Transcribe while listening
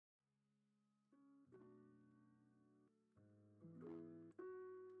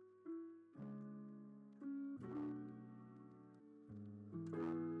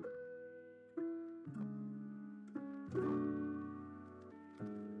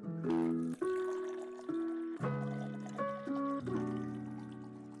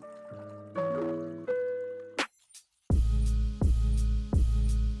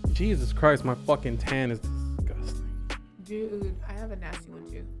Jesus Christ, my fucking tan is disgusting. Dude, I have a nasty one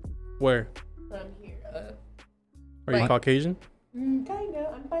too. Where? From here. Are you Caucasian?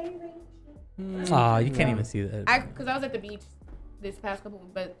 Kinda. I'm biracial. Oh, you can't even see that. Because I was at the beach this past couple,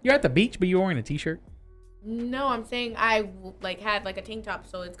 but You're at the beach, but you're wearing a t-shirt. no, I'm saying I had like a tank top,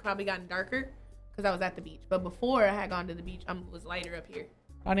 so it's probably gotten darker because I was at the beach. But before I had gone to the beach, I was lighter up here.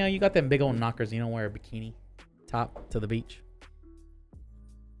 Donielle, you got them big old knockers. You don't wear a bikini top to the beach.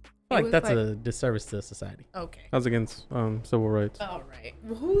 I feel like that's a disservice to society. Okay. That's against civil rights. All right.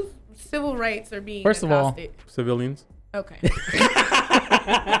 Well, whose civil rights are being First of all, accosted? Civilians. Okay.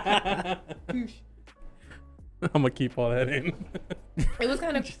 I'm gonna keep all that in. It was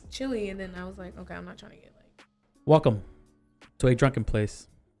kind of chilly, and then I was like, okay, I'm not trying to get like. Welcome to A Drunken Place,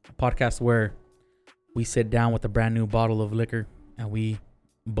 a podcast where we sit down with a brand new bottle of liquor and we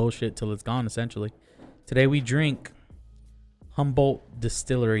bullshit till it's gone, essentially. Today we drink Humboldt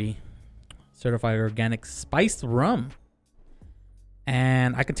Distillery Certified Organic Spiced Rum.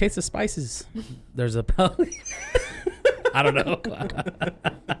 And I can taste the spices. There's a I don't know.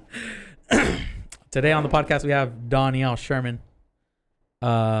 Today on the podcast we have Donielle, Sherman.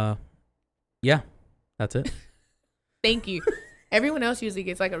 Yeah, that's it. Thank you. Everyone else usually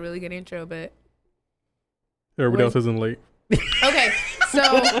gets like a really good intro, but Everybody else isn't late. okay. So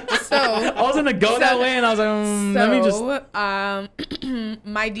I was gonna go that way, and I was like, let me just.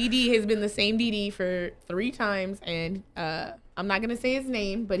 My DD has been the same DD for 3 times, and I'm not gonna say his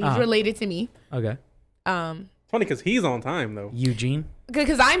name, but he's related to me. Okay. Funny because he's on time though. Eugene.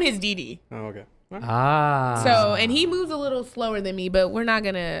 Because I'm his DD. Oh, okay. So, and he moves a little slower than me, but we're not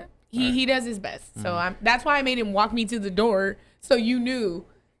gonna. He does his best. So that's why I made him walk me to the door, so you knew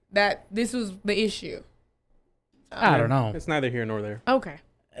that this was the issue. I don't know. It's neither here nor there. Okay.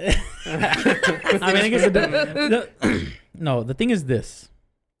 I mean, I guess no. The thing is this: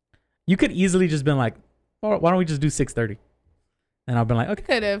 you could easily just been like, oh, "Why don't we just do 6:30?" And I've been like, "Okay."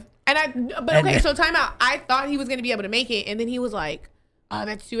 Could have. So time out. I thought he was gonna be able to make it, and then he was like, "Oh,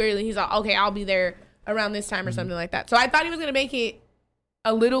 that's too early." He's like, "Okay, I'll be there around this time or something like that." So I thought he was gonna make it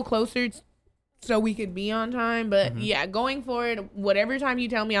a little closer, so we could be on time. But yeah, going forward, whatever time you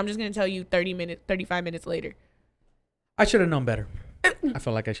tell me, I'm just gonna tell you 35 minutes later. I should have known better. I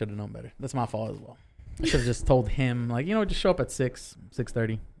feel like I should have known better. That's my fault as well. I should have just told him, like, just show up at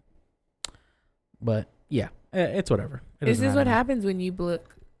 6:30. But yeah, it's whatever. This is what happens when you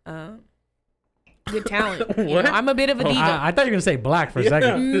book good talent. I'm a bit of a diva. I thought you were gonna say black for a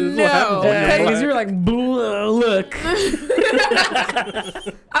second. No, because you were like, look. I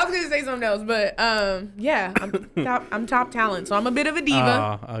was gonna say something else, but yeah, I'm top talent, so I'm a bit of a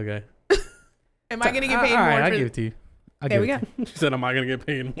diva. Oh, okay. Am I gonna get paid all right, more? I'll give it to you. There we go. She said, "Am I gonna get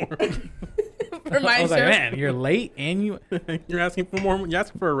paid more?" For my I was show. like, man, you're late and You're asking for more. You're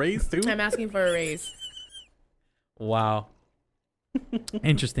asking for a raise too. I'm asking for a raise. Wow.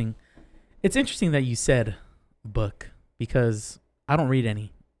 Interesting. It's interesting that you said book because I don't read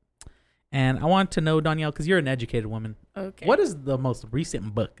any. And I want to know, Donielle, because you're an educated woman. Okay. What is the most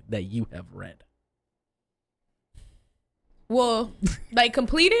recent book that you have read? Well, like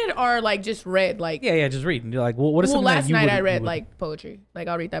completed or like just read? Like Yeah, just read. You're like, what is something last that you night would, I read like poetry. Like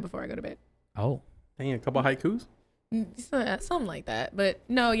I'll read that before I go to bed. Oh. Dang, a couple haikus. Something like that. But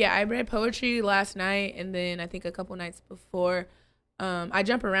no, yeah, I read poetry last night, and then I think a couple nights before. I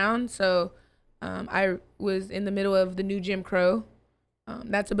jump around, so I was in the middle of The New Jim Crow.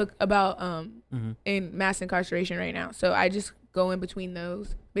 That's a book about in mass incarceration right now. So I just go in between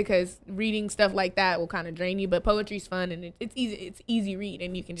those because reading stuff like that will kind of drain you. But poetry's fun and it's easy. It's easy read,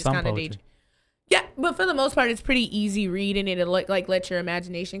 and you can just kind of daydream. Yeah, but for the most part, it's pretty easy read, and it'll like let your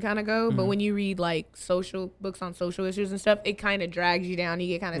imagination kind of go. But when you read like social books on social issues and stuff, it kind of drags you down. You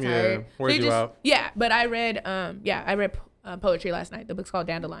get kind of tired. Wears you out. Yeah, but I read poetry last night. The book's called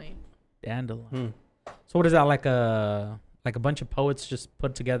Dandelion. Dandelion. So what is that, like a bunch of poets just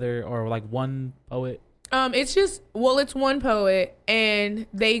put together, or like one poet? It's one poet, and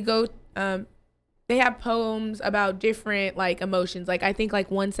they go they have poems about different like emotions. Like I think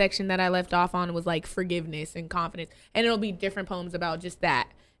like one section that I left off on was like forgiveness and confidence, and it'll be different poems about just that.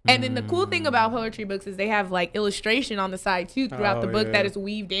 And then the cool thing about poetry books is they have like illustration on the side too throughout the book that is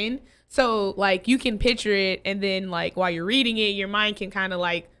weaved in. So like you can picture it, and then like while you're reading it, your mind can kind of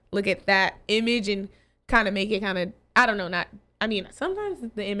like look at that image and kind of make it kind of, I don't know, sometimes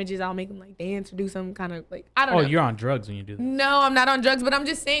the images I'll make them like dance or do some kind of like, I don't know. Oh, you're on drugs when you do that. No, I'm not on drugs, but I'm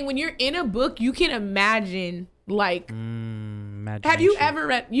just saying when you're in a book, you can imagine like, have you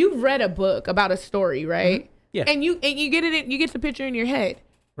ever you've read a book about a story, right? Yeah. And you get the picture in your head.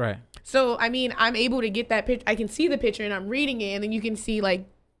 Right. So, I mean, I'm able to get that picture. I can see the picture and I'm reading it, and then you can see like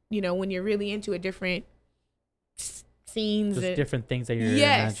when you're really into a different scenes. Just different things that you're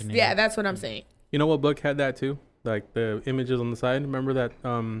imagining. Yeah, that's what I'm saying. You know what book had that too? Like the images on the side. Remember that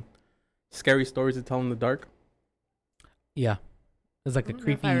scary stories to tell in the dark? Yeah. It's like a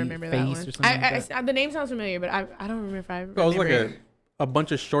creepy face or something. The name sounds familiar, but I don't remember if I. It was like a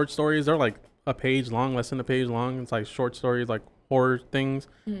bunch of short stories. They're like a page long, less than a page long. It's like short stories, like horror things,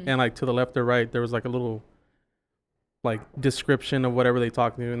 and like to the left or right, there was like a little like description of whatever they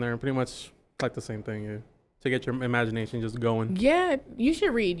talked to in there, and pretty much like the same thing. Yeah, to get your imagination just going. Yeah, you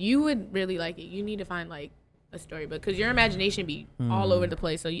should read. You would really like it. You need to find like a storybook because your imagination be all over the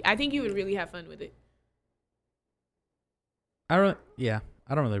place. So I think you would really have fun with it. I don't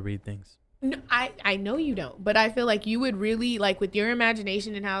really read things. No, I know you don't, but I feel like you would really like with your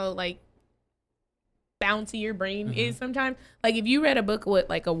imagination and how like bouncy your brain is sometimes. Like if you read a book with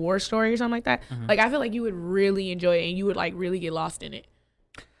like a war story or something like that, like I feel like you would really enjoy it and you would like really get lost in it.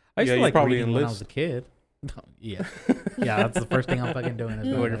 I used to like reading when I was a kid. Yeah, that's the first thing I'm fucking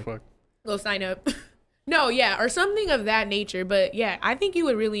doing. Go sign up. No, yeah, or something of that nature. But yeah, I think you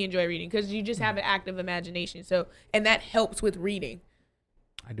would really enjoy reading because you just have an active imagination. So, and that helps with reading.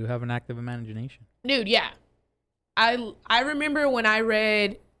 I do have an active imagination, dude. Yeah, I remember when I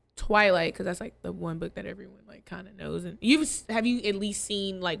read Twilight because that's like the one book that everyone like kind of knows. And have you at least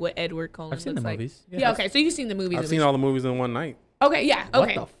seen like what Edward Cullen looks like? I've seen the movies. Yeah, okay, so you've seen the movies. I've seen all the movies in one night. Okay, yeah,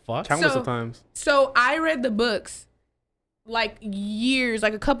 okay. What the fuck? Countless of times. So I read the books like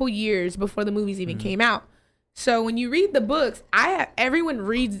a couple years before the movies even came out. So when you read the books, everyone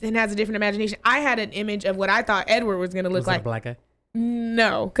reads and has a different imagination. I had an image of what I thought Edward was gonna look like. A black guy?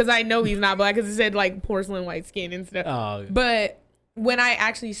 No, because I know he's not black because it said like porcelain white skin and stuff. Oh. But when I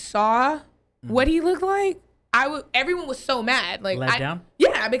actually saw what he looked like, everyone was so mad. Like let down?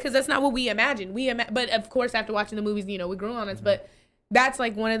 Yeah, because that's not what we imagined. But of course, after watching the movies, we grew on it. But that's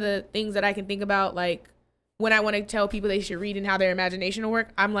like one of the things that I can think about, like when I want to tell people they should read and how their imagination will work.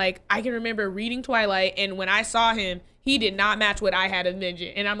 I'm like, I can remember reading Twilight, and when I saw him, he did not match what I had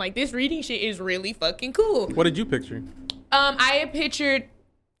imagined, and I'm like, this reading shit is really fucking cool. What did you picture? I had pictured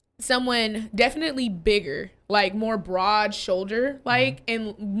someone definitely bigger, like more broad shoulder, like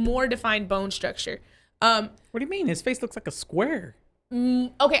and more defined bone structure. What do you mean? His face looks like a square.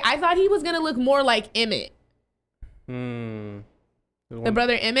 Okay, I thought he was gonna look more like Emmett. The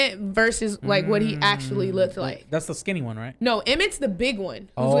brother Emmett versus like what he actually looked like. That's the skinny one, right? No, Emmett's the big one.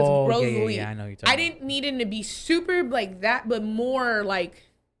 Who's with Rosalie. Yeah, I know you're talking. I didn't need him to be super like that, but more like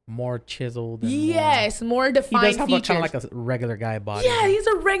more chiseled. More defined. He does have kind of like a regular guy body. Yeah, he's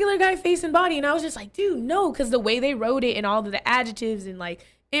a regular guy face and body, and I was just like, dude, no, because the way they wrote it and all of the adjectives and like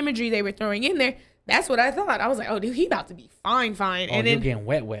imagery they were throwing in there, that's what I thought. I was like, oh, dude, he about to be fine. Oh, and then you're getting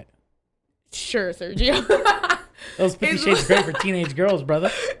wet. Sure, Sergio. Those 50 Shades Great for teenage girls,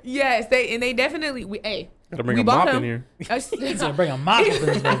 brother. Yes, they definitely. Gotta bring a mop in here. He's gonna bring a mop in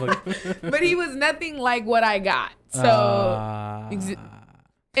this motherfucker. But he was nothing like what I got. So.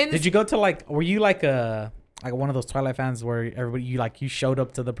 Did you go to were you like one of those Twilight fans where everybody you showed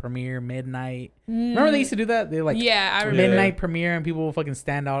up to the premiere midnight? Remember they used to do that? They I remember midnight premiere and people will fucking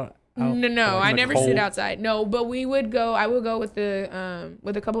stand out. No, I never sit outside. No, but we would go. I would go with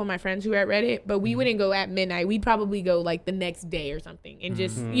with a couple of my friends who were at Reddit, but we wouldn't go at midnight. We'd probably go like the next day or something, and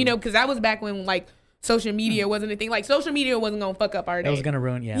just because that was back when like social media wasn't a thing. Like social media wasn't gonna fuck up our day. It was gonna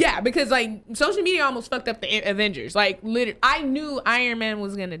ruin, Yeah, because like social media almost fucked up the Avengers. Like literally, I knew Iron Man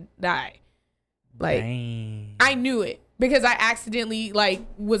was gonna die. Like dang. I knew it because I accidentally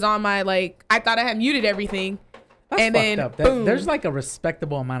was on my I thought I had muted everything. That's and then up. Boom. There's like a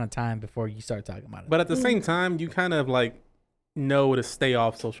respectable amount of time before you start talking about it. But at the same time, you kind of know to stay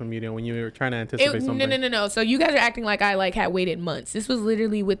off social media when you're trying to anticipate something. No. So you guys are acting like I had waited months. This was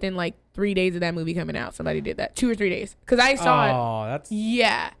literally within 3 days of that movie coming out. Somebody did that 2 or 3 days because I saw it. Oh, that's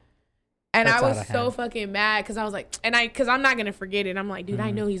And I was so fucking mad because I was like, because I'm not going to forget it. I'm like, dude,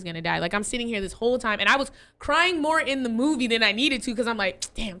 I know he's going to die. Like, I'm sitting here this whole time. And I was crying more in the movie than I needed to because I'm like,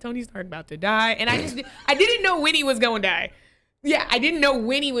 damn, Tony Stark about to die. And I didn't know when he was going to die. Yeah, I didn't know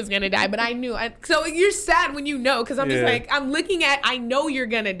when he was going to die, but I knew. So you're sad when you know because I'm just I'm looking at, I know you're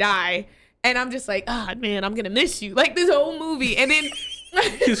going to die. And I'm just like, oh, man, I'm going to miss you. Like, this whole movie. And then...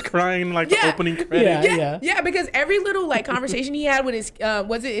 He's crying the opening credit. Yeah, because every little conversation he had with his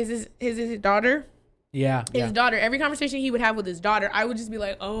daughter? Yeah. His daughter. Every conversation he would have with his daughter, I would just be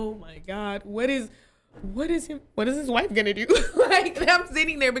like, oh my God, what is his wife gonna do? I'm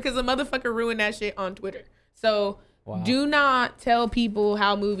sitting there because the motherfucker ruined that shit on Twitter. So do not tell people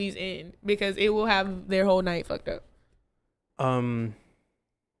how movies end because it will have their whole night fucked up.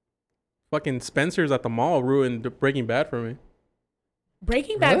 Fucking Spencer's at the mall ruined Breaking Bad for me.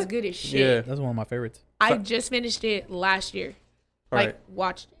 Breaking Bad's Really? good as shit. Yeah. That's one of my favorites. I just finished it last year. Right. Like,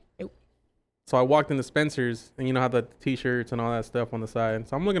 watched it. So I walked into Spencer's, and you know how the t-shirts and all that stuff on the side.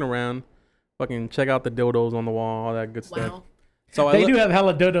 So I'm looking around, fucking check out the dildos on the wall, all that good stuff. Wow. So They do have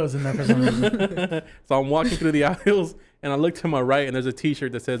hella dodos in there for some reason. So I'm walking through the aisles, and I look to my right, and there's a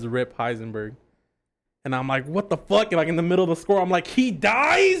t-shirt that says "Rip Heisenberg," and I'm like, "What the fuck?" And like in the middle of the store, I'm like, "He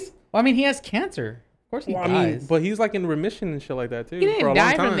dies." Well, I mean, he has cancer. Of course he Well, dies. I mean, but he's like in remission and shit like that too. He for a didn't long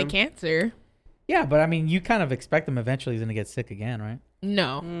die time. from the cancer. Yeah, but I mean, you kind of expect him eventually he's gonna get sick again, right?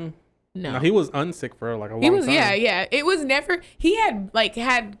 No. Mm. No. No, he was unsick for like a long He was, time. yeah. It was never, he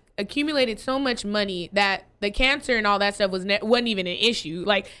had accumulated so much money that the cancer and all that stuff wasn't even an issue.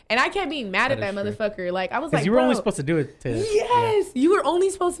 Like, and I kept being mad at that That is true. motherfucker. Like, I was Because like, you were only bro, supposed to do it to. yes, you were only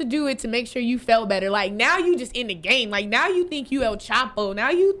supposed to do it to make sure you felt better. Like, now you just in the game. Like, now you think you El Chapo. Now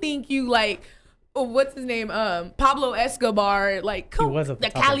you think you like, oh, what's his name? Pablo Escobar. Like, He was at the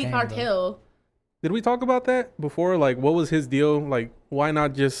the top of Cali the game, cartel. Did we talk about that before? Like, what was his deal? Like, why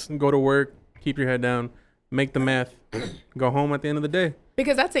not just go to work, keep your head down, make the meth, go home at the end of the day?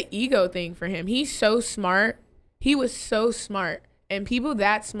 Because that's an ego thing for him. He's so smart. He was so smart. And people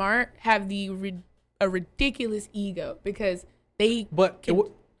that smart have a ridiculous ego because they But can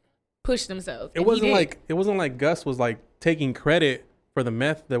push themselves. it wasn't like Gus was like taking credit for the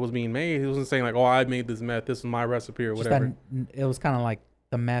meth that was being made. He wasn't saying like, "Oh, I made this meth. This is my recipe or Just whatever." that, it was kind of like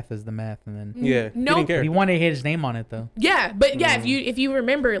the meth is the meth, and then Yeah, No. he didn't care. he wanted his name on it though. Yeah, but yeah, if you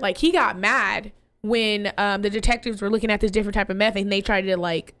remember, like he got mad when the detectives were looking at this different type of meth and they tried to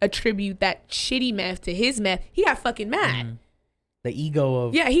like attribute that shitty meth to his meth. He got fucking mad. The ego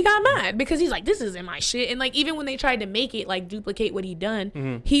of Yeah, he got mad because he's like, this isn't my shit. And like even when they tried to make it like duplicate what he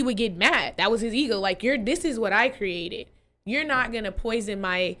done, he would get mad. That was his ego. Like this is what I created. You're not gonna poison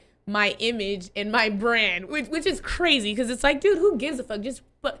my image and my brand, which is crazy because it's like, dude, who gives a fuck? Just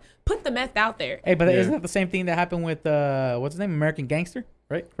put the meth out there. Hey, but Yeah. isn't that the same thing that happened with what's his name, American Gangster,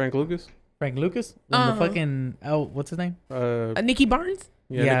 right? Frank Lucas, Frank Lucas, when the fucking what's his name? Nikki Barnes.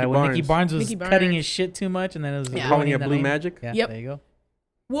 Nicky when Nicky Barnes was Nicky Barnes. cutting his shit too much, and then it was Yeah. calling ruining it the Blue name. Magic. Yeah, Yep. there you go.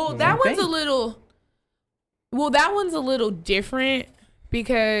 Well, Same that one's thing. that one's a little different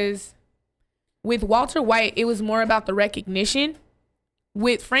because with Walter White, it was more about the recognition.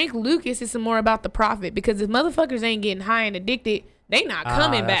 With Frank Lucas, it's more about the profit because if motherfuckers ain't getting high and addicted, they not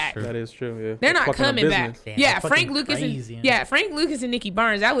coming that's back. true. That is true. Yeah, They're It's not fucking up coming back. business. Damn, Yeah, that's Frank fucking Lucas crazy, and yeah. Frank Lucas and Nikki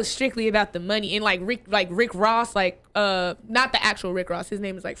Barnes, that was strictly about the money. And like Rick Ross, like not the actual Rick Ross, his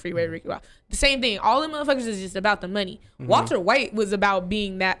name is like Freeway Rick Ross. The same thing. All them motherfuckers is just about the money. Walter White was about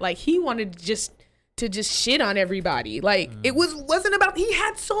being that, like he wanted to just shit on everybody. Like it wasn't about, he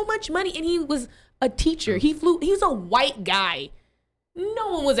had so much money and he was a teacher. He was a white guy. No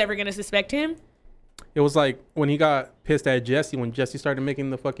one was ever gonna suspect him. It was like when he got pissed at Jesse when Jesse started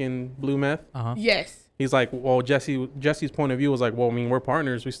making the fucking blue meth. Yes. He's like, well, Jesse's point of view was like, well, I mean, we're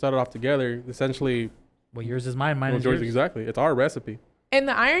partners. We started off together. Essentially, Well, yours is mine. Mine well, is yours. exactly. It's our recipe. And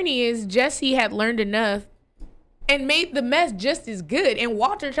the irony is Jesse had learned enough and made the mess just as good. And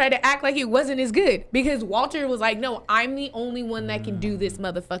Walter tried to act like it wasn't as good because Walter was like, no, I'm the only one that can do this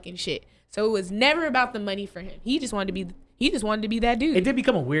motherfucking shit. So it was never about the money for him. He just wanted to be that dude. It did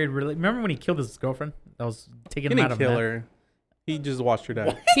become a weird. Remember when he killed his girlfriend? That was taking He him out didn't of kill meth? her. He just watched her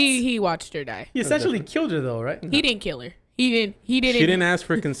die. He watched her die. He essentially killed her though, right? He didn't kill her. He didn't. She didn't ask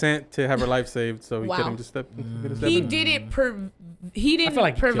for consent to have her life saved, so he Wow. couldn't just step He in. didn't. I He feel didn't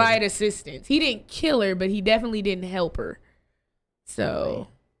like he killed provide her. assistance. He didn't kill her, but he definitely didn't help her. So,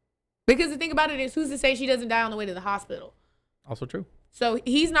 because the thing about it is, who's to say she doesn't die on the way to the hospital? Also true. So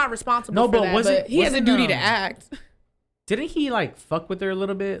he's not responsible No, for but that. was But it- he has a wasn't, duty to act. Didn't he like fuck with her a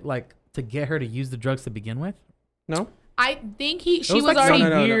little bit, like to get her to use the drugs to begin with? No, I think It she was like already. some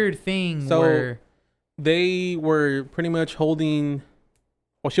No. weird thing So- where they were pretty much holding.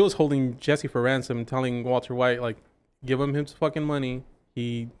 Well, she was holding Jesse for ransom, telling Walter White like, give him his fucking money.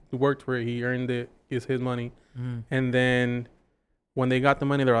 He worked for it. He earned it. It's his money. And then when they got the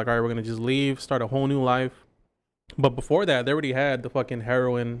money, they're like, all right, we're gonna just leave, start a whole new life. But before that, they already had the fucking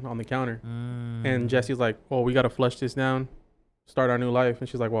heroin on the counter. And Jesse's like, well, we got to flush this down, start our new life. And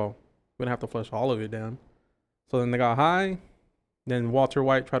she's like, well, we're going to have to flush all of it down. So then they got high. Then Walter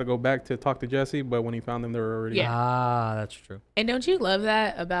White tried to go back to talk to Jesse, but when he found them, they were already... Yeah. that's true. And don't you love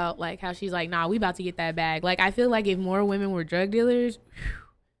that about like how she's like, nah, we about to get that bag. Like I feel like if more women were drug dealers,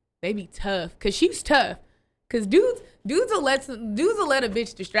 they'd be tough. Cause she's tough. Cause dudes will let a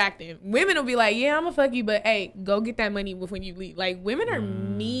bitch distract them. Women will be like, yeah, I'm gonna fuck you, but hey, go get that money when you leave. Like women are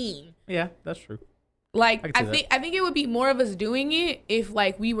mean. Yeah, that's true. Like I can see I think it would be more of us doing it if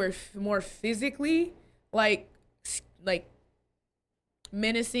like we were more physically like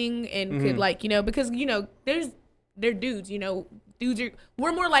menacing and could like, you know, because, you know, they're dudes, you know,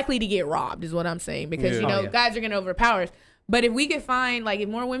 we're more likely to get robbed is what I'm saying, because, you know, guys are going to overpower us. But if we could find, like, if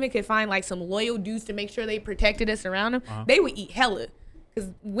more women could find, like, some loyal dudes to make sure they protected us around them, they would eat hella.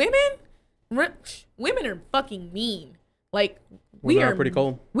 Because women are fucking mean. Like, we are pretty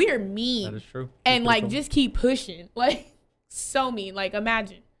cold. We are mean. That is true. And, like, just keep pushing. Like, so mean. Like,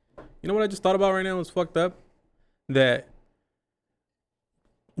 imagine. You know what I just thought about right now? It's fucked up. That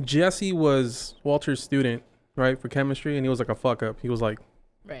Jesse was Walter's student, right, for chemistry, and he was like a fuck up. He was like,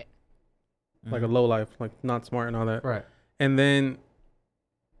 right, like a low life, like not smart and all that. Right. And then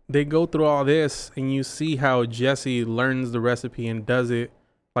they go through all this, and you see how Jesse learns the recipe and does it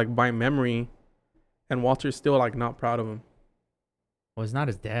like by memory, and Walter's still like not proud of him. Well, he's not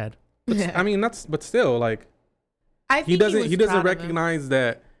his dad. But, I mean, but still, like, I think he doesn't recognize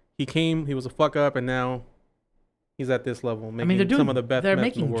that he was a fuck up, and now he's at this level making some of the best. They're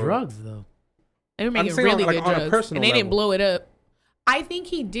making drugs though. They were making really good drugs, and they didn't blow it up. I think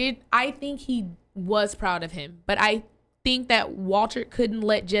he did. I think he was proud of him, but I think that Walter couldn't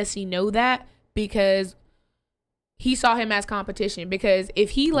let Jesse know that because he saw him as competition. Because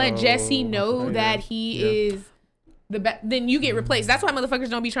if he let Jesse know that he is the best, then you get replaced. That's why motherfuckers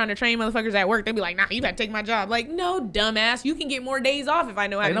don't be trying to train motherfuckers at work. They be like, nah, you gotta take my job. Like, no, dumbass, you can get more days off if I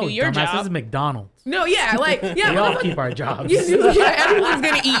know how to do your job. This is McDonald's. No, yeah, like, yeah, we all keep our jobs. Yeah, everyone's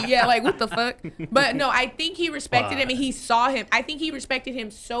gonna eat. Yeah, like, what the fuck? But no, I think he respected him, and he saw him. I think he respected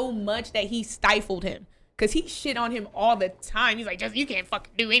him so much that he stifled him. Cause he shit on him all the time. He's like, Jesse, you can't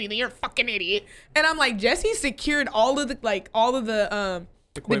fucking do anything. You're a fucking idiot. And I'm like, Jesse secured all of the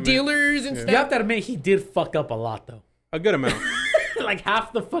dealers and stuff. You have to admit, he did fuck up a lot though. A good amount. Like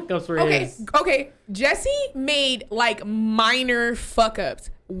half the fuck ups were his. Okay. Jesse made like minor fuck ups.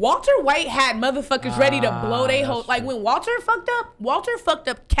 Walter White had motherfuckers ready to blow they whole. Like when Walter fucked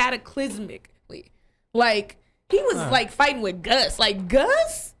up cataclysmically. Like he was like fighting with Gus. Like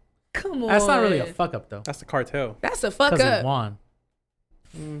Gus. Come on. That's not really a fuck up though. That's the cartel. That's a fuck up. Because he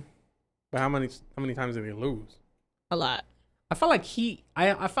won. But how many times did he lose? A lot. I felt like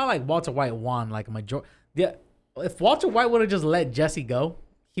I felt like Walter White won like a majority. Yeah, if Walter White would have just let Jesse go,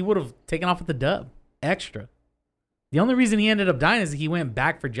 he would have taken off with the dub extra. The only reason he ended up dying is he went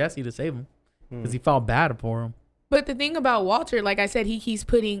back for Jesse to save him because he felt bad for him. But the thing about Walter, like I said, he's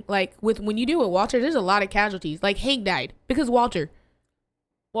putting like when you deal with Walter, there's a lot of casualties. Like Hank died because Walter.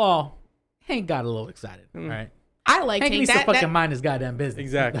 Well, Hank got a little excited, right? I like Hank. Hank needs to fucking mind his goddamn business.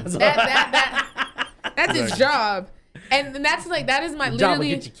 Exactly. That's his job, and that is my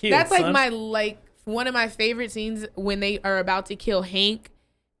literally. Killed, that's like son. my one of my favorite scenes when they are about to kill Hank,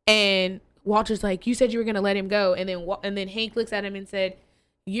 and Walter's like, "You said you were gonna let him go," and then Hank looks at him and said,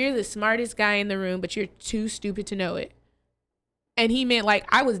 "You're the smartest guy in the room, but you're too stupid to know it." And he meant like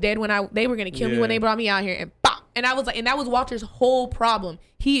I was dead when they were gonna kill me when they brought me out here, and bop. And I was like, and that was Walter's whole problem.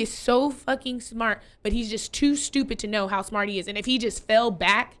 He is so fucking smart, but he's just too stupid to know how smart he is. And if he just fell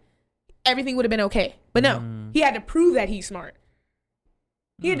back, everything would have been okay. But no, he had to prove that he's smart.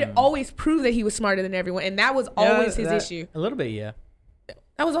 He had to always prove that he was smarter than everyone, and that was always his issue. A little bit, yeah.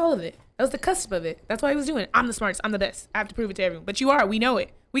 That was all of it. That was the cusp of it. That's why he was doing it. I'm the smartest. I'm the best. I have to prove it to everyone. But you are. We know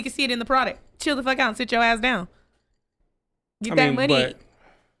it. We can see it in the product. Chill the fuck out and sit your ass down. Get that money.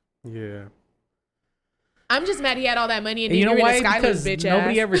 Yeah. I'm just mad he had all that money and you know why? Because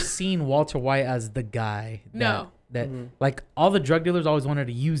nobody ever seen Walter White as the guy. That like all the drug dealers always wanted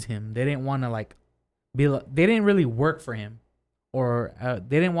to use him. They didn't want to like be. They didn't really work for him, or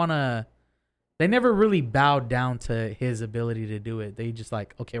they didn't want to. They never really bowed down to his ability to do it. They just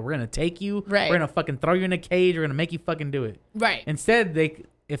like, okay, we're gonna take you. Right. We're gonna fucking throw you in a cage. We're gonna make you fucking do it. Right. Instead,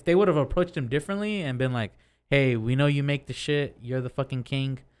 if they would have approached him differently and been like, hey, we know you make the shit. You're the fucking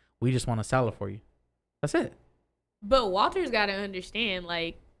king. We just want to sell it for you. That's it. But Walter's got to understand,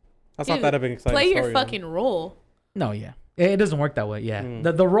 like, that's not that of an exciting play story, your fucking role. No, yeah. It doesn't work that way, yeah.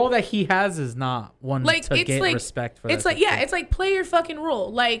 The role that he has is not one like, to get respect for. It's like, it's like play your fucking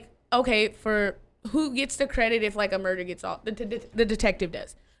role. Like, okay, for who gets the credit if, like, a murder gets off? The detective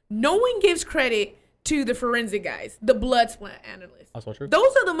does. No one gives credit to the forensic guys, the blood splat analysts. That's so true.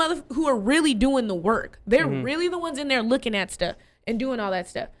 Those are the who are really doing the work. They're really the ones in there looking at stuff and doing all that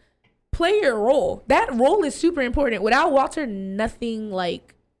stuff. Play your role. That role is super important. Without Walter, nothing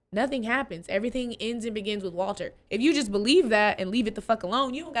happens. Everything ends and begins with Walter. If you just believe that and leave it the fuck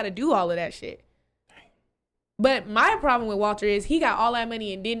alone, you don't got to do all of that shit. But my problem with Walter is he got all that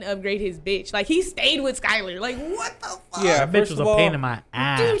money and didn't upgrade his bitch. Like, he stayed with Skylar. Like, what the fuck? Yeah, That bitch was a pain in my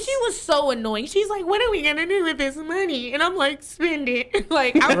ass. Dude, she was so annoying. She's like, what are we going to do with this money? And I'm like, spend it.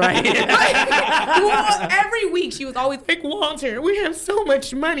 Like, Right. well, every week she was always like, Walter, we have so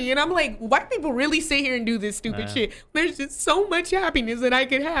much money. And I'm like, white people really sit here and do this stupid shit. There's just so much happiness that I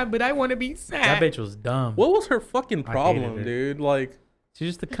could have, but I want to be sad. That bitch was dumb. What was her fucking I problem, hated her. dude? Like, She's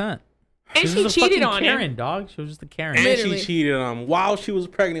just a cunt. And was she just a cheated fucking on Karen, him. dog. She was just a Karen. and Literally. she cheated on him while she was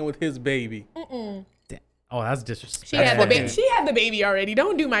pregnant with his baby. Mm-mm. Oh, that's disrespectful. She had the fucking- baby. She had the baby already.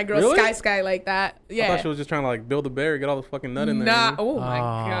 Don't do my girl Really? Sky like that. I Yeah. thought she was just trying to like build a bear, get all the fucking nut in there. Nah. you know? Oh my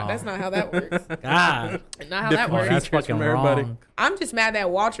god. That's not how that works. God. Not how that Different Oh, works. that's features fucking from everybody. wrong. I'm just mad that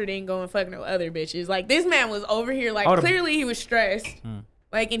Walter didn't go and fuck no other bitches. Like, this man was over here, like, I would've- clearly he was stressed.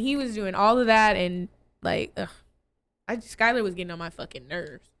 Like, and he was doing all of that, and like, Skylar was getting on my fucking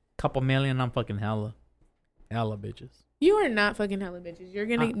nerves. Couple million, I'm fucking hella bitches. You are not fucking hella bitches. You're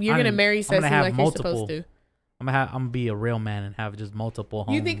gonna I'm marry gonna Ceci have like multiple. you're supposed to. I'm gonna be a real man and have just multiple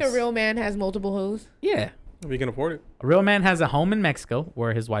homes. You think a real man has multiple hoes? Yeah. If you can afford it. A real man has a home in Mexico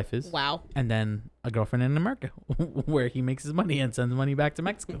where his wife is. Wow. And then a girlfriend in America where he makes his money and sends money back to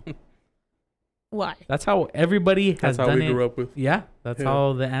Mexico. Why? That's how everybody has That's how done we it. grew up with. Yeah, that's Yeah.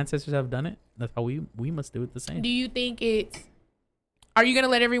 how the ancestors have done it. That's how we must do it the same. Do you think it's? Are you gonna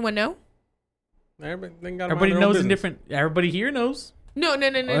let everyone know? Everybody, they gotta mind Everybody their own knows in business. different. Everybody here knows. No.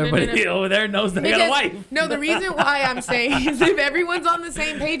 Everybody over there knows they got a Because- wife. No, the reason why I'm saying is if everyone's on the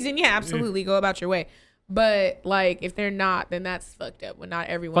same page, then yeah, absolutely go about your way. But like if they're not, then that's fucked up. When not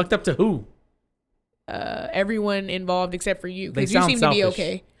everyone, Fucked up to who? everyone involved except for you, They because you sound seem to be selfish.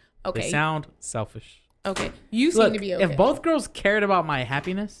 okay. Okay, They sound selfish. okay, you seem Look, to be okay. if both girls cared about my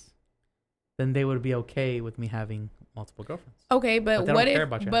happiness, then they would be okay with me having multiple girlfriends. Okay, But but they what don't care if?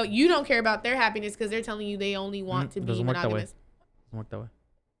 about your But you don't care about their happiness because they're telling you they only want to be doesn't work that way. monogamous. Doesn't work that way.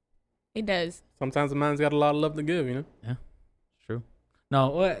 It does. Sometimes a man's got a lot of love to give, you know? It's true.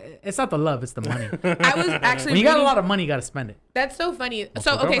 No, it's not the love, it's the money. I was actually When you got a reading- lot of money, you got to spend it. That's so funny. Multiple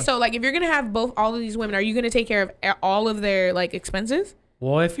So okay, girlfriends. so like if you're gonna have all of these women, are you gonna take care of all of their like expenses?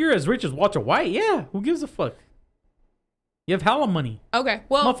 Well, if you're as rich as Walter White, yeah, who gives a fuck? You have hella money. Okay,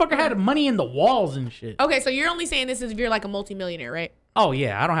 well, Motherfucker had money in the walls and shit. Okay, so you're only saying this is if you're like a multimillionaire, right? Oh,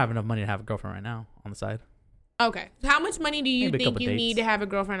 yeah, I don't have enough money to have a girlfriend right now on the side. Okay, so how much money do you Maybe a think couple you dates. need to have a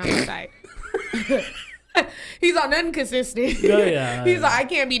girlfriend on the side? He's on inconsistent. Yeah. He's like, I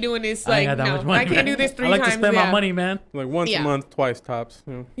can't be doing this. I ain't Like, got that no, much money, I can't man. do this 3 I like times. to spend yeah. my money, man. Like once Yeah. a month, twice tops.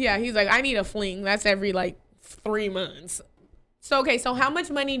 You know? Yeah, he's like, I need a fling. That's every like 3 months. So okay, so how much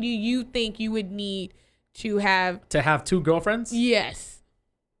money do you think you would need to have? To have 2 girlfriends? Yes.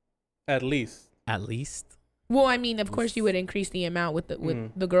 At least. At least. Well, I mean, of course, you would increase the amount with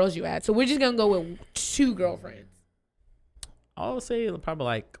the girls you add. So we're just gonna go with 2 girlfriends. I'll say probably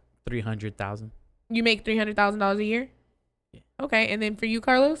like 300,000. You make $300,000 a year. Yeah. Okay, and then for you,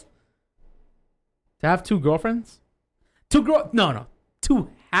 Carlos? To have 2 girlfriends? 2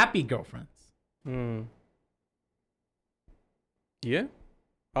 happy girlfriends. Hmm. Yeah.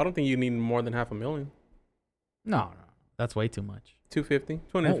 I don't think you need more than $500,000. No, that's way too much.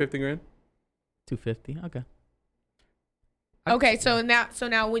 250 grand. 250. Okay. Okay, so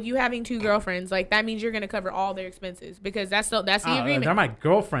now with you having 2 girlfriends, like that means you're gonna cover all their expenses because that's the agreement. They're my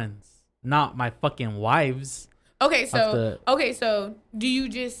girlfriends, not my fucking wives. Okay, so do you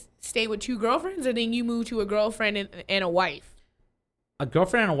just stay with 2 girlfriends, or then you move to a girlfriend and a wife? A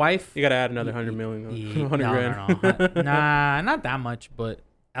girlfriend and a wife. You gotta add another 100 million. Yeah, 100 grand. No. Nah, not that much, but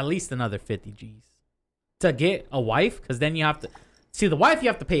at least another 50 G's to get a wife. Because then you have to see the wife. You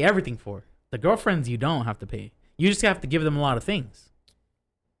have to pay everything for. The girlfriends you don't have to pay. You just have to give them a lot of things.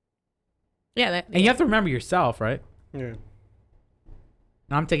 Yeah, And you have to remember yourself, right? Yeah.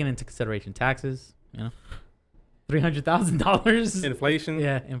 Now I'm taking into consideration taxes. You know, $300,000. Inflation.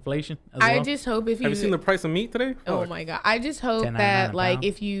 Yeah, inflation. As I well. just hope if you. Have you seen the price of meat today? Oh Fuck. my god! I just hope $10.99 that a like pound.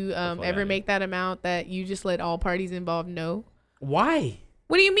 if you fuck ever outta make that amount, that you just let all parties involved know. Why?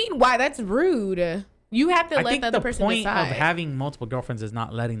 What do you mean? Why? That's rude. You have to I let think the other the person point decide. of having multiple girlfriends is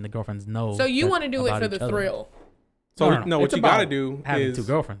not letting the girlfriends know. So you want to do it about for each the other. thrill? So No, what it's you gotta about do having is 2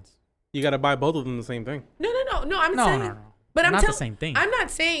 girlfriends. you gotta buy both of them the same thing. No. I'm No, saying, no. but I'm not tell- the same thing. I'm not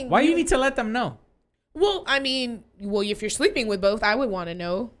saying. Why you need to let them know? Well, I mean, if you're sleeping with both, I would want to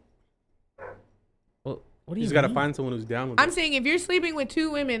know. Well, what do You you just gotta mean? find someone who's down with I'm it. saying if you're sleeping with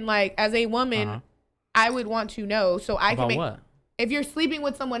 2 women, like as a woman, Uh-huh. I would want to know so I About can make. what? If you're sleeping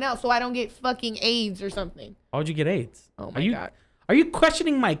with someone else, so I don't get fucking AIDS or something. How would you get AIDS? Oh my god! Are you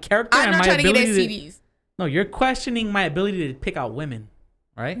questioning my character I'm and not my trying to get ability STDs. No, you're questioning my ability to pick out women.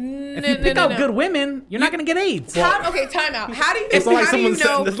 right? If you pick out good women, you're not gonna get AIDS. Okay, time out. How do you? It's not like how do you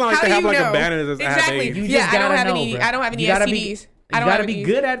know? It's not like they have like a banner that says I have Exactly. AIDS. You Yeah, just I don't gotta have know, any. bro. I don't have any You gotta STDs. You gotta be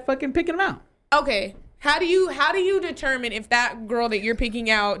good at fucking picking them out. Okay. How do you determine if that girl that you're picking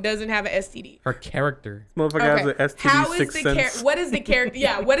out doesn't have an STD? Her character. Motherfucker has an STD How is sixth the sense. what is the character?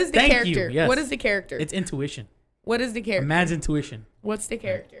 Yeah, what is the Thank character? you, yes. What is the character? It's intuition. What is the A character? man's intuition. What's the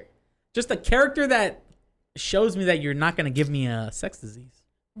character? Just a character that shows me that you're not gonna give me a sex disease.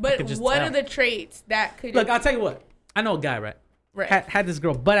 But what tell. are the traits that could? Look, I'll tell you what. I know a guy, right? Right. Had this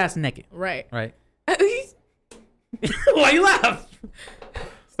girl butt ass naked. Right. Right. Why you laugh?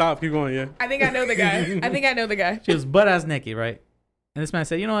 Stop. Keep going. Yeah. I think I know the guy. She was butt ass naked, right? And this man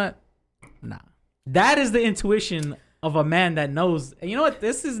said, "You know what? Nah." That is the intuition of a man that knows. You know what?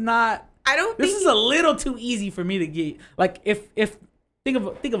 This is not. I don't. This is a little too easy for me to get. Like if think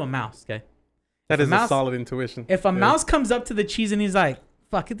of a mouse, okay? That is mouse, a solid intuition. If a mouse comes up to the cheese and he's like,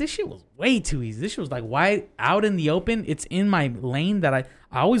 "Fuck it, this shit was way too easy. This shit was like wide out in the open. It's in my lane that I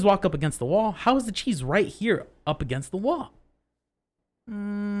always walk up against the wall. How is the cheese right here up against the wall?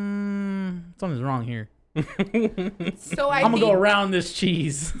 Something's wrong here. So I'm gonna go around this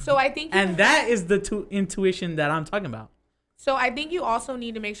cheese." So I think, and that is the intuition that I'm talking about. So I think you also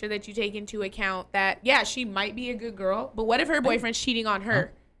need to make sure that you take into account that she might be a good girl, but what if her boyfriend's cheating on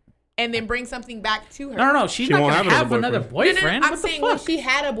her, and then bring something back to her? No, she's not gonna have another boyfriend. I'm saying when she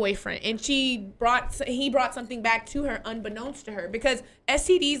had a boyfriend and he brought something back to her unbeknownst to her, because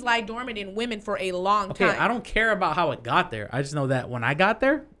STDs lie dormant in women for a long time. Okay, I don't care about how it got there. I just know that when I got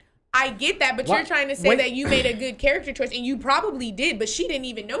there. I get that, but you're trying to say that you made a good character choice, and you probably did, but she didn't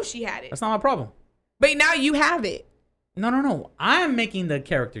even know she had it. That's not my problem. But now you have it. No. I'm making the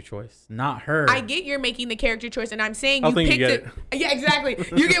character choice, not her. I get you're making the character choice, and I'm saying you picked it. Yeah, exactly.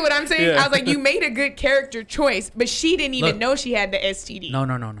 You get what I'm saying? Yeah. I was like, you made a good character choice, but she didn't even know she had the STD. No.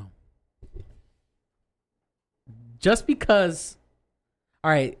 Just because.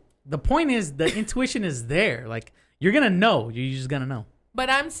 All right. The point is the intuition is there. Like you're gonna know. You're just gonna know. But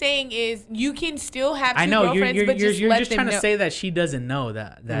I'm saying is you can still have two I know girlfriends, you're but just let them trying know. to say that she doesn't know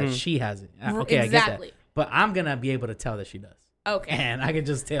that she has it. Okay, I get that. But I'm gonna be able to tell that she does. Okay. And I can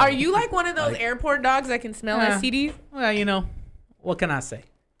just tell. Are you like one of those airport dogs that can smell STDs? Well, what can I say?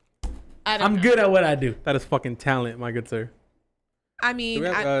 I'm good at what I do. That is fucking talent, my good sir. I mean,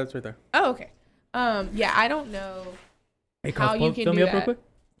 it's right there. Oh, okay. I don't know. Hey, how you can fill do me up that. real quick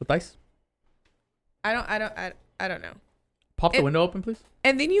with ice. I don't know. Pop the window open, please.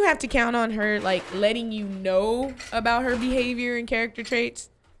 And then you have to count on her like letting you know about her behavior and character traits.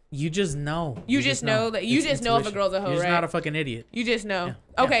 You just know. You just know that you just know if a girl's a hoe, You're right? just not a fucking idiot. You just know.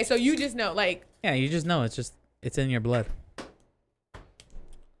 Yeah. Okay, so you just know, like. Yeah, you just know. It's in your blood.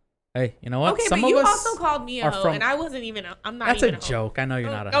 Hey, you know what? Okay, Some but of you us also called me a hoe, and I wasn't even. I'm not. That's even a joke. I know you're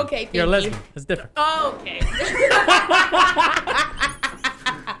not a hoe. Okay, you're a thank lesbian. you. It's different. Oh, okay.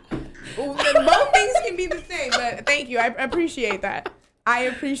 Both things can be the same, but thank you. I appreciate that.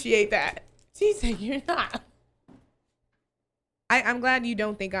 She said you're not. I'm glad you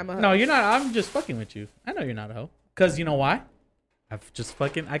don't think I'm a hoe. No, you're not. I'm just fucking with you. I know you're not a hoe. Because you know why? I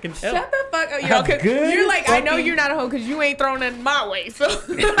can tell. Shut the fuck up, yo. Cause you're like, I know you're not a hoe because you ain't throwing it my way. So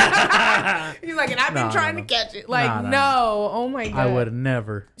he's like, and I've been trying to catch it. Like, no. Oh my God. I would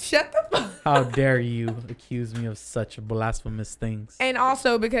never. Shut the fuck up. How dare you accuse me of such blasphemous things? And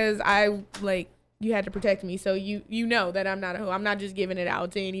also because you had to protect me, so you know that I'm not a hoe. I'm not just giving it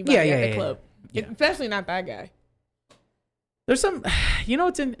out to anybody at the club. Yeah. Especially not that guy. There's some,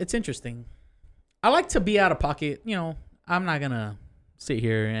 it's interesting. I like to be out of pocket. I'm not gonna sit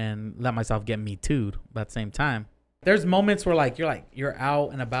here and let myself get me too'd. But at the same time, there's moments where you're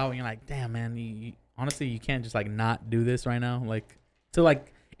out and about and you're like, damn man, you honestly you can't just not do this right now. Like to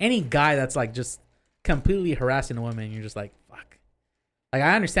any guy that's just completely harassing a woman, you're just like, fuck. Like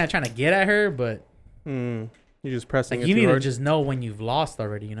I understand trying to get at her, but you're just pressing. You need to just know when you've lost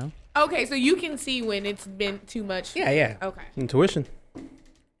already. Okay, so you can see when it's been too much. Yeah. Okay. Intuition.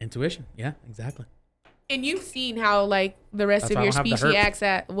 Yeah, exactly. And you've seen how the rest of your species acts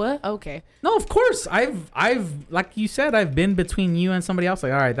at what? Okay. No, of course. I've like you said, I've been between you and somebody else.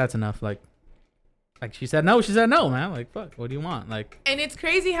 Like, all right, that's enough. Like she said no, man. Like, fuck, what do you want? And it's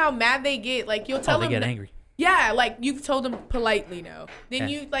crazy how mad they get. Like you'll tell them. They get angry. Yeah, you've told them politely no. Then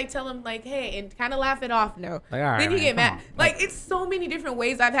you tell them hey, and kind of laugh it off no. All right, then you get mad. It's so many different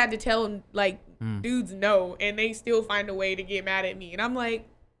ways I've had to tell dudes no, and they still find a way to get mad at me, and I'm like,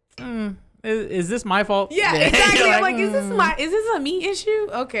 is this my fault? Yeah, exactly. I'm is this a me issue?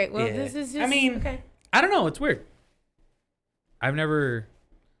 Okay, well this is just. Okay. I don't know. It's weird. I've never,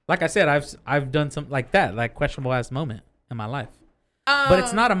 like I said, I've done something like that, questionable ass moment in my life. But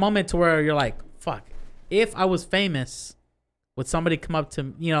it's not a moment to where you're like, fuck. If I was famous, would somebody come up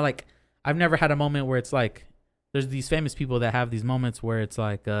to, like, I've never had a moment where it's like, there's these famous people that have these moments where it's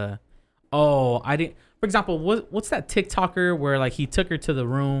like, oh, I didn't. For example, what's that TikToker where like he took her to the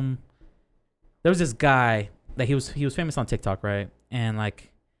room? There was this guy that he was famous on TikTok, right? And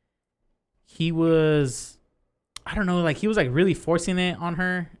like he was, I don't know, like he was like really forcing it on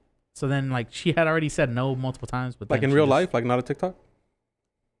her. So then like she had already said no multiple times, but like in real life, like not a TikTok.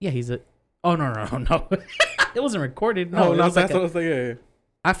 Yeah, Oh no. It wasn't recorded. No, no, was that's what I was like. Yeah.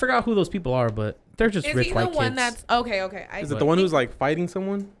 I forgot who those people are, but they're just rich white kids. Is he the one that's okay? Is it the one who's like fighting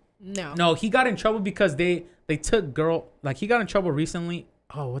someone? No, he got in trouble because they took he got in trouble recently.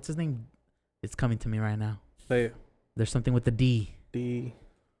 Oh, what's his name? It's coming to me right now. Say it. There's something with the D.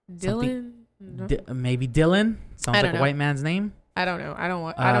 Dylan? No. Maybe Dylan. Sounds like a white man's name. I don't know. I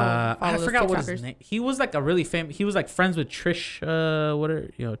don't follow I forgot what his TikTokers. name. He was like a really famous. He was like friends with Trish.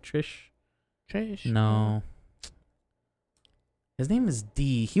 Trish? No. His name is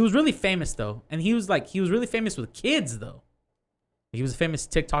D. He was really famous though, and he was really famous with kids though. He was a famous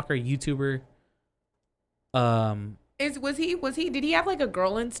TikToker, YouTuber. Was he? Did he have like a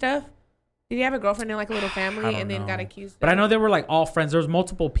girl and stuff? Did he have a girlfriend and like a little family, and then got accused? But I know they were like all friends. There was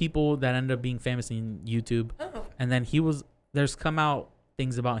multiple people that ended up being famous in YouTube, and then there's come out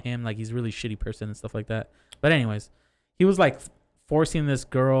things about him like he's a really shitty person and stuff like that. But anyways, he was like forcing this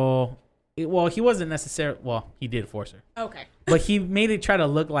girl. He wasn't necessarily. Well, he did force her. Okay. But he made it try to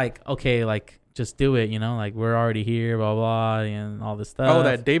look like, okay, like just do it, like we're already here, blah blah, and all this stuff. Oh,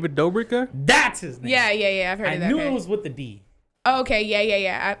 that David Dobrik guy? That's his name. Yeah. I've heard of that. I knew it was with the D. Okay,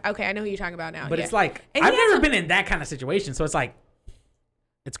 yeah. I know who you're talking about now. But it's like I've never been in that kind of situation, so it's like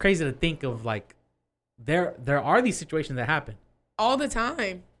it's crazy to think of like there are these situations that happen all the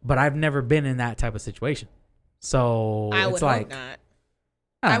time. But I've never been in that type of situation, so I would it's like hope not.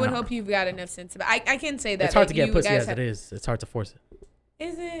 I would hope you've got enough sense. I can say that it's hard to get pussy as it is. It's hard to force it.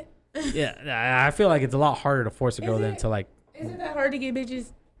 Is it? Yeah, I feel like it's a lot harder to force a girl than to like. Is it that hard to get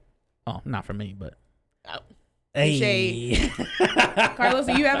bitches? Oh, not for me, but. Oh. Hey. Carlos,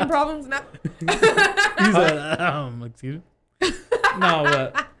 are you having problems? No. He's excuse me. No,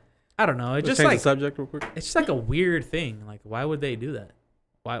 but I don't know. It's just like the subject real quick. It's just like a weird thing. Like, why would they do that?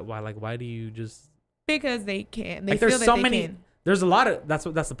 Why do you just? Because they can. They like, feel there's that so they many. can. There's a lot of that's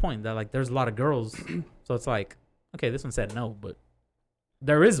the point. That like there's a lot of girls, so it's like okay, this one said no, but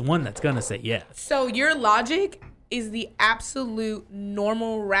there is one that's gonna say yes. So your logic is the absolute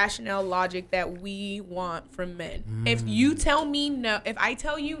normal rationale logic that we want from men. If you tell me no, if I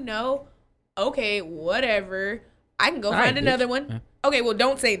tell you no, okay, whatever. I can go find another one. Yeah. Okay, well,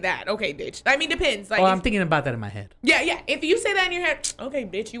 don't say that. Okay, bitch. I mean, depends. Like, I'm thinking about that in my head. Yeah. If you say that in your head, okay,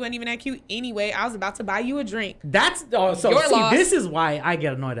 bitch, you weren't even that cute anyway. I was about to buy you a drink. That's this is why I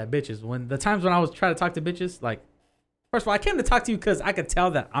get annoyed at bitches. When the times when I was trying to talk to bitches, like, first of all, I came to talk to you because I could tell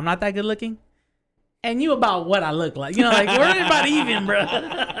that I'm not that good looking, and you about what I look like. Like we're about even, bro.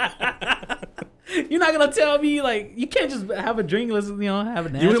 You're not gonna tell me like you can't just have a drink. Let's have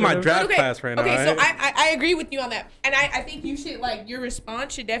an answer. You in my draft class right now. Okay, right? so I agree with you on that, and I think you should your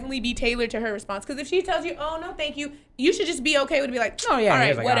response should definitely be tailored to her response. Because if she tells you, "Oh no, thank you," you should just be okay with it. Be like, "Oh yeah, all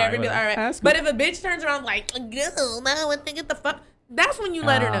right, like, whatever." Be like, all right. But if a bitch turns around like, "No, I think get the fuck," that's when you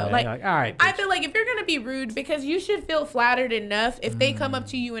let her know. Like, all right. Bitch. I feel like if you're gonna be rude, because you should feel flattered enough if they come up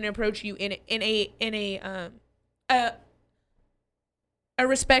to you and approach you in a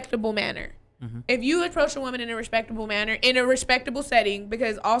respectable manner. Mm-hmm. If you approach a woman in a respectable manner, in a respectable setting,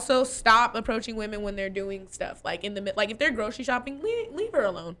 because also stop approaching women when they're doing stuff like if they're grocery shopping, leave her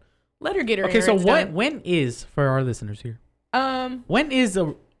alone. Let her get her. Okay, so when is for our listeners here? When is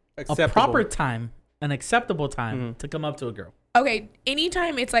a proper time, an acceptable time to come up to a girl? Okay,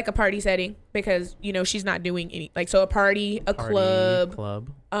 anytime it's like a party setting, because she's not doing any a party, a club,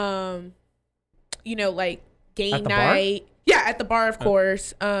 like game night. Yeah, at the bar, of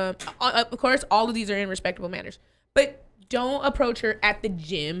course. Of course, all of these are in respectable manners. But don't approach her at the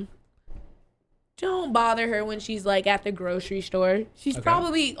gym. Don't bother her when she's like at the grocery store. She's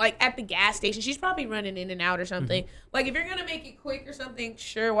probably like at the gas station. She's probably running in and out or something. Like if you're gonna make it quick or something,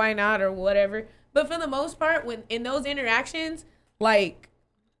 sure, why not, or whatever. But for the most part, when in those interactions, like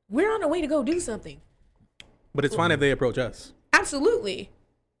we're on our way to go do something. But it's fine if they approach us. Absolutely,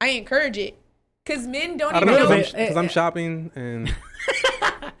 I encourage it. Because men don't even know. Because I'm shopping and...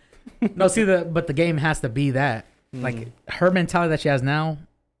 No, see, but the game has to be that. Like, her mentality that she has now,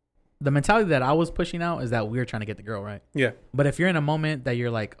 the mentality that I was pushing out is that we're trying to get the girl, right? Yeah. But if you're in a moment that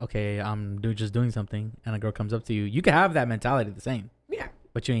you're like, okay, I'm just doing something, and a girl comes up to you, you can have that mentality the same. Yeah.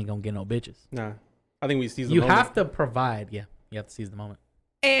 But you ain't going to get no bitches. Nah. I think we see You have to provide, You have to seize the moment.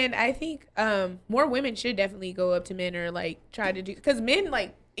 And I think more women should definitely go up to men or like try to do, because men,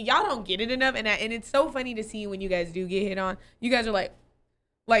 like, y'all don't get it enough, and it's so funny to see when you guys do get hit on. You guys are like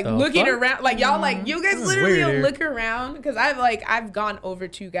looking around, like y'all like you guys literally will look around, because I've gone over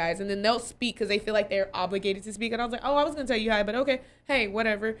to guys and then they'll speak because they feel like they're obligated to speak, and I was like, oh, I was gonna tell you hi, but okay, hey,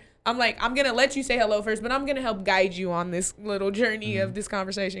 whatever. I'm like, I'm gonna let you say hello first, but I'm gonna help guide you on this little journey of this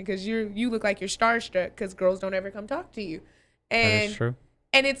conversation, because you look like you're starstruck because girls don't ever come talk to you, and that is true.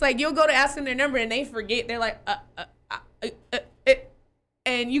 And it's like you'll go to ask them their number and they forget. They're like,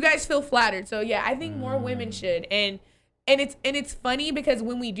 and you guys feel flattered. So yeah, I think more women should. And it's funny because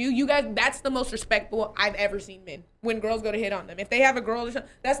when we do, you guys, that's the most respectful I've ever seen men. When girls go to hit on them, if they have a girl or something,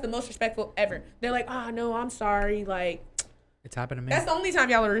 that's the most respectful ever. They're like, oh no, I'm sorry. Like, it's happened to me. That's the only time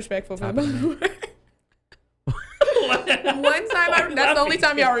y'all are respectful. For them. One time, that's the only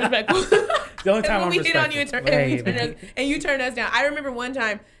time y'all are respectful. The only time when we hit on you and you turned us down. I remember one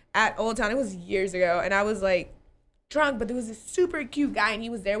time at Old Town, it was years ago, and I was like drunk, but there was this super cute guy, and he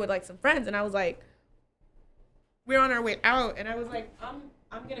was there with like some friends, and I was like, we're on our way out, and I was like, I'm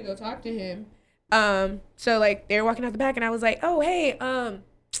gonna go talk to him. So like they're walking out the back, and I was like, oh hey,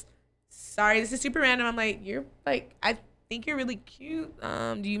 sorry, this is super random. I'm like, you're like, I think you're really cute.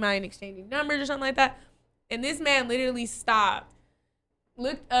 Do you mind exchanging numbers or something like that? And this man literally stopped,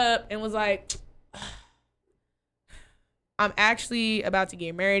 looked up, and was like, I'm actually about to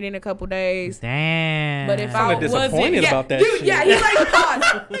get married in a couple days. Damn. But if I wasn't, disappointed about that dude, shit. yeah, he like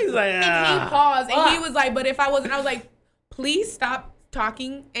paused. He's like, And he paused, and he was like, but if I wasn't, I was like, please stop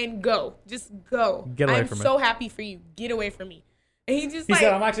talking and go. Just go. Get away I'm from so happy for you. Get away from me. And he just he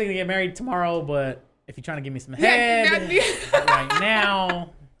said, I'm actually going to get married tomorrow, but if you're trying to give me some head right now.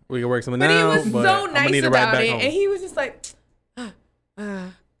 We can work something but out. But he was so nice about it. Home. And he was just like,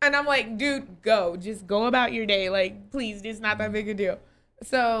 and I'm like, dude, go. Just go about your day. Like, please, it's not that big a deal.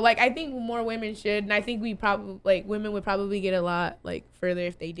 So, like, I think more women should. And I think women would probably get a lot, like, further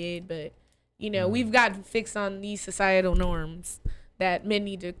if they did. But, you know, we've got to fix on these societal norms that men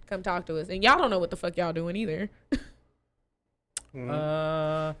need to come talk to us. And y'all don't know what the fuck y'all doing either.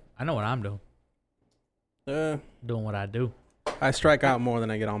 I know what I'm doing. Doing what I do. I strike out more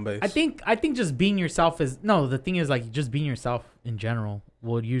than I get on base. I think just being yourself is the thing is like just being yourself in general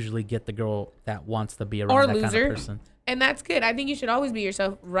will usually get the girl that wants to be around or that loser. kind of person. And that's good. I think you should always be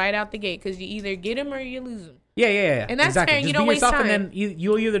yourself right out the gate, because you either get them or you lose them. Yeah. And that's exactly. fair. And just you don't be waste yourself, time. and then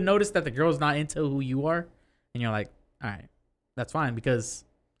you'll either notice that the girl's not into who you are, and you're like, all right, that's fine, because,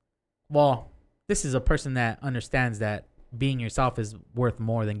 well, this is a person that understands that being yourself is worth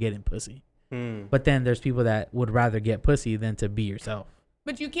more than getting pussy. But then there's people that would rather get pussy than to be yourself.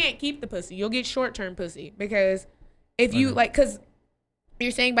 But you can't keep the pussy. You'll get short-term pussy, because if you because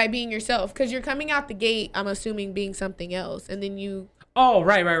you're saying by being yourself, because you're coming out the gate, I'm assuming being something else, and then you. Oh,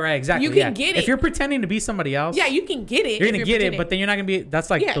 right, exactly. You can get it. If you're pretending to be somebody else. Yeah, you can get it. You're gonna get it, but then you're not gonna be. That's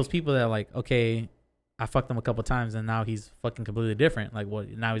like those people that are like, okay, I fucked him a couple times, and now he's fucking completely different. Like, well,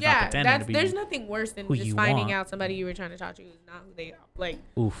 now he's not pretending to be. There's nothing worse than just finding out somebody you were trying to talk to is not who they are. Like,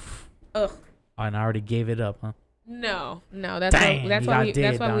 oof. Ugh. Oh, and I already gave it up, huh? No. That's why we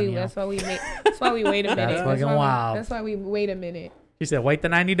wait a minute. That's fucking wild. That's why we wait a minute. She said, wait the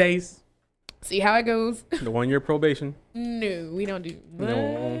 90 days. See how it goes. The 1 year probation. No, we don't do.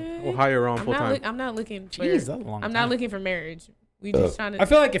 No, we'll hire her on full time. I'm not looking for. Jeez, that's a long I'm time. not looking for marriage. We just trying to. I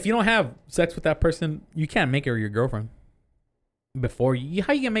feel like if you don't have sex with that person, you can't make her your girlfriend. Before you,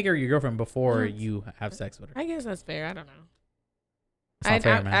 how you can make her your girlfriend before you have sex with her? I guess that's fair. I don't know. I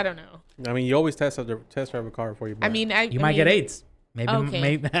don't know. I mean, you always test drive a car before you buy. I mean, you might get AIDS.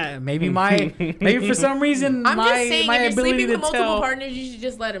 Maybe, maybe for some reason, I'm just saying, my if you're ability sleeping to with multiple tell. partners, you should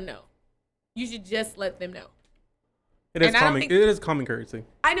just let them know. You should just let them know. It is common courtesy.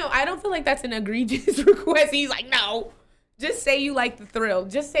 I know. I don't feel like that's an egregious request. He's like, no. Just say you like the thrill.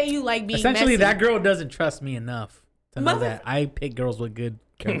 Just say you like being Essentially, messy. that girl doesn't trust me enough to know that I pick girls with good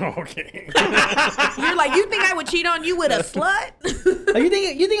character. Okay. You're like, you think I would cheat on you with a slut? Like,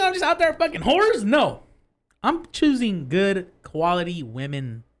 you think I'm just out there fucking whores? No. I'm choosing good quality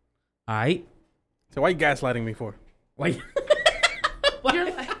women. All right? So why are you gaslighting me for? Like,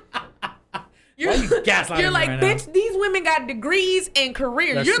 You're gaslighting me like, right bitch, now? these women got degrees and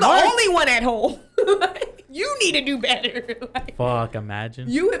careers. They're You're smart. the only one at home. You need to do better. Like, fuck, imagine.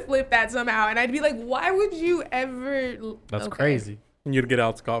 you would flip that somehow. And I'd be like, why would you ever? That's crazy. And you'd get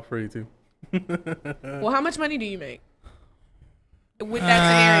out scot-free, too. Well, how much money do you make? With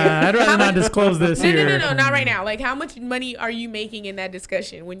that scenario. I'd rather not disclose this here. No, not right now. Like, how much money are you making in that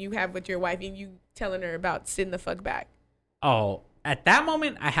discussion when you have with your wife and you telling her about sitting the fuck back? Oh, at that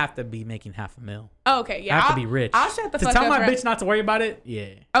moment, I have to be making $500,000. Oh, okay, yeah. I have to be rich. I'll shut the to fuck tell up. my bitch not to worry about it.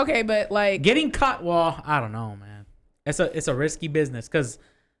 Yeah. Okay, but like getting caught. Well, I don't know, man. It's a risky business because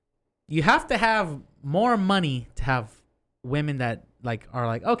you have to have more money to have women that like are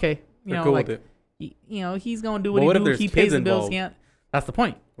like, okay, you know, cool like he's gonna do what he do. He pays the bills. Can't. That's the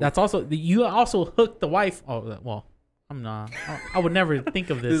point. That's also you also hook the wife. Oh well, I'm not. I would never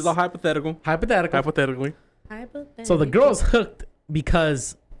think of this. This is all hypothetical. Hypothetically. So the girl's hooked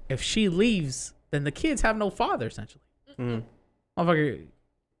because if she leaves, then the kids have no father essentially. Motherfucker.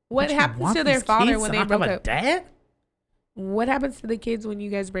 What happens to their father when they broke up? Dad? What happens to the kids when you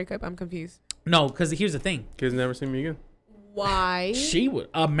guys break up? I'm confused. No, because here's the thing. Kids never see me again. Why?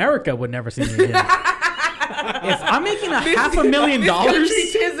 America would never see me again. If I'm making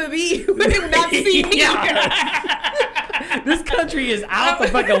 $500,000, this country is out the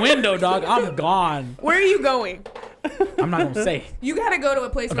fucking window, dog. I'm gone. Where are you going? I'm not gonna say. You gotta go to a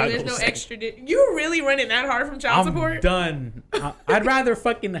place where there's no extra. You're really running that hard from child support? I'm done. I'd rather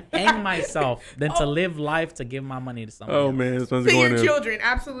fucking hang myself than to live life to give my money to somebody. Oh man, to your children,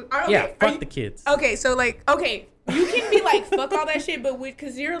 absolutely. Okay, yeah, fuck the kids. Okay, so like, okay, you can be like, fuck all that shit, but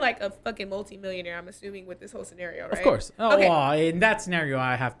because you're like a fucking multimillionaire, I'm assuming with this whole scenario, right? Of course. Oh, okay. Well, in that scenario,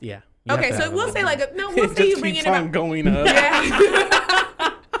 I have to. Yeah. Okay, so we'll say like, we'll say you bring in about going up. Yeah.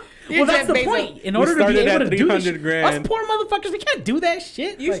 Well, that's the point. In order to be able to do this, us poor motherfuckers, we can't do that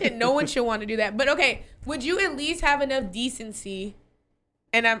shit. No one should want to do that. But okay, would you at least have enough decency?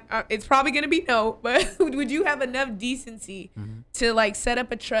 And it's probably gonna be no, but would you have enough decency to like set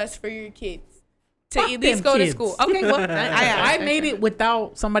up a trust for your kids to at least go to school? Okay, well, I made it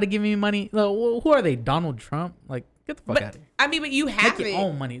without somebody giving me money. Look, who are they? Donald Trump? Like, get the fuck out of here. I mean, but you have your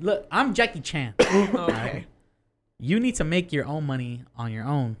own money. Look, I'm Jackie Chan. Okay. Right? You need to make your own money on your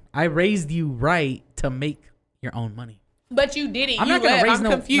own. I raised you right to make your own money. But you didn't. I'm not gonna raise I'm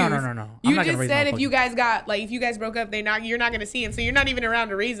confused. No. You just said if you guys got if you guys broke up, you're not gonna see him. So you're not even around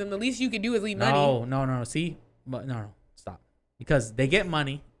to raise them. The least you could do is leave money. No. See, but no, stop. Because they get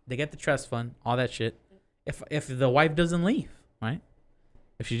money, they get the trust fund, all that shit. If the wife doesn't leave, right?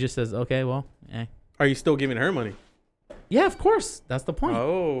 If she just says, okay, well, are you still giving her money? Yeah, of course. That's the point.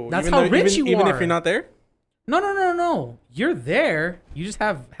 Oh, that's how rich you are. Even if you're not there. No. You're there. You just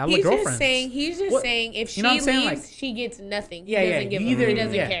have hella girlfriends. He's just saying if she leaves, she gets nothing. He doesn't give him. He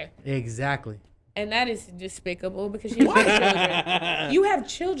doesn't care. Exactly. And that is despicable because she has children. You have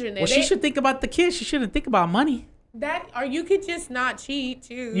children. Well, she should think about the kids. She shouldn't think about money. Or you could just not cheat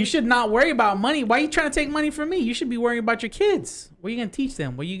too. You should not worry about money. Why are you trying to take money from me? You should be worrying about your kids. What are you gonna teach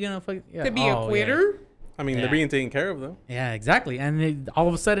them? What are you gonna to be a quitter? Yeah. I mean, they're being taken care of, though. Yeah, exactly. And all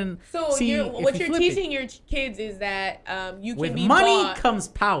of a sudden, so what you're teaching your kids is that you can be money bought. Comes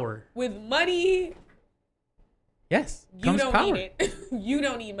power. With money, yes, you don't need it. You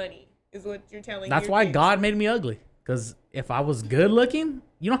don't need money, is what you're telling. That's why God made me ugly. Because if I was good looking,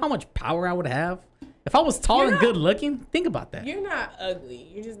 you know how much power I would have. If I was tall and good looking, think about that. You're not ugly.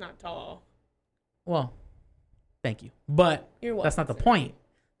 You're just not tall. Well, thank you, but that's not the point.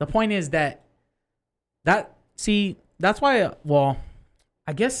 The point is that's why,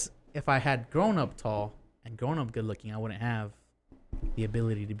 I guess if I had grown up tall and grown up good looking, I wouldn't have the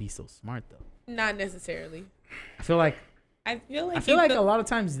ability to be so smart, though. Not necessarily. I feel like a lot of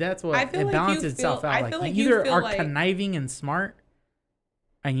times that's what it balances itself out. Like you either are conniving and smart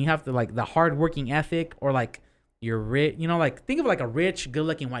and you have to like the hardworking ethic, or like you're rich, like think of like a rich, good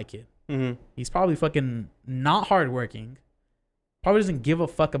looking white kid. Mm-hmm. He's probably fucking not hardworking. Probably doesn't give a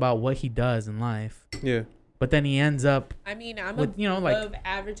fuck about what he does in life. Yeah. But then he ends up. I mean, I'm above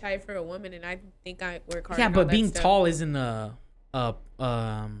average height for a woman, and I think I work hard. Yeah, but being tall isn't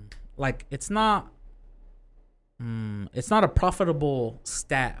like it's not a profitable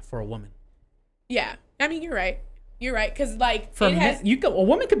stat for a woman. Yeah, I mean you're right. You're right, because like a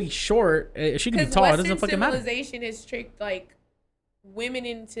woman could be short. She could be tall. It doesn't fucking matter. Civilization has tricked like women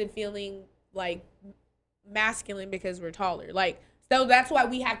into feeling like masculine because we're taller. Like. So that's why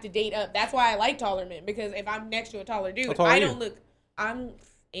we have to date up. That's why I like taller men, because if I'm next to a taller dude, I'm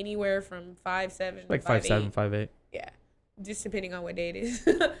anywhere from 5'7", like 5'7", 5'8". Yeah, just depending on what day it is.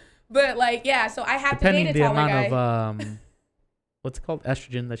 But like, yeah, so I have to date a taller guy. Depending the amount of what's it called,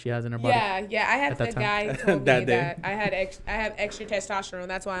 estrogen that she has in her body. Yeah. I had a guy told me that I have extra testosterone.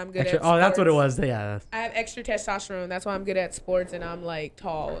 That's why I'm good at sports. Oh, that's what it was. Yeah. I have extra testosterone. That's why I'm good at sports, and I'm like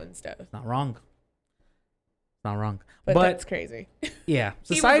tall and stuff. Not wrong. But that's crazy. Yeah.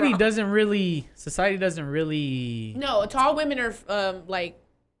 Society doesn't really. No, tall women are like.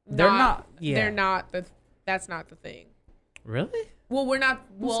 They're not. They're not. That's not the thing. Really? Well, we're not.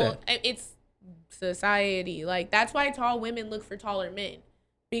 Well, it's society. Like that's why tall women look for taller men,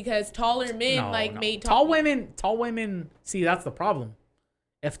 because taller men made tall women. See, that's the problem.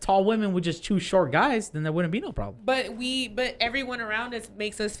 If tall women would just choose short guys, then there wouldn't be no problem. But everyone around us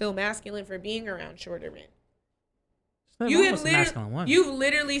makes us feel masculine for being around shorter men. You've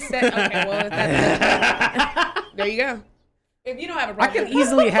literally said, okay, well, there you go. If you don't have a problem, I can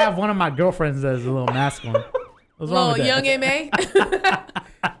easily have one of my girlfriends that is a little masculine. What's wrong with that? Young MA.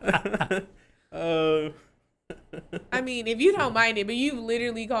 I mean, if you don't mind it, but you've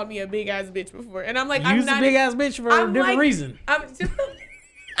literally called me a big ass bitch before, and I'm like, I'm not a big ass bitch for a different reason. I'm just.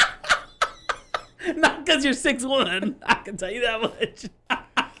 Not because you're 6'1". I can tell you that much.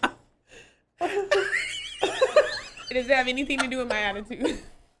 Does it have anything to do with my attitude?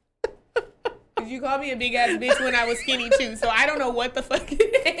 Because you called me a big ass bitch when I was skinny too, so I don't know what the fuck it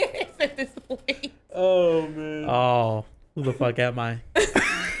is at this point. Oh man. Oh, who the fuck am I?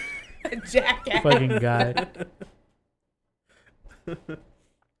 A jackass. Fucking guy.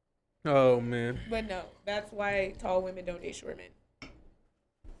 Oh man. But no, that's why tall women don't date short men.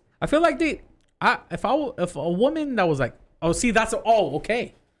 I feel like if a woman that was like, oh, see,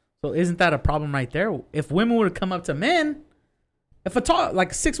 okay. So isn't that a problem right there? If women would have come up to men, if a tall,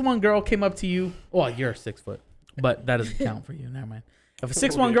 like 6'1" girl came up to you, well, you're 6 foot, but that doesn't count for you. Never mind. If a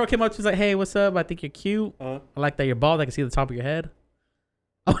 6'1" girl came up to you, like, hey, what's up? I think you're cute. I like that you're bald. I can see the top of your head.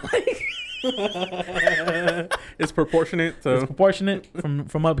 I'm like, it's proportionate. So. It's proportionate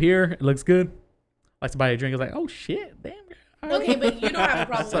from up here. It looks good. Likes to buy a drink. It's like, oh shit, damn. Okay, but you don't have a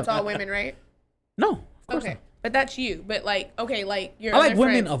problem with tall women, right? No, of course not. But that's you. But like, okay, like your I like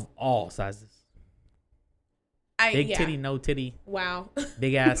women friends. of all sizes. Big titty, no titty. Wow.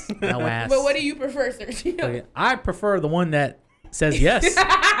 Big ass, no ass. But what do you prefer, Sergio? Okay. I prefer the one that says yes. Yes.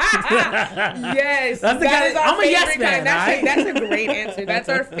 That's the guy. I'm a yes man. That's a great answer. That's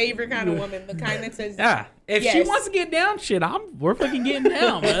our favorite kind of woman. The kind that says if she wants to get down, shit, we're fucking getting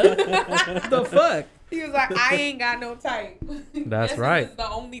down, man. What the fuck? He was like, I ain't got no type. That's right. This is the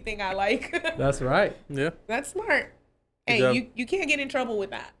only thing I like. That's right. Yeah. That's smart. Hey, you can't get in trouble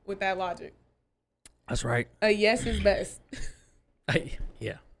with that logic. That's right. A yes is best.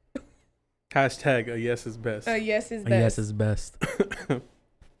 Yeah. Hashtag a yes is best. A yes is best. A yes is best.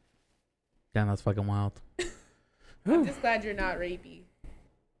 Damn, that's fucking wild. I'm just glad you're not rapey.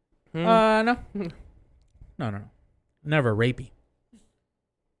 No. Never rapey.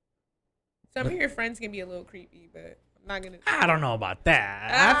 Some of your friends can be a little creepy, but I'm not gonna. I don't know about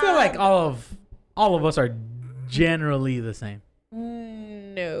that. I feel like all of us are generally the same.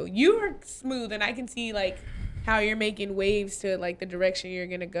 No, you are smooth, and I can see like how you're making waves to like the direction you're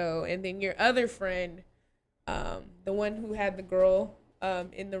gonna go, and then your other friend, the one who had the girl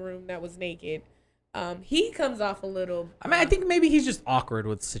in the room that was naked, he comes off a little. I mean, I think maybe he's just awkward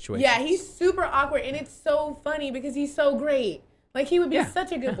with situations. Yeah, he's super awkward, and it's so funny because he's so great. Like he would be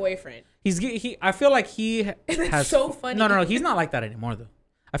such a good boyfriend. I feel like he has. It's so funny. No, he's not like that anymore though.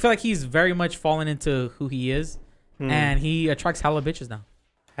 I feel like he's very much fallen into who he is, and he attracts hella bitches now.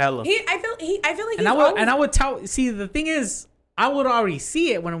 Hella. I feel like. And I would tell. See, the thing is, I would already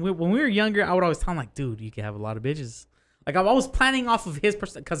see it when we were younger. I would always tell him like, dude, you can have a lot of bitches. Like I'm always planning off of his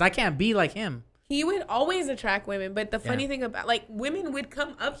person because I can't be like him. He would always attract women, but the funny thing about like women would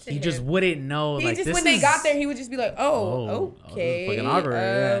come up to him. He just wouldn't know. He like just this when they got there, he would just be like, "Oh, okay." Fucking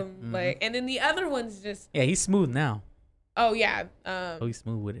awkward. Like, and then the other ones just. Yeah, he's smooth now. Oh yeah. He's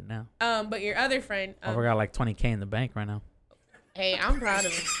smooth with it now. But your other friend. I got like $20K in the bank right now. Hey, I'm proud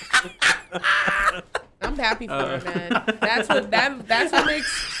of him. I'm happy for him, man. That's what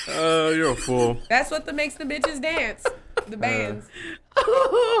makes. You're a fool. That's what makes the bitches dance. The bands.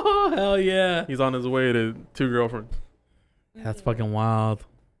 Oh hell yeah! He's on his way to 2 girlfriends. That's fucking wild.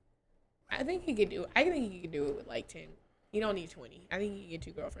 I think he could do it with like 10. He don't need 20. I think he can get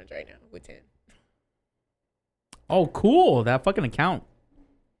 2 girlfriends right now with 10. Oh, cool! That fucking account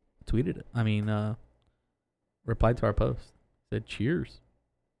tweeted it. I mean, replied to our post. Said cheers.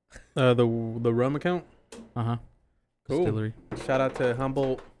 The rum account. Cool. Distillery. Shout out to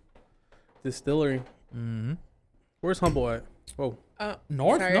Humboldt Distillery. Mm-hmm. Where's Humboldt at? Whoa.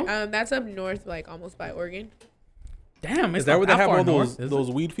 North? Sorry. No? That's up north, like almost by Oregon. Damn, is that where they have all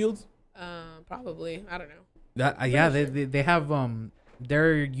those weed fields? Probably. I don't know. That yeah, they have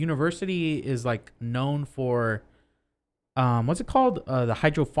their university is like known for what's it called? The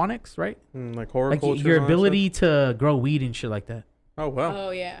hydroponics, right? Like horticulture. Like your ability to grow weed and shit like that. Oh wow.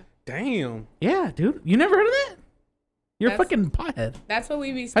 Oh yeah. Damn. Yeah, dude. You never heard of that? You're a fucking pothead. That's what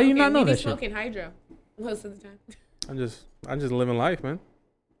we be smoking. How do you not know we be that smoking shit? hydro most of the time. I'm just living life, man.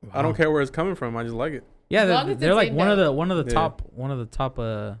 Wow. I don't care where it's coming from. I just like it. Yeah, they're like one of the Yeah. top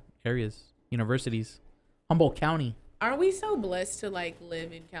areas. universities. Humboldt County. Are we so blessed to like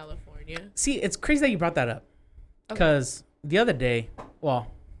live in California? See, it's crazy that you brought that up. Because the other day,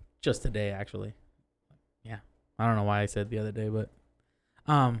 well, just today actually. Yeah. I don't know why I said the other day, but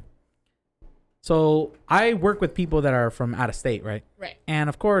so I work with people that are from out of state, right? Right. And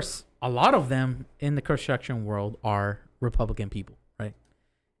of course, a lot of them in the construction world are Republican people, right?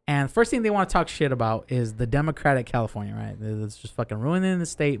 And first thing they want to talk shit about is the Democratic California, right? It's just fucking ruining the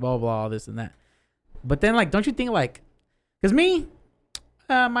state, blah, blah, blah, this and that. But then, like, don't you think, like, because me,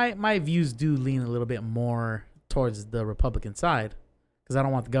 my views do lean a little bit more towards the Republican side because I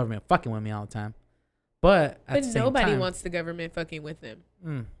don't want the government fucking with me all the time. But at the same nobody time, wants the government fucking with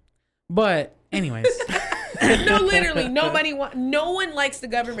them. But anyways. No, literally, no one likes the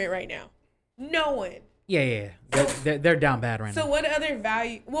government right now. No one. Yeah. They're down bad right now. So what other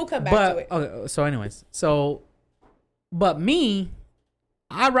value? We'll come back to it. Okay, so anyways, but me,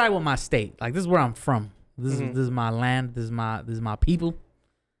 I ride with my state. Like, this is where I'm from. This is my land. This is my people.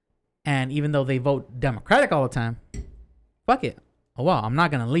 And even though they vote Democratic all the time, fuck it. Oh well, I'm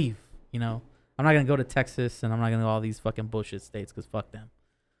not gonna leave. You know, I'm not gonna go to Texas, and I'm not gonna go to all these fucking bullshit states because fuck them.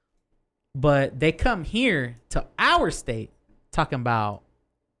 But they come here to our state talking about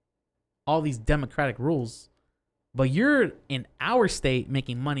all these democratic rules, but you're in our state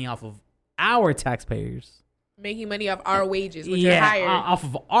making money off of our taxpayers. Making money off our wages, which are higher. Off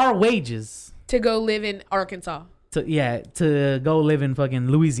of our wages. To go live in Arkansas. To go live in fucking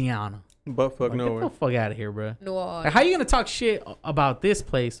Louisiana. But fuck nowhere. Get the fuck out of here, bro. No. Like, how you gonna talk shit about this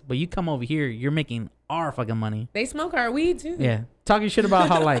place, but you come over here, you're making our fucking money. They smoke our weed too. Yeah. Talking shit about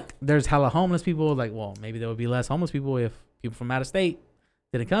how, like, there's hella homeless people. Like, well, maybe there would be less homeless people if people from out of state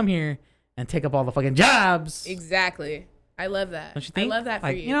didn't come here and take up all the fucking jobs. Exactly. I love that. Don't you think? I love that for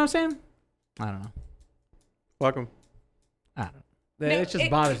like, you. You know what I'm saying? I don't know. Welcome. I don't know. It just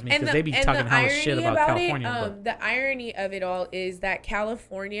bothers me because they be talking hella shit about California. The irony of it all is that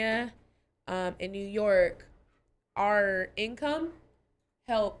California and New York, our income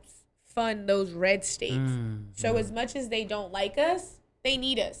helps fund those red states. So as much as they don't like us, they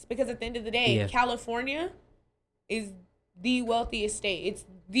need us because at the end of the day, California is the wealthiest state. It's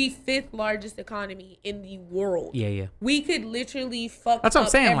the 5th largest economy in the world. Yeah. We could literally fuck That's what I'm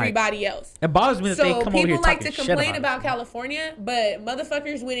up saying, everybody else. It bothers me that they come over here people like talking to shit complain about about California, but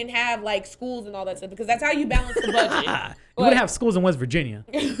motherfuckers wouldn't have like schools and all that stuff because that's how you balance the budget. You would have schools in West Virginia.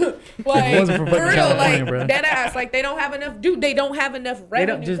 Like, it wasn't for real, California, like bro. dead ass. Like they don't have enough. Dude, they don't have enough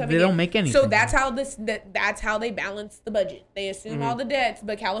revenue. They don't make anything. So that's how that's how they balance the budget. They assume all the debts,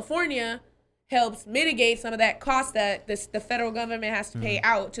 but California helps mitigate some of that cost that the federal government has to pay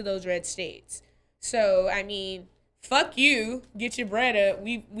out to those red states. So I mean, fuck you. Get your bread up.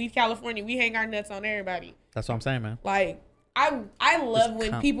 We California. We hang our nuts on everybody. That's what I'm saying, man. Like I love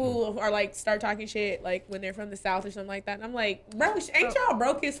when people are like start talking shit like when they're from the South or something like that. And I'm like, bro, ain't y'all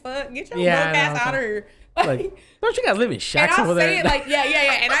broke as fuck? Get your broke ass out of here. Like, don't you guys live in shacks over there? And I'll say it like,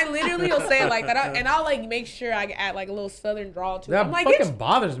 yeah. And I literally will say it like that. And I'll like make sure I add like a little southern drawl to it. That I'm like, fucking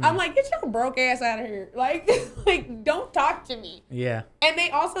bothers me. I'm like, get your broke ass out of here. Like, like don't talk to me. Yeah. And they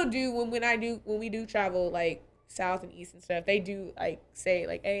also do when we do travel like South and East and stuff, they do like say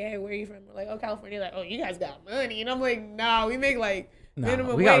like, hey, where are you from? We're like, oh, California. Like, oh, you guys got money. And I'm like, nah, we make like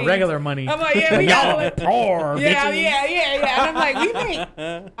minimum we wage. got regular money. I'm like, yeah, we got like, poor. Yeah.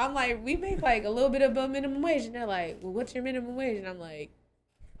 And I'm like, we make like a little bit above minimum wage. And they're like, well, what's your minimum wage? And I'm like,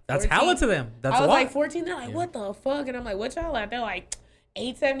 that's hella to them. That's I was a lot. like 14. They're like, what the fuck? And I'm like, what y'all at? They're like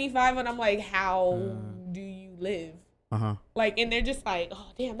 $8.75. And I'm like, how do you live? Like, and they're just like, oh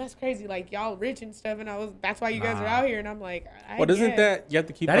damn, that's crazy. Like y'all rich and stuff, and that's why you guys are out here. And I'm like, isn't that you have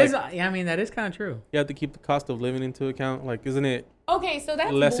to keep that is? I mean, that is kind of true. You have to keep the cost of living into account. Like, isn't it? Okay, so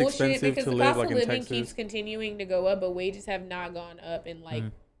that's less bullshit expensive because to the live, cost like, of in living Texas? keeps continuing to go up, but wages have not gone up in like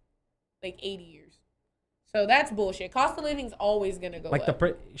 80 years. So that's bullshit. Cost of living's always gonna go like up.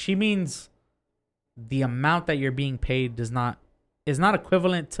 She means the amount that you're being paid is not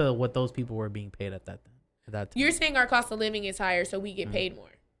equivalent to what those people were being paid at that time. You're saying our cost of living is higher, so we get paid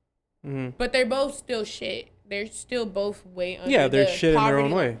more. But they're both still shit. They're still both way under. Yeah, they're shit in their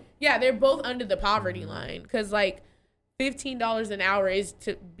own way. Yeah, they're both under the poverty line because like $15 an hour is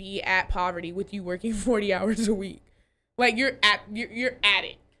to be at poverty with you working 40 hours a week. Like you're at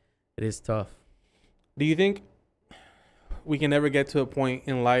it. It is tough. Do you think we can ever get to a point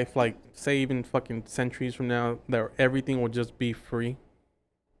in life, like say even fucking centuries from now, that everything will just be free?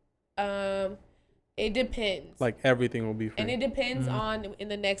 It depends. Like everything will be free. And it depends on in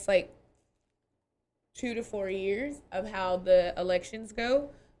the next like 2 to 4 years of how the elections go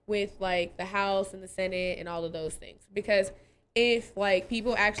with like the House and the Senate and all of those things. Because if like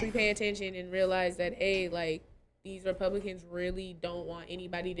people actually pay attention and realize that like these Republicans really don't want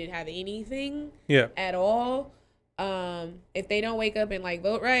anybody to have anything at all. If they don't wake up and like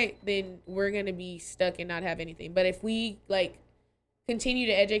vote right, then we're gonna be stuck and not have anything. But if we like continue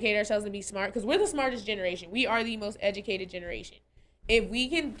to educate ourselves and be smart, because we're the smartest generation, we are the most educated generation. If we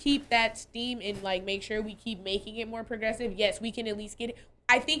can keep that steam and like make sure we keep making it more progressive, yes, we can at least get it.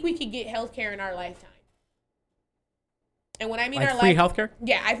 I think we could get healthcare in our lifetime. And when I mean like our free life, healthcare,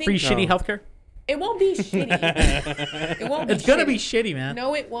 yeah, I think free shitty healthcare. It won't be shitty. It won't be. It's gonna be shitty, man.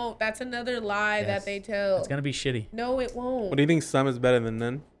 No, it won't. That's another lie that they tell. It's gonna be shitty. No, it won't. What do you think? Some is better than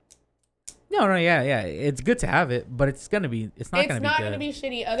none? No, yeah. It's good to have it, but it's not gonna be good. It's not gonna be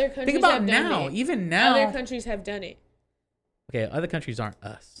shitty. Other countries think about have done now. it. Even now, other countries have done it. Okay, other countries aren't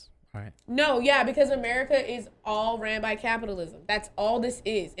us. All right. No, yeah, because America is all ran by capitalism. That's all this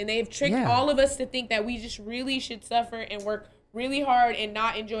is, and they've tricked all of us to think that we just really should suffer and work really hard and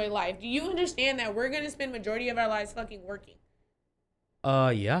not enjoy life. Do you understand that we're gonna spend majority of our lives fucking working?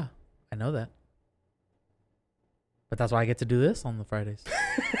 Yeah, I know that. But that's why I get to do this on the Fridays.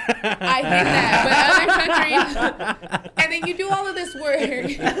 I hear that, but other countries, and then you do all of this work,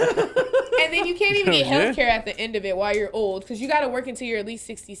 and then you can't even get healthcare at the end of it while you're old, because you got to work until you're at least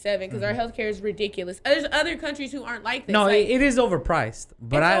 67, because our healthcare is ridiculous. There's other countries who aren't like this. No, like, it is overpriced,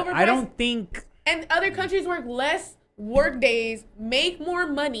 but I don't think. And other countries work less work days, make more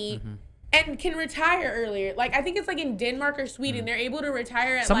money, and can retire earlier. Like, I think it's like in Denmark or Sweden, they're able to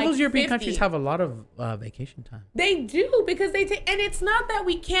retire at some like of those European 50. countries have a lot of vacation time. They do, because they take, and it's not that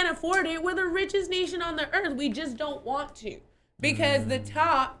we can't afford it. We're the richest nation on the earth. We just don't want to, because the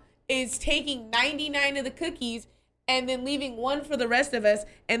top is taking 99 of the cookies and then leaving one for the rest of us.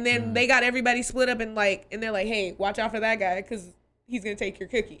 And then they got everybody split up and they're like, hey, watch out for that guy, because he's going to take your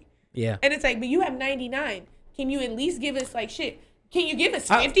cookie. Yeah. And it's like, but you have 99. Can you at least give us like shit? Can you give us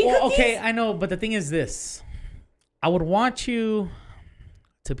 50 cookies? Okay, I know, but the thing is this. I would want you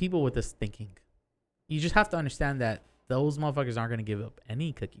to people with this thinking. You just have to understand that those motherfuckers aren't going to give up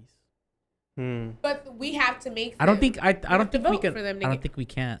any cookies. But we have to make them. I don't think we can. I don't think we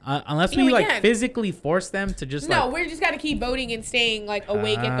can. Unless we like physically force them to just we just got to keep voting and staying like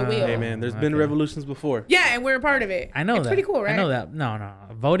awake at the wheel. Hey man, there's been revolutions before. Yeah, and we're a part of it. I know it's that. Pretty cool, right? I know that. No.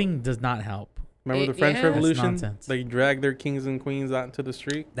 Voting does not help. Remember the French Revolution? They dragged their kings and queens out into the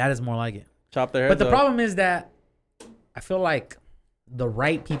street. That is more like it. Chop their heads. But the problem is that I feel like the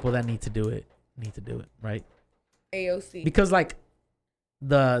right people that need to do it, right? AOC. Because like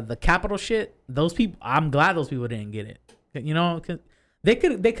the capital shit, those people, I'm glad those people didn't get it. You know, 'cause they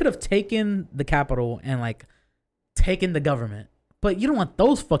could have taken the capital and like taken the government. But you don't want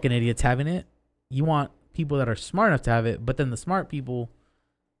those fucking idiots having it. You want people that are smart enough to have it, but then the smart people,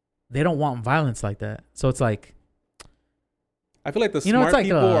 they don't want violence like that. So it's like, I feel like the smart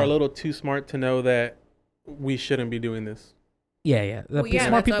people are a little too smart to know that we shouldn't be doing this. Yeah.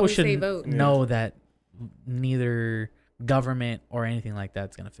 Smart people should know that neither government or anything like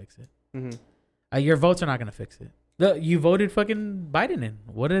that's gonna fix it. Your votes are not gonna fix it. You voted fucking Biden in.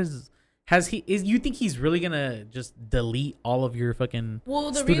 What is? You think he's really gonna just delete all of your fucking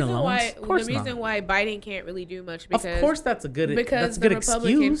student loans? The reason why Biden can't really do much, because of course that's a good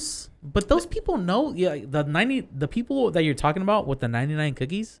excuse. But those people know, the people that you're talking about with the 99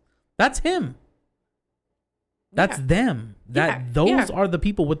 cookies, that's him. That's them. Those are the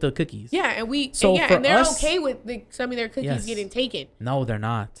people with the cookies. Yeah, and they're okay with some of their cookies getting taken. No, they're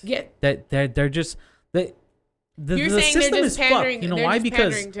not. Yeah, they're just you're saying system they're just pandering. You know why?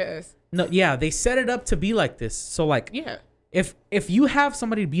 Because pandering to us. No, yeah, they set it up to be like this. So like, if you have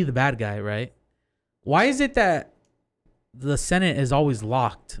somebody be the bad guy, right? Why is it that the Senate is always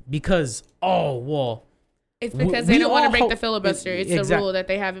locked? Because it's because they don't want to break the filibuster. It's a rule that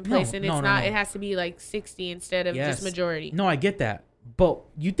they have in place, and it's not. It has to be like 60 instead of just majority. No, I get that, but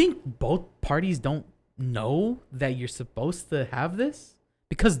you think both parties don't know that you're supposed to have this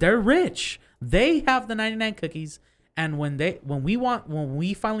because they're rich. They have the 99 cookies. And when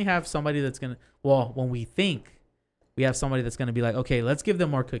we finally have somebody that's when we think we have somebody that's gonna be like, okay, let's give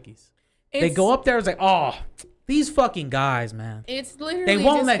them more cookies. They go up there, it's like, oh, these fucking guys, man. It's literally they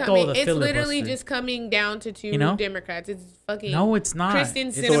won't let go of the filibuster. It's literally just coming down to two Democrats. It's fucking no, it's not. Kristen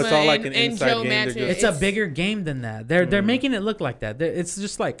Sinema and Joe Manchin. It's a bigger game than that. They're making it look like that. It's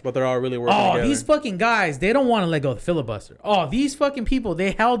just like, but they're all really working together. These fucking guys, they don't want to let go of the filibuster. Oh, these fucking people,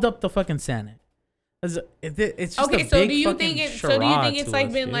 they held up the fucking Senate. It's just okay. So do you think it's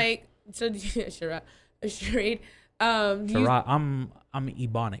like been like charade? Charade. I'm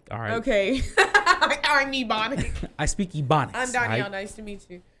Ebonic. All right. Okay. I'm Ebonic. I speak Ebonics. I'm Donielle. Nice to meet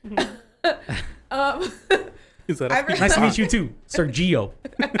you. He said, Nice to meet you too, Sergio.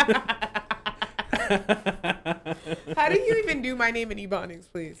 How do you even do my name in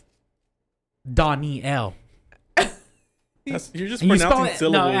Ebonics, please? Donielle. You're just And you spell pronouncing it,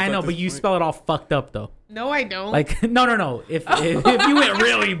 syllables. no, I at know, this but you point. spell it all fucked up though. No, I don't. Like no. If you went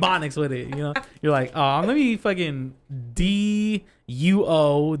really Ebonics with it, you know, you're like, oh, let me fucking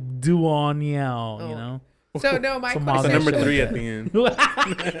Duo Donielle, you know. So no, my Some It's a question. number Shit. 3 at the end.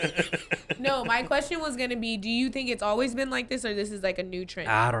 No, my question was gonna be: do you think it's always been like this, or this is like a new trend?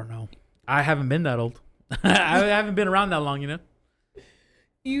 I don't know. I haven't been that old. I haven't been around that long, you know.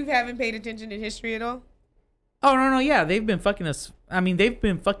 You haven't paid attention in history at all? Oh no, yeah, they've been fucking us. I mean, they've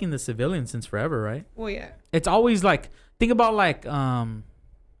been fucking the civilians since forever, right? Well, yeah. It's always like, think about like I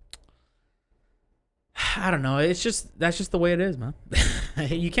don't know. It's just that's just the way it is, man.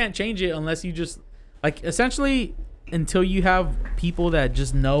 You can't change it unless you just like essentially until you have people that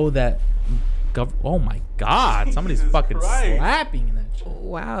just know that. Oh my God! Somebody's Jesus fucking Christ. slapping in that shit.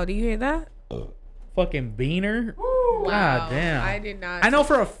 Wow, do you hear that? Fucking beaner. Wow, God damn. I did not. I know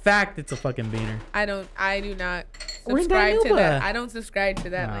for a fact it's a fucking beaner. I do not We're in subscribe to Danuba. that. I don't subscribe to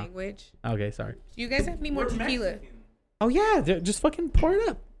that No. language. Okay, sorry. Do you guys have any more tequila? Oh yeah, just fucking pour it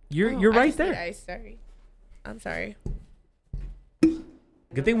up. You're Oh, I right just need there. ice, sorry. I'm sorry.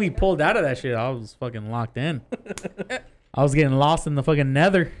 Good thing we pulled out of that shit. I was fucking locked in. I was getting lost in the fucking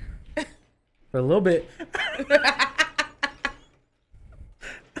nether for a little bit.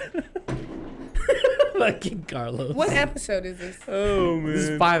 Fucking Carlos. What episode is this? Oh, man. This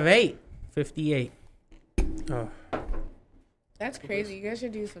is 5'8", 58. Oh, That's crazy. You guys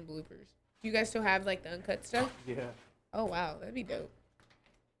should do some bloopers. Do you guys still have like the uncut stuff? yeah. Oh wow, that'd be dope.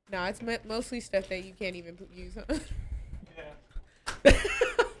 No, it's mostly stuff that you can't even use.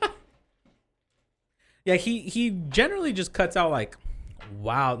 Yeah, he generally just cuts out like,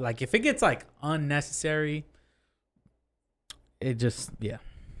 wow, like if it gets like unnecessary, it just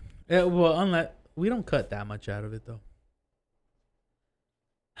well, unless we don't cut that much out of it though.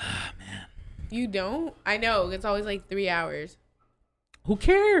 Man, You don't? I know. It's always like 3 hours. who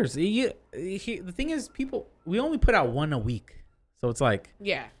cares? The thing is, we only put out one a week, so it's like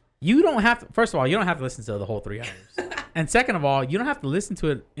Yeah. you don't have to. First of all, you don't have to listen to the whole 3 hours, and second of all, you don't have to listen to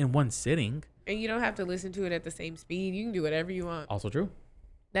it in one sitting. And you don't have to listen to it at the same speed. You can do whatever you want. Also true.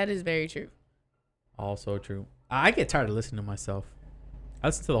 That is very true. Also true. I get tired of listening to myself. I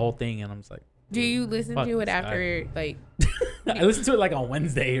listen to the whole thing, and I'm just like, Do you listen Fuck to it this after like? I listen to it like on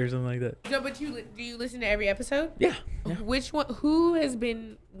Wednesday or something like that. No, but do you listen to every episode? Yeah. Which one? Who has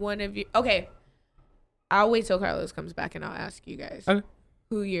been one of you? Okay, I'll wait till Carlos comes back and I'll ask you guys Okay.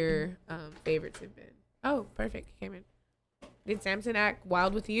 who your favorites have been. Oh, perfect. He came in. Did Samson act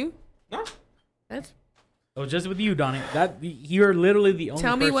wild with you? No. That's. It was just with you, Donnie. That you're literally the only.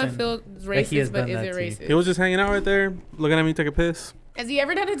 Tell me what person feels that he has racist, but done is that it to you. racist? He was just hanging out right there, looking at me take a piss. Has he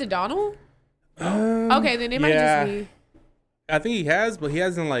ever done it to Donald? Okay, then it might yeah. just be. I think he has, but he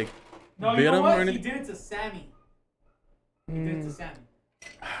hasn't like No, bit you know him what? or He anything. did it to Sammy. He did it to Sammy.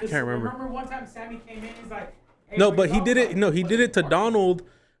 I can't remember. Remember one time Sammy came in, he's like, hey, No, what but you he talking did it. about? No, he did it to Donald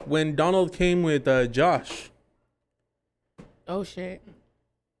when Donald came with Josh. Oh shit.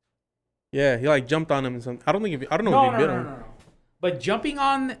 Yeah, he like jumped on him and something. I don't know No, if he bit no, him. no. But jumping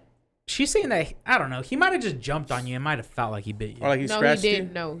on, she's saying that I don't know. He might have just jumped on you. It might have felt like he bit you. Or like he No, he scratched did.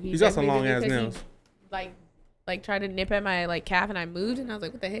 you. No, He's got some definitely long did ass because he, nails. Like tried to nip at my like calf and I moved and I was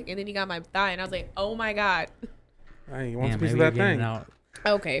like, what the heck? And then he got my thigh and I was like, oh my god. Hey, he wants Yeah, a piece of maybe that you're getting thing. out.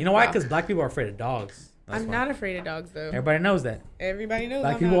 Okay. You know why? wow. Because black people are afraid of dogs. That's I'm why. not afraid of dogs though. Everybody knows that. Everybody knows.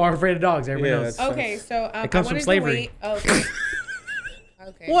 Black I'm people not. are afraid of dogs. Everybody Yeah, knows. that's- Okay, so It comes I from wanted slavery. To wait. Oh, okay.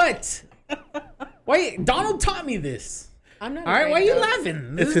 Okay. What? Why? Donald taught me this. I'm not. All right, afraid why are of you dogs.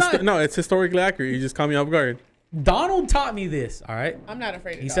 laughing? This It's is not, no, it's historically accurate. You just caught me off guard. Donald taught me this. All right. I'm not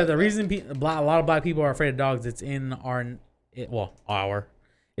afraid of He dogs. said the though. reason a lot of black people are afraid of dogs. It's in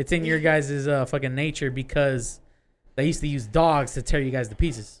it's in your guys' fucking nature because they used to use dogs to tear you guys to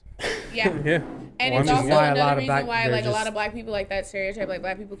pieces. Yeah. Yeah. And Well, it's I'm also just- why a lot another of reason black- why they're like a lot just- of black people like that stereotype like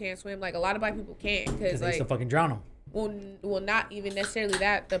black people can't swim. Like a lot of black people can't because They used to like fucking drown them. well not even necessarily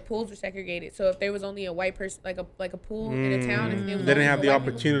that the pools were segregated. So if there was only a white person like a pool in a town, if it was They only didn't have for the white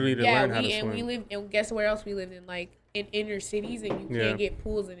people- opportunity to yeah, learn how to we swim. lived and guess where else we lived in like in inner cities and you Yeah. can't get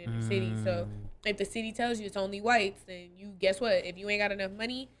pools in inner cities. So if the city tells you it's only whites, then you guess what? If you ain't got enough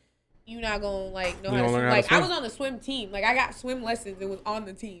money, you not gonna like know You how to gonna swim. learn how to Like I swim. was on the swim team. Like I got swim lessons and was on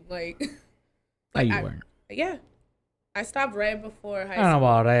the team. Like No, you I- weren't. yeah. I stopped right before high I don't know school.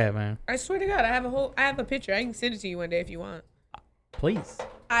 about that, man. I swear to God, I have a picture. I can send it to you one day if you want. Please.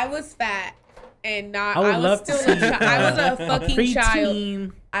 I was fat and not. I would was love to still see. I was a fucking child.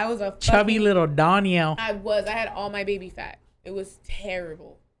 preteen I was a chubby little Donielle. I had all my baby fat. It was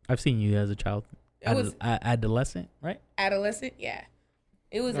terrible. I've seen you as a child. It was adolescent, right? Adolescent, yeah.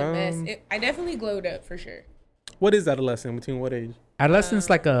 It was a mess. I definitely glowed up for sure. What is adolescent? Between what age? Adolescent's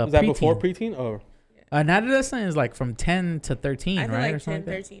like a Is that preteen. before preteen? Or An adolescent is like from 10 to 13, I feel right? like or 10, something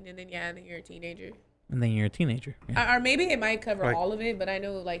 13, and then you're a teenager. And then you're a teenager. Yeah. Or maybe it might cover Like- all of it, but I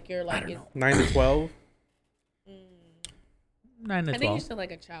know like you're like 9 to 12? 9 to I 12. think you're still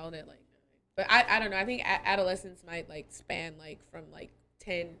like a child at like 9. But I don't know. I think adolescence might like span like from like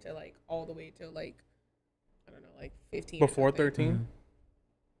 10 to like all the way to like I don't know, like 15. Before 13? Mhm.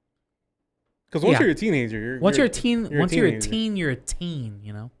 Because once Yeah. you're a teenager, Once you're a teen, you're a once you're a teenager. teen, you're a teen.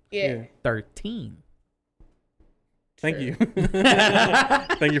 You know, Yeah. 13. Thank Sure. you.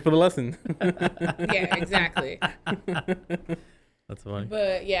 Thank you for the lesson. Yeah, exactly. That's funny.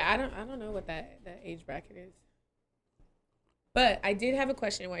 But yeah, I don't know what that age bracket is. But I did have a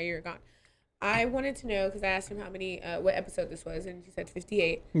question while you were gone. I wanted to know because I asked him how many what episode this was, and he said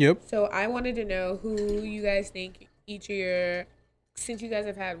 58. Yep. So I wanted to know who you guys think each of your, since you guys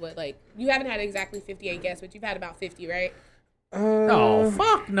have had what, like, you haven't had exactly 58 guests, but you've had about 50, right? Oh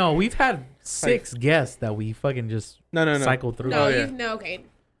fuck no! We've had 6 guests that we fucking just No. cycled through. No, Oh, yeah. okay.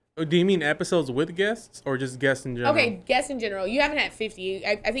 Do you mean episodes with guests or just guests in general? Okay, guests in general. You haven't had 50.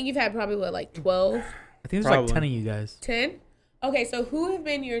 I think you've had probably, what, like 12, I think there's Probably. like 10 of you guys. 10? Okay, so who have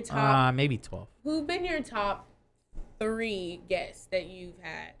been your top, Maybe 12. who've been your top 3 guests that you've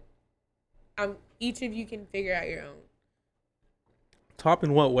had? Each of you can figure out your own. Top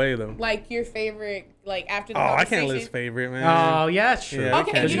in what way though? Like your favorite, like after the Oh, I conversation. can't list favorite, man. Oh yeah, that's true. Yeah,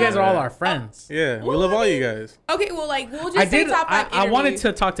 Okay, Because you you guys know- are all our friends. Yeah, we Well, love I all you mean- guys. Okay, well, like we'll just I say did. top 5 I wanted interviews.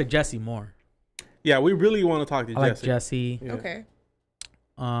 to talk to Jesse more. Yeah, we really want to talk to I like Jesse. Jesse. Yeah.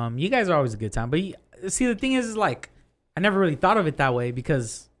 Okay. You guys are always a good time, but see, the thing is like, I never really thought of it that way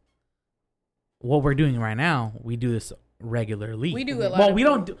because what we're doing right now, we do this regularly. We do a lot. Well, of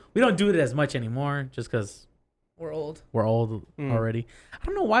we don't do it as much anymore, just because We're old. we're old Mm. already. I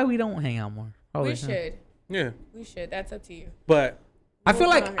don't know why we don't hang out more. Probably, We should. Yeah, We should. That's up to you. but I feel We'll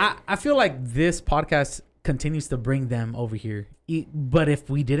like come out here. I feel like this podcast continues to bring them over here. But if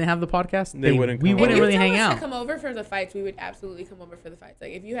we didn't have the podcast, They wouldn't we come wouldn't If you really tell hang us out. to come over for the fights, we would absolutely come over for the fights.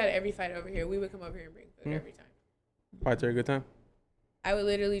 Like if you had every fight over here, we would come over here and bring food Mm. every time. fights are a good time. I would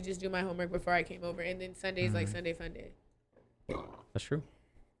literally just do my homework before I came over, and then Sunday's like Mhm. Sunday fun day. That's true.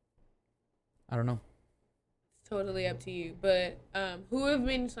 I don't know. It's totally up to you. But who have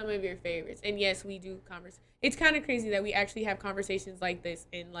been some of your favorites? And yes, we do converse. It's kind of crazy that we actually have conversations like this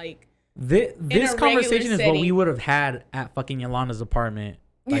in like This regular conversation is what we setting. would have had at fucking Yolanda's apartment,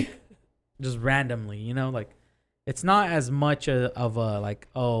 like just randomly, you know, like it's not as much of a like,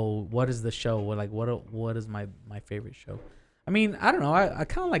 oh, what is the show? What is my favorite show? I mean, I don't know. I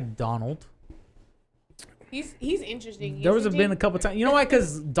kind of like Donald. he's interesting. There was isn't been he? a couple times, you know why?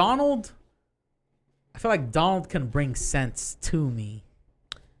 Because Donald, I feel like Donald can bring sense to me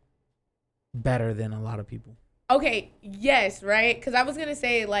better than a lot of people. Okay, yes, right? Because I was gonna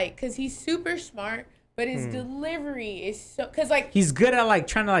say like, because he's super smart, but his delivery is so. Because like, He's good at like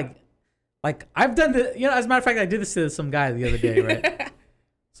trying to like I've done the, you know, as a matter of fact, I did this to some guy the other day, right?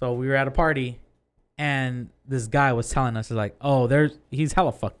 So we were at a party, and this guy was telling us, like, oh, he's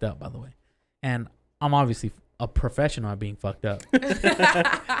hella fucked up, by the way, and I'm obviously a professional at being fucked up.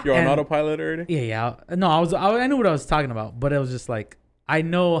 You're on And- autopilot already. Yeah. No, I knew what I was talking about, but it was just like I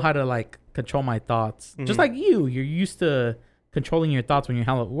know how to like control my thoughts, just like you're used to controlling your thoughts when you're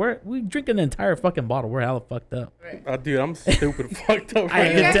hella. We drinking the entire fucking bottle. We're hella fucked up. right. Dude, I'm stupid fucked up I right Are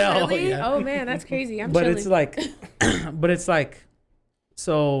you can now. guys tell, really? yeah. Oh man, that's crazy. I'm But chilling. it's like,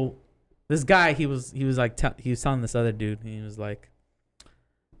 so this guy, he was like, he was telling this other dude, and he was like,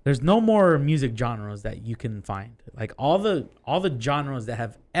 there's no more music genres that you can find. Like all the genres that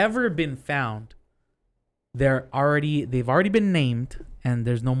have ever been found, they've already been named, and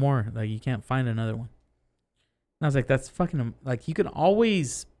there's no more. Like you can't find another one. And I was like, that's fucking, like you can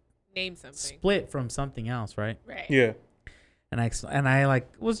always Name something. split from something else, right? Right. Yeah. And I like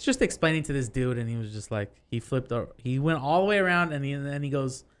was just explaining to this dude, and he was just like, he went all the way around, and then he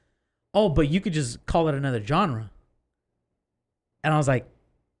goes, oh, but you could just call it another genre. And I was like,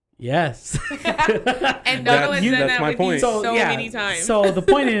 yes. And Dono has done that's that my with point. you so many times. So the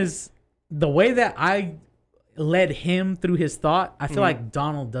point is, the way that I led him through his thought, I feel like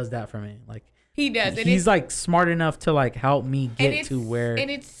Donald does that for me. Like he does. And he's it's, like smart enough to like help me and get it's- to where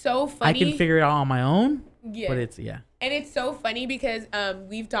and it's so I funny. can figure it out on my own. Yeah. But it's yeah. And it's so funny because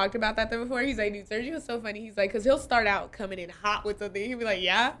we've talked about that before. He's like, dude, Sergio's so funny. He's like, because he'll start out coming in hot with something. He'll be like,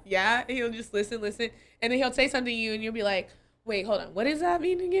 yeah. And he'll just listen. And then he'll say something to you, and you'll be like, wait, hold on. What does that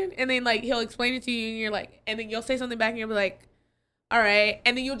mean again? And then like he'll explain it to you, and you're like, and then you'll say something back, and you'll be like, all right,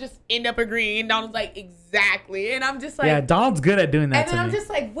 and then you'll just end up agreeing. And Donald's like, exactly, and I'm just like, yeah, Donald's good at doing that. and then I'm just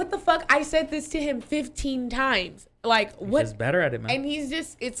like, what the fuck? I said this to him 15 times. Like, what? He's better at it, man. And he's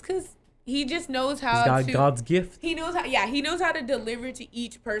just, it's because he just knows how He's got to. God's gift. He knows how. Yeah, he knows how to deliver to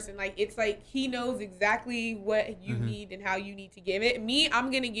each person. Like, it's like he knows exactly what you need and how you need to give it. Me,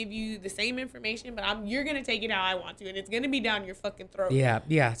 I'm gonna give you the same information, but you're gonna take it how I want to, and it's gonna be down your fucking throat.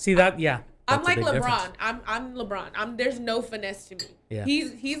 Yeah. See that? Yeah. I'm That's a like big LeBron. difference. I'm LeBron. There's no finesse to me. Yeah.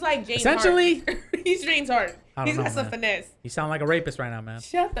 He's like James Essentially- Harden. He's James Harden. I don't He's know, got some man. finesse. You sound like a rapist right now, man.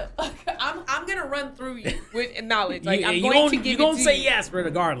 Shut the fuck up. I'm gonna run through you with knowledge. Like, I'm you going to give you it gonna to say you. yes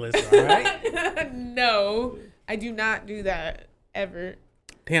regardless, all right? No, I do not do that ever.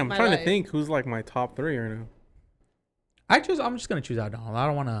 Damn, I'm My trying life. to think who's like my top 3 right now. I'm just gonna choose out Donald. I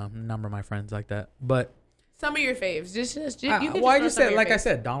don't want to number my friends like that, but Some of your faves. Just you I can well, I throw just some of said, your like I faves.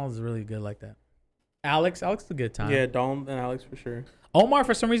 said, Donald's really good like that. Alex is a good time. Yeah, Donald and Alex for sure. Omar,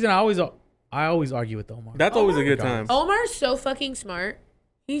 for some reason, I always argue with Omar. That's always a good time. Omar's so fucking smart.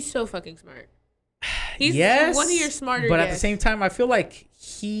 He's so fucking smart. He's yes, one of your smarter but at the guests. same time, I feel like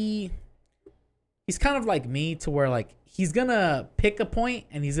he's kind of like me to where like he's gonna pick a point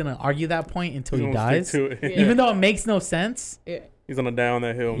and he's gonna argue that point until he He's gonna dies, stick to it. Yeah. even though it makes no sense. Yeah. He's gonna die on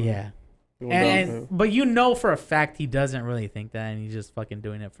that hill. Man. Yeah. He's gonna die on that hill. But you know for a fact he doesn't really think that, and he's just fucking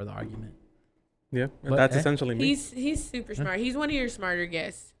doing it for the argument. Yeah, But, that's essentially me. He's super smart. He's one of your smarter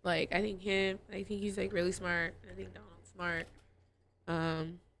guests. Like, I think he's like really smart. I think Donald's smart.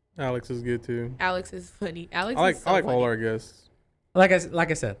 Alex is good too. Alex is funny. Alex I is so like funny. all our guests. Like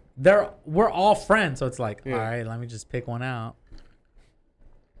I said, we're all friends, so it's like, Yeah. all right, let me just pick one out. I'm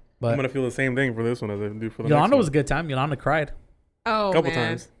But gonna feel the same thing for this one as I do for the Yolanda next was a one. good time. Yolanda cried. Oh, A couple man.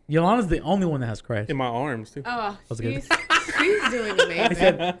 times Yolanda's the only one that has cried. in my arms too. Oh, Was it good? she's doing I amazing.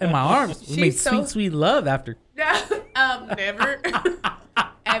 said, in my arms. We She's made so- sweet love after. Never. I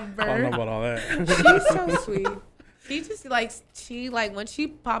don't know Ever. about all that. She's so sweet. She just like when she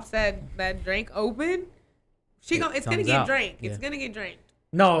pops that drink open, it's gonna comes get out. drank. It's Yeah. gonna get drank.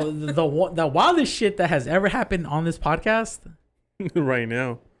 No, the wildest shit that has ever happened on this podcast. Right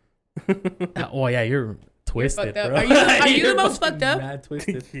now. Oh yeah, you're twisted, fucked up. bro. Are you the You're most fucked up? Mad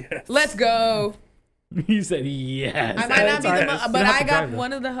twisted. Yes. Let's go. You said yes. I might not be the most, You but have I to got drive, though.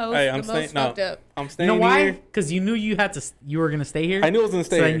 one of the hosts Hey, the I'm most staying. fucked No, up. I'm You staying know why? here. Because you knew you were gonna stay here. I knew I was gonna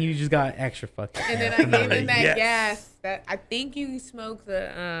stay So here. then you just got extra fucked up. And then I gave him that Yes. gas that I think you smoked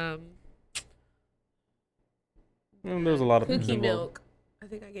the There's a lot of things cookie involved. milk. I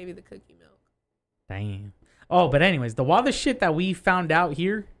think I gave you the cookie milk. Damn. Oh, but anyways, the wildest shit that we found out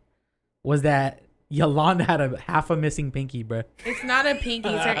here was that Yolanda had a half a missing pinky, bro. It's not a pinky,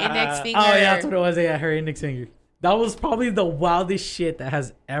 it's her index finger. Oh yeah, that's what it was. Yeah, her index finger. That was probably the wildest shit that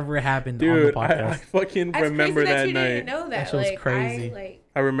has ever happened on the Dude, podcast. I fucking That's remember crazy that you night. didn't know that. That shit was like, crazy.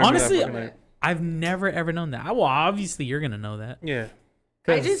 I remember Honestly, that fucking night. I've never ever known that. Well, obviously you're gonna know that. Yeah.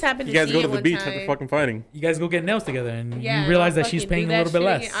 I just happened You to guys see go it to the one beach time. after fucking fighting. You guys go get nails together, and Yeah, you realize I'll that she's fucking paying do a little bit that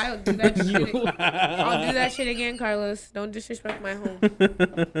less. shit again. I'll do that shit. I'll do that shit again, Carlos. Don't disrespect my home.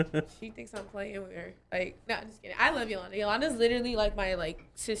 She thinks I'm playing with her. Like, no, I'm just kidding. I love Yolanda. Yolanda's literally like my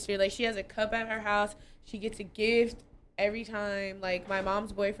sister. Like, she has a cup at her house. She gets a gift every time. Like, my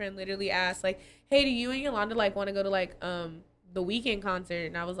mom's boyfriend literally asked, like, "Hey, do you and Yolanda want to go to the Weekend concert?"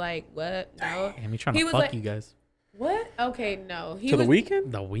 And I was like, "What? No." Damn, you trying He to was fuck like- you guys? What? Okay, no. To the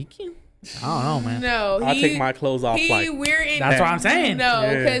weekend? The weekend? I don't know, man. No, I'll take my clothes off. we're in. That's what I'm saying. No,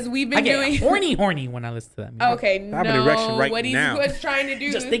 Yeah. because we've I been get doing. horny when I listen to that music. Okay, I have an erection no. right What he's now. what's trying to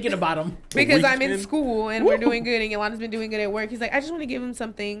do Just thinking about him. because I'm in weekend. school and we're doing good, and Yolanda's been doing good at work. He's like, I just want to give him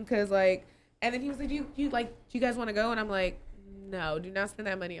something because and then he was like, do you guys want to go? And I'm like, no, do not spend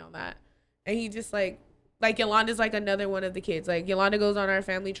that money on that. And he just like Yolanda's like another one of the kids. Like, Yolanda goes on our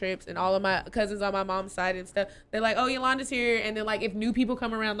family trips, and all of my cousins on my mom's side and stuff, they're like, oh, Yolanda's here. And then if new people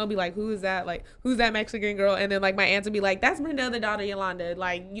come around, they'll be like, who is that? Like, who's that Mexican girl? And then my aunts will be like, that's Brenda, the daughter Yolanda.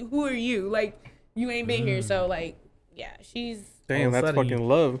 Like, who are you? Like, you ain't been here. So yeah, she's. Damn, All of a that's sudden fucking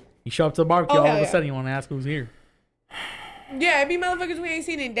love. You show up to the barbecue, Oh, all hell of a yeah. sudden you want to ask who's here. Yeah, it be motherfuckers we ain't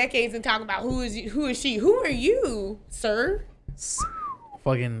seen in decades and talking about who is she? Who are you, sir?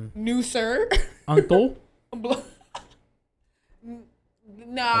 Fucking New sir? uncle.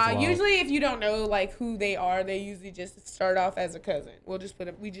 Nah, That's wild. usually if you don't know who they are, they usually just start off as a cousin.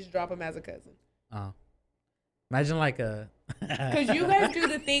 We just drop them as a cousin. Oh. Imagine like a. Cause you guys do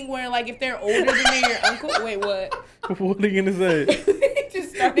the thing where if they're older than me, your uncle. Wait, what? What are you gonna say?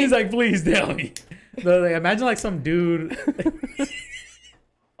 Just started. He's like, please tell me. No, imagine some dude.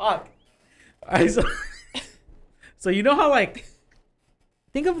 Fuck. So you know how like,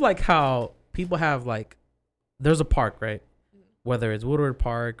 think of like how people have like, there's a park, right? Whether it's Woodward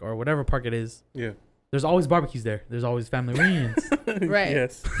Park or whatever park it is. Yeah. There's always barbecues there. There's always family reunions. Right.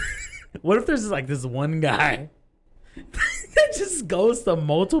 Yes. What if there's like this one guy that just goes to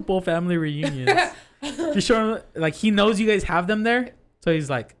multiple family reunions? Just showing like he knows you guys have them there, so he's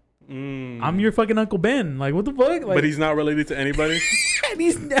like, I'm your fucking Uncle Ben. Like, what the fuck? Like, But he's not related to anybody. and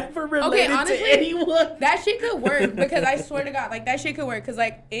he's never related honestly, to anyone. That shit could work because I swear to God, like that shit could work because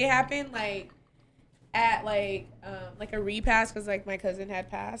like it happened like at like a repast because like my cousin had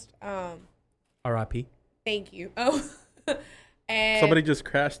passed. R.I.P. Thank you. Oh, and Somebody just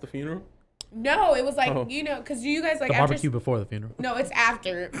crashed the funeral. no, it was like you know because you guys like The after barbecue before the funeral. No, it's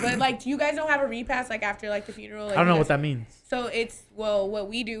after. But like you guys don't have a repast like after like the funeral. Like, I don't know you what guys- that means. So it's what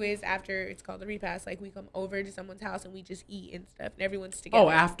we do is after it's called the repast. Like we come over to someone's house and we just eat and stuff, and everyone's together. Oh,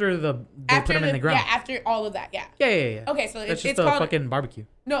 after they put them in the ground. Yeah, after all of that. Yeah. Yeah. Okay, so That's it's just a called fucking barbecue.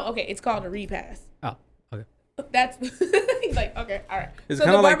 no. Okay, it's called a repast. Oh, okay. That's he's like okay, all right. It's So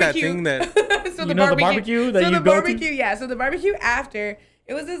kind of the like that barbecue- thing that so You know the barbecue that so you the go to? barbecue, yeah. So the barbecue after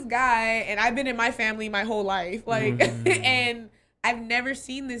it was this guy, and I've been in my family my whole life, like, and I've never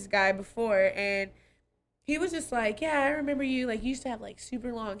seen this guy before, and he was just like, yeah, I remember you, like, you used to have like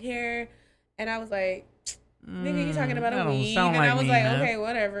super long hair, and I was like, nigga, you talking about that a don't weave, sound and I like was me, like, man. okay,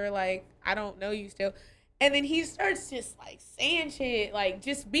 whatever, like, I don't know you still, and then he starts just like saying shit, like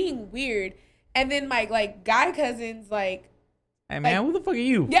just being weird, and then my like guy cousins like. Hey man, who the fuck are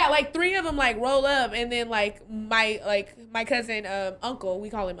you? Yeah, like 3 of them like roll up, and then like my cousin uncle, we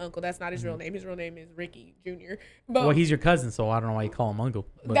call him Uncle. That's not his real name. His real name is Ricky Jr. But Well, he's your cousin, so I don't know why you call him Uncle.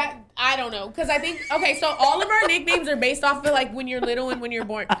 But that I don't know because I think okay. So all of our nicknames are based off of like when you're little and when you're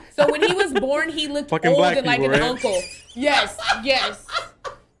born. So when he was born, he looked Fucking old black and like people, an right? uncle. Yes.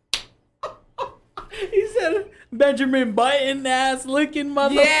 he said Benjamin Button ass looking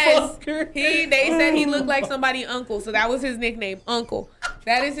Yes. motherfucker. They said he looked like somebody uncle, so that was his nickname, Uncle.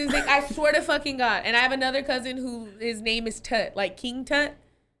 That is his nick. I swear to fucking God. And I have another cousin who his name is Tut, like King Tut.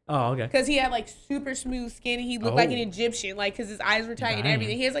 Oh, okay. Because he had like super smooth skin and he looked like an Oh. Egyptian, like because his eyes were tight and Dang.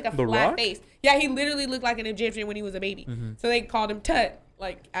 everything. He has like a The flat Rock? face. Yeah, he literally looked like an Egyptian when he was a baby. So they called him Tut,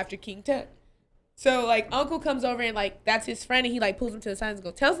 like after King Tut. So like Uncle comes over and like that's his friend and he like pulls him to the side and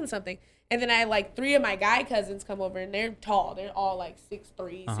goes, tells him something. And then I like 3 of my guy cousins come over and they're tall. They're all like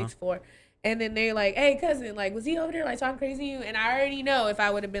 6'3", 6'4". And then they're like, hey cousin, like was he over there like talking crazy to you? And I already know if I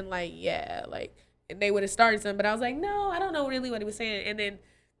would have been like, yeah, like and they would have started something. But I was like, no, I don't know really what he was saying. And then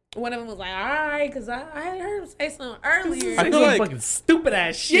one of them was like, all right, because I had heard him say something earlier. I I feel like- fucking stupid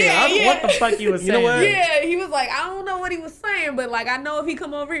ass shit. Yeah, I don't know what the fuck he was You know saying. what? Yeah, he was like, I don't know what he was saying, but like I know if he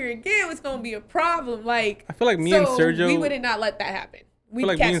come over here again, it's gonna be a problem. Like I feel like me and so Sergio. we would not let that happen. I feel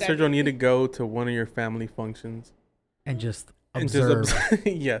like me and Sergio need to go to one of your family functions And just and observe. just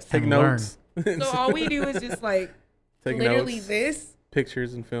yes, take and notes. So all we do is just like Take literally notes, this,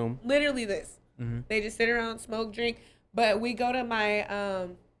 pictures, and film. literally this. Mhm. They just sit around, smoke, drink. But we go to my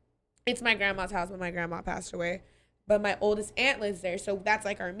it's my grandma's house, but my grandma passed away. But my oldest aunt lives there, so that's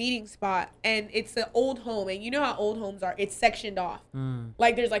like our meeting spot. And it's an old home, and you know how old homes are. It's sectioned off.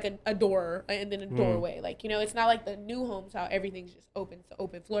 Like there's like a door and then a doorway. Like, you know, it's not like the new homes how everything's just open, so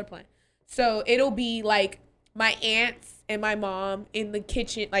open floor plan. So it'll be like my aunts and my mom in the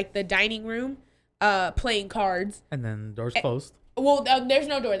kitchen, like the dining room, playing cards. And then doors closed. Well, there's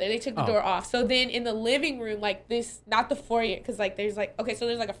no door there. They took the Oh. door off. So then in the living room, like this, not the foyer, because like there's like, okay, so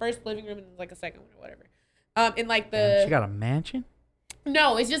there's like a first living room and there's like a second one or whatever. In like Damn, she the, got a mansion?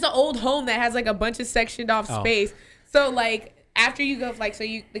 no, it's just an old home that has like a bunch of sectioned off Oh. space. So like after you go, like, so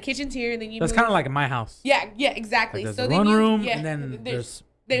you, the kitchen's here and then you That's move- kind of like in my house. yeah, exactly. Like there's So a then one you, room, yeah, and then there's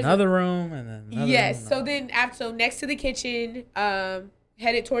there's another room, and then another yes. room. So then after, so next to the kitchen,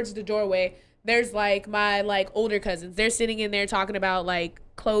 headed towards the doorway, there's like my like older cousins. They're sitting in there talking about like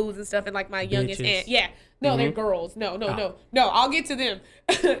clothes and stuff, and like my youngest Bitches. aunt. Yeah. No, they're girls. No. I'll get to them.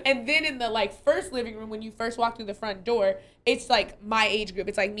 And then in the like first living room, when you first walk through the front door, it's like my age group.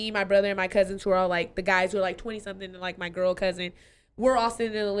 It's like me, my brother, and my cousins who are all like the guys who are like 20 something, and like my girl cousin. We're all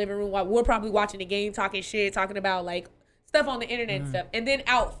sitting in the living room while we're probably watching the game, talking shit, talking about like stuff on the internet and stuff. And then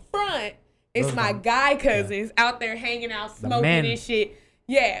out front, it's Those my guys. guy cousins out there hanging out, The smoking men. and shit.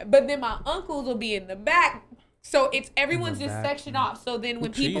 Yeah, but then my uncles will be in the back. So it's everyone's the just back. sectioned off. So then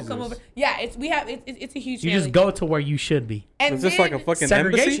when people come over, Jesus. yeah, it's a huge. You family. just go to where you should be. And Is this like a then- fucking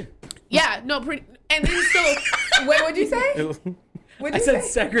Segregation. embassy? Yeah, no, pretty. And then so wait, what'd you say? It was- What'd I you said say?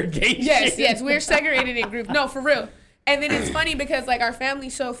 segregation. Yes, we're segregated in groups. No, for real. And then it's funny because like our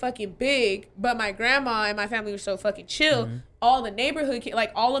family's so fucking big, but my grandma and my family were so fucking chill. All the neighborhood kids,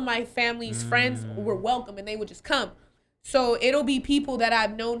 like all of my family's friends were welcome and they would just come. So it'll be people that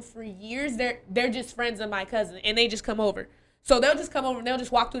I've known for years. They're just friends of my cousin and they just come over. So they'll just come over and they'll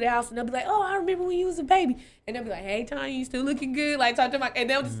just walk through the house and they'll be like, oh, I remember when you was a baby. And they'll be like, hey, Tanya, you still looking good? Like, talk to my, and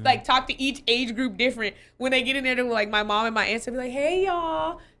they'll just like talk to each age group different. When they get in there, they're like, my mom and my aunts will be like, hey,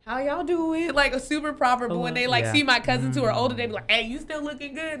 y'all, how y'all doing? Like, a super proper. But when they like see my cousins who are older, they be like, hey, you still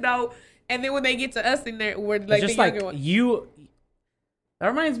looking good, though. And then when they get to us in there, we're like just the younger one. That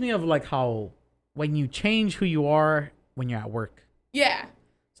reminds me of like how when you change who you are when you're at work. Yeah.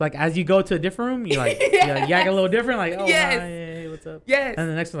 It's like as you go to a different room, you like you yak a little different, like, oh, Yes. hi, hey, what's up? Yes. And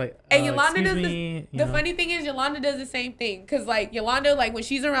the next one, like, And Yolanda does me, the funny thing is Yolanda does the same thing. Cause like Yolanda, like when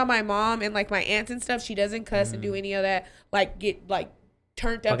she's around my mom and like my aunts and stuff, she doesn't cuss and do any of that. Like get like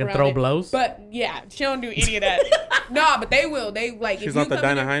turned up fucking around throw it. blows. But yeah, she don't do any of that. Nah, but they will. They like She's not the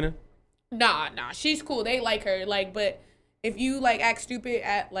Dinah Hyena? Nah, she's cool. They like her. Like, but if you like act stupid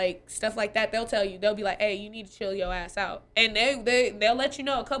at like stuff like that, they'll tell you. They'll be like, "Hey, you need to chill your ass out," and they'll let you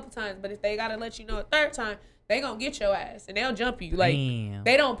know a couple times. But if they gotta let you know a third time, they gonna get your ass and they'll jump you. Like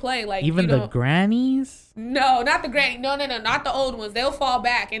they don't play. Like even the grannies. No, not the granny. No, not the old ones. They'll fall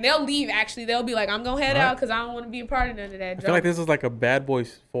back and they'll leave. Actually, they'll be like, "I'm gonna head out because I don't want to be a part of none of that." I feel like this is like a Bad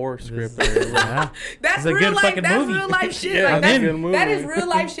Boys 4 script. That's a real good life. fucking That's movie. real life shit. Yeah, like, that is movie. real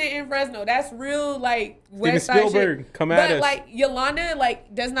life shit in Fresno. That's real like Steven West Side Spielberg, shit. come at but us. like Yolanda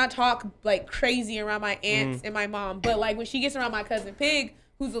like does not talk like crazy around my aunts and my mom. But like when she gets around my cousin Pig,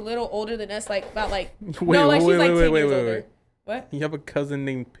 who's a little older than us, like about like she's like 10 years older. What? You have a cousin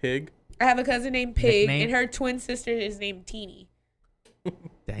named Pig? I have a cousin named Pig, Nickname? and her twin sister is named Teeny.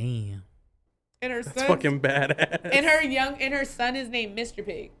 Damn. And her That's son, fucking badass. and her son is named Mr.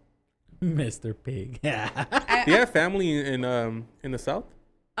 Pig. Mr. Pig. Yeah. Do you have family in the South?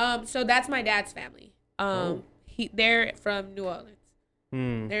 So that's my dad's family. They're from New Orleans.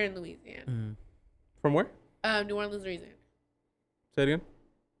 They're in Louisiana. From where? New Orleans, Louisiana. Say it again.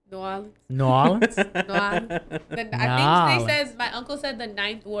 New Orleans. New Orleans? New Orleans. I think they says my uncle said the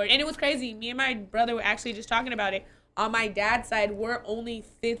 9th ward, and it was crazy. Me and my brother were actually just talking about it. On my dad's side, we're only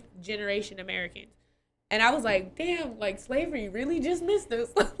 5th generation Americans, and I was like, damn, like slavery really just missed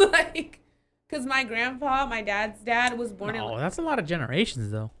us, like, cause my grandpa, my dad's dad, was born in. Oh, that's a lot of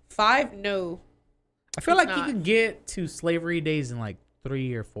generations though. 5? No. I feel like you can get to slavery days in like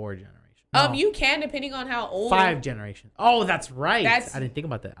 3 or 4 generations. No. You can depending on how old. 5 generations. Oh, that's right. I didn't think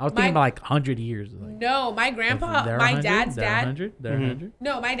about that. I was thinking about like 100 years. Like, no, my grandpa, my dad's dad. 100. They're 100.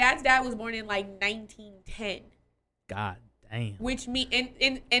 No, my dad's dad was born in like 1910. God damn. Which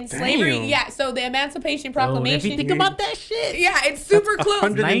in slavery, yeah. So the Emancipation Proclamation. If you think about that shit, yeah, it's super close.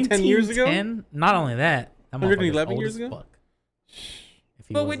 110 years ago. Not only that, 111 years ago. Fuck.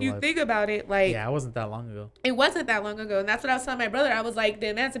 But when you think about it, like, yeah, it wasn't that long ago. It wasn't that long ago, and that's what I was telling my brother. I was like, the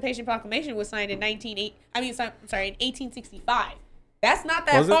Emancipation Proclamation was signed in 1865. That's not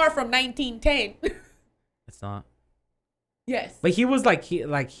that far from 1910. It's not. Yes. But he was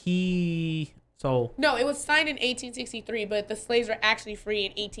so. No, it was signed in 1863, but the slaves were actually free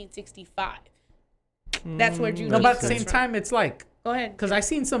in 1865. That's where June. No, but at the same time, it's like. Go ahead. Because I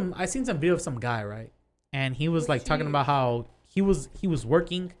seen some video of some guy, right, and he was like talking about how he was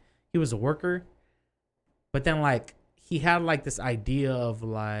working, he was a worker, but then like he had like this idea of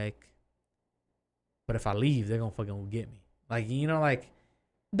like, but if I leave, they're gonna fucking get me, like, you know, like.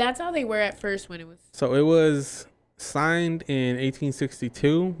 That's how they were at first when it was. So it was signed in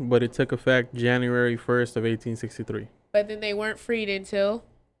 1862, but it took effect January 1st of 1863. But then they weren't freed until.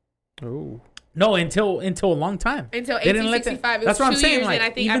 Oh. No, until a long time. Until 1865. It was that's what I'm 2 saying. years,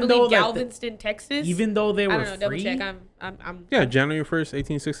 Like, and I believe Galveston, Texas. Even though they were I don't know, free. double check. I'm. Yeah, January 1st,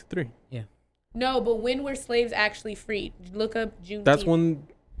 1863. Yeah. No, but when were slaves actually freed? Look up June. That's when.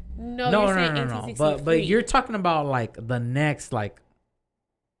 No. But you're talking about like the next like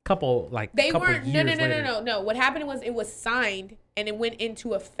couple like. They couple weren't. Years later. No. What happened was it was signed and it went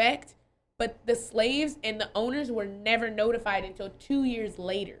into effect, but the slaves and the owners were never notified until 2 years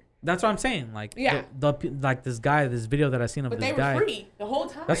later. That's what I'm saying. Like, yeah, like this video that I seen of but this guy. But they were free the whole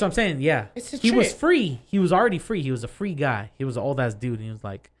time. That's what I'm saying. Yeah, he was free. He was already free. He was a free guy. He was an old ass dude. And he was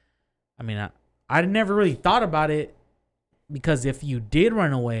like, I mean, I never really thought about it because if you did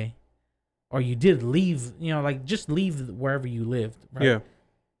run away, or you did leave, you know, like just leave wherever you lived. Right? Yeah.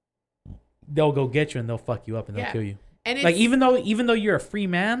 They'll go get you and they'll fuck you up and they'll kill you. And like even though you're a free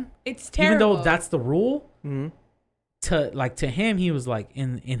man, it's terrible. Even though that's the rule. Mm-hmm. To him, he was like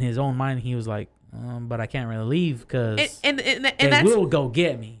in his own mind, he was like, but I can't really leave because and they will go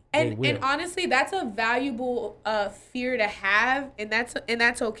get me. And honestly, that's a valuable fear to have, and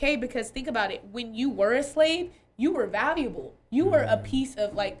that's okay, because think about it. When you were a slave, you were valuable. You were a piece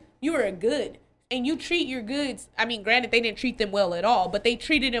of, like, you were a good, and you treat your goods. I mean, granted, they didn't treat them well at all, but they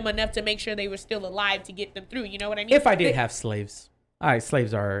treated them enough to make sure they were still alive to get them through. You know what I mean? If I did have slaves, all right,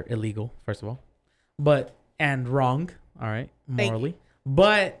 slaves are illegal, first of all, and wrong, all right, morally,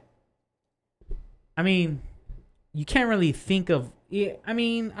 but. I mean, you can't really think of it. I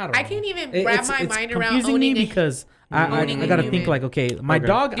mean, I don't know. I can't even wrap my mind around confusing owning me because I got to think like, okay, my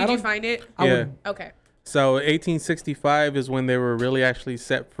dog. Did you find it? Yeah. Okay. So 1865 is when they were really actually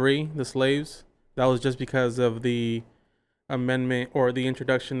set free, the slaves. That was just because of the amendment or the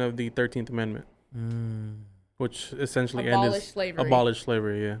introduction of the 13th Amendment, which essentially abolished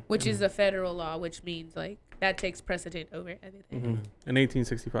slavery. Yeah. Which is a federal law, which means like that takes precedent over everything. In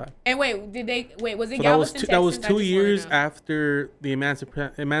 1865. And was it So Galveston, Texas? that was 2 years after the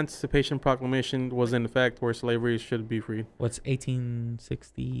Emancipation Proclamation was in effect, where slavery should be freed. What's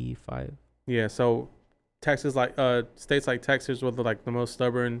 1865? Yeah, so Texas, like states like Texas were like the most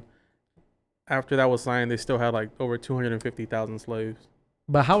stubborn. After that was signed, they still had like over 250,000 slaves.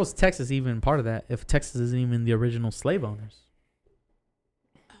 But how was Texas even part of that if Texas isn't even the original slave owners?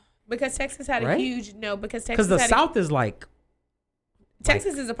 Because Texas had a huge because the South is like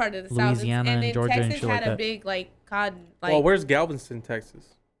Texas is a part of the Louisiana South, and then Georgia Texas and shit had like a that. big like cotton. Like, Well, where's Galveston, Texas?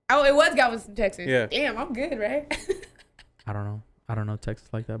 Oh, it was Galveston, Texas. Yeah. Damn, I'm good, right? I don't know Texas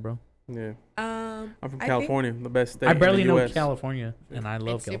like that, bro. Yeah. I'm from I California, the best state. I barely in the know US. California, and I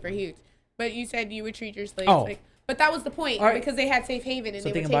love It's super California. huge. But you said you would treat your slaves Oh. like, but that was the point, Right. because they had safe haven and So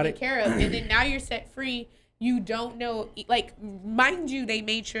they think were about taken care of, and then now you're set free. You don't know, like, mind you, they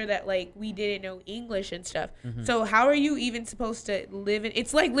made sure that like we didn't know English and stuff. So how are you even supposed to live in?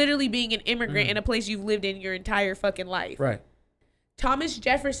 It's like literally being an immigrant in a place you've lived in your entire fucking life. Right. Thomas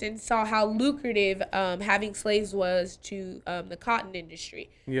Jefferson saw how lucrative having slaves was to the cotton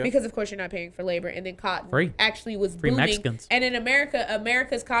industry, because of course you're not paying for labor, and then cotton actually was booming. Mexicans. And in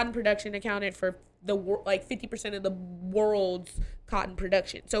America's cotton production accounted for like 50% of the world's cotton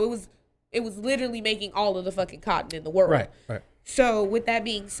production. So it was literally making all of the fucking cotton in the world. Right. So with that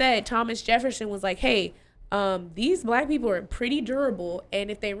being said, Thomas Jefferson was like, hey, these black people are pretty durable,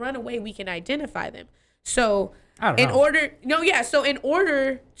 and if they run away, we can identify them. So in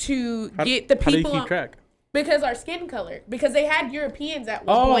order to get the people, how do you keep track? Because our skin color, because they had Europeans at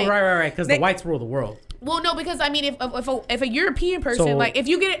one point. Oh, right. Because the whites rule the world. Well, no, because I mean, if a European person, like if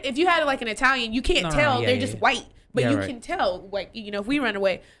you had like an Italian, you can't tell they're just white, but you can tell, like, you know, if we run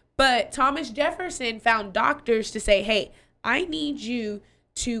away. But Thomas Jefferson found doctors to say, hey, I need you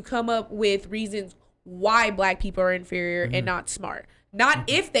to come up with reasons why black people are inferior and not smart. Not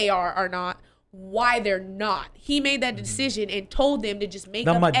if they are or not, why they're not. He made that decision and told them to just make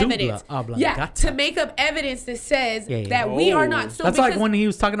up evidence. To make up evidence that says that we are not. So that's like when he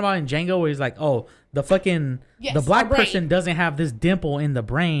was talking about in Django, where he's like, oh, the fucking the black person doesn't have this dimple in the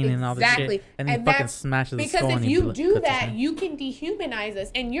brain and all this shit, and he fucking smashes the skull. Because if you do that, you can dehumanize us,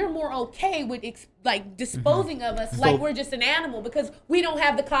 and you're more okay with like disposing of us like we're just an animal, because we don't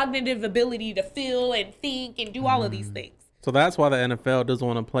have the cognitive ability to feel and think and do all of these things. So that's why the NFL doesn't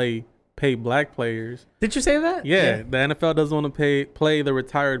want to pay black players. Did you say that? Yeah, the NFL doesn't want to play the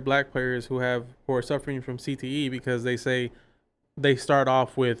retired black players who are suffering from CTE, because they say they start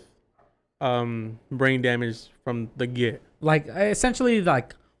off with brain damage from the get. Like essentially,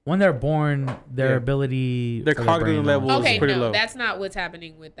 like when they're born, their ability, their cognitive level is pretty low. That's not what's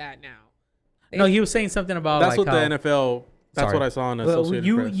happening with that now. No, he was saying something about that's like what the NFL. That's what I saw on the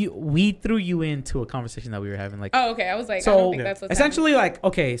Associated Press. We threw you into a conversation that we were having. Like, oh, okay. I was like, so I don't think that's what's essentially happening. Like,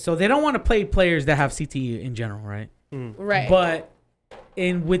 okay, so they don't want to play players that have CTE in general, right? Right. But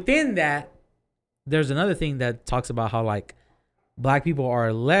within that, there's another thing that talks about how like black people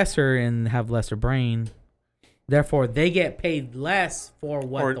are lesser and have lesser brain, therefore they get paid less for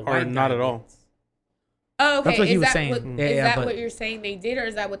what the white or not guy at all. gets. Oh, okay. That's what he was saying. Is that what you're saying they did, or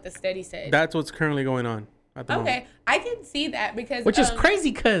is that what the study said? That's what's currently going on at the moment. I can see that, because which is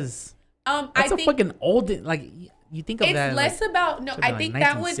crazy, because that's a fucking old, like, you think of it's that. It's less like, about I think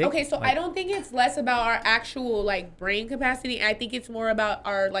that was okay. So like, I don't think it's less about our actual like brain capacity. I think it's more about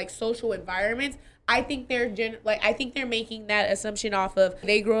our like social environments. I think they're making that assumption off of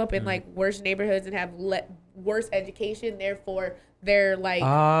they grow up in like worse neighborhoods and have worse education. Therefore, their like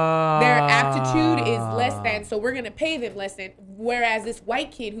their aptitude is less than. So we're gonna pay them less than. Whereas this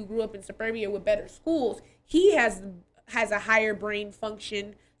white kid who grew up in suburbia with better schools, he has a higher brain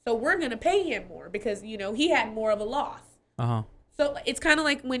function. So we're gonna pay him more because, you know, he had more of a loss. So it's kind of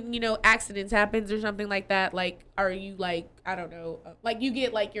like when, accidents happens or something like that. Like, are you like, I don't know, like you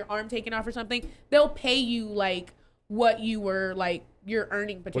get like your arm taken off or something. They'll pay you like what you were like your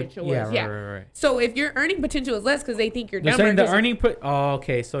earning potential was. Right. So if your earning potential is less because they think you're They're dumber. saying the earning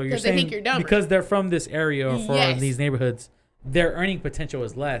okay. So you're saying they think you're dumber. because they're from this area or from these neighborhoods, their earning potential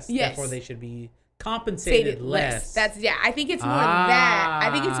is less. Yes. Therefore, they should be compensated less. That's I think it's more that.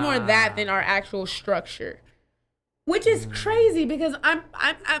 I think it's more that than our actual structure. Which is crazy because I'm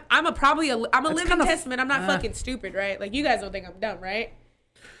a living testament. I'm not fucking stupid, right? Like you guys don't think I'm dumb, right?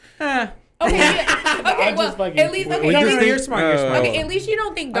 Okay, okay. Well, at least you're smart. Okay, at least you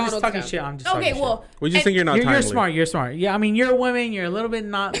don't think Donald's I'm just talking dumb. shit. I'm just okay. Well, we just think you're not. You're smart. You're smart. Yeah, I mean, you're a woman. You're a little bit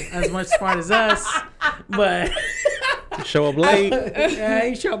not as much smart as us, but show up late. Yeah,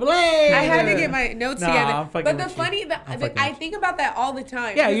 you show up late. I had to get my notes together. But the funny, I think about that all the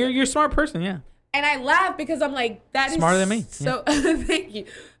time. Yeah, you're a smart person. Yeah. And I laugh because I'm like, that smarter is than me. So thank you.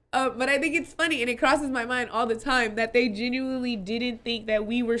 But I think it's funny, and it crosses my mind all the time that they genuinely didn't think that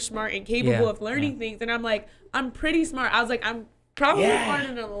we were smart and capable of learning things. And I'm like, I'm pretty smart. I was like, I'm probably smarter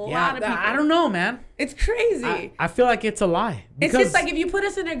than a lot of people. I don't know, man. It's crazy. I feel like it's a lie. It's just like if you put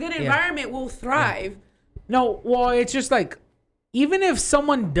us in a good environment, we'll thrive. No, well, it's just like, even if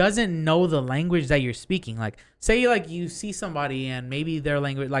someone doesn't know the language that you're speaking, like say like you see somebody and maybe their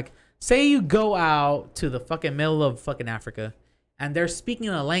language, like say you go out to the fucking middle of fucking Africa and they're speaking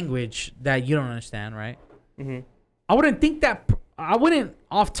a language that you don't understand, right? Mm-hmm. I wouldn't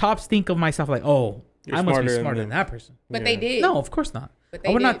off tops think of myself like, oh, I must be smarter than that person. But they did. No, of course not.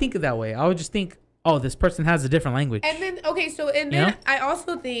 I would not think of that way. I would just think, oh, this person has a different language. And then, then I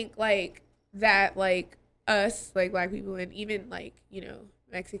also think like that, like us, like black people and even like,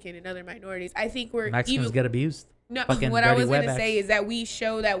 Mexican and other minorities, I think Mexicans get abused. No, what I was going to say is that we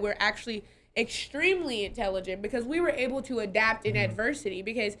show that we're actually extremely intelligent because we were able to adapt in adversity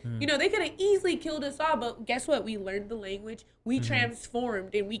because, they could have easily killed us all. But guess what? We learned the language. We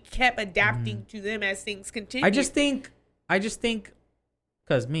transformed and we kept adapting to them as things continued. I just think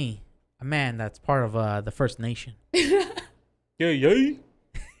because me, a man that's part of the First Nation. Yeah.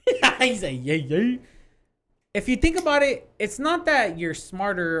 He's a yeah. If you think about it, it's not that you're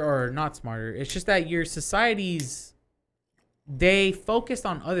smarter or not smarter. It's just that your societies, they focused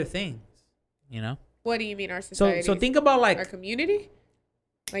on other things, What do you mean our society? So think about like our community?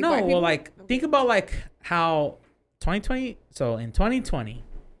 Like no, well, like think about like how 2020. So in 2020,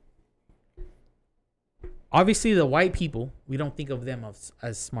 obviously the white people, we don't think of them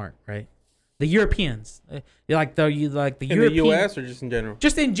as smart, right? The Europeans, like the European, the U.S. or just in general?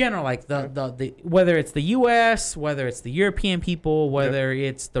 Just in general, like the whether it's the U.S., whether it's the European people, whether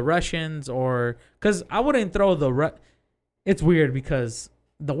it's the Russians, or because I wouldn't throw it's weird because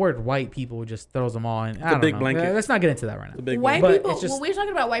the word white people just throws them all in. It's a big blanket. Let's not get into that right now. White people. When we're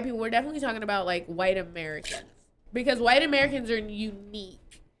talking about white people, we're definitely talking about like white Americans because white Americans are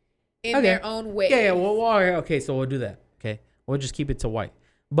unique in their own way. Yeah. Well, okay. So we'll do that. Okay, we'll just keep it to white,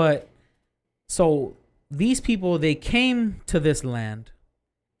 but. So these people, they came to this land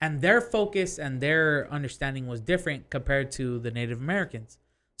and their focus and their understanding was different compared to the Native Americans.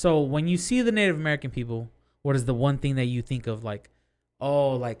 So when you see the Native American people, what is the one thing that you think of? Like,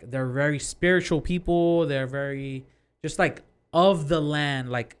 oh, like they're very spiritual people. They're very just like of the land.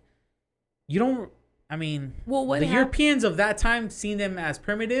 Like the Europeans of that time seen them as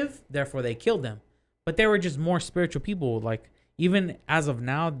primitive. Therefore they killed them, but they were just more spiritual people. Like, even as of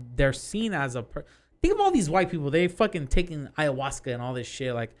now, they're seen as think of all these white people. They fucking taking ayahuasca and all this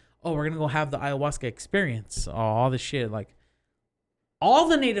shit. Like, oh, we're going to go have the ayahuasca experience. Oh, all this shit. Like, all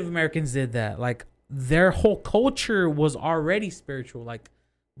the Native Americans did that. Like, their whole culture was already spiritual. Like,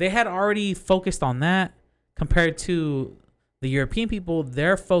 they had already focused on that compared to the European people.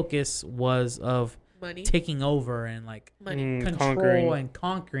 Their focus was of money, taking over and like control and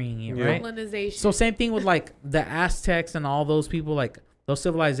conquering, right? Colonization. So same thing with like the Aztecs and all those people, like those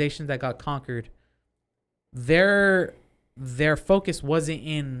civilizations that got conquered. Their focus wasn't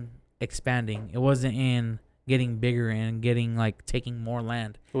in expanding. It wasn't in getting bigger and getting like taking more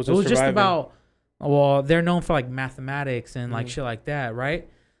land. It was just about they're known for like mathematics and like shit like that, right?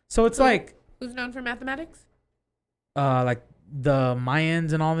 So it's like who's known for mathematics? Like the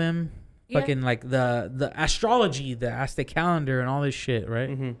Mayans and all them. Fucking like the astrology, the Aztec calendar and all this shit, right?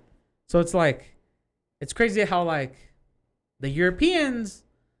 Mm-hmm. So it's like, it's crazy how like the Europeans,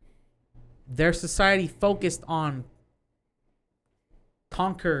 their society focused on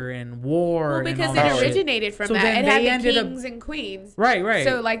conquer and war. Well, and because all it that shit. originated from So that. then It had they the ended up- kings and queens. Right.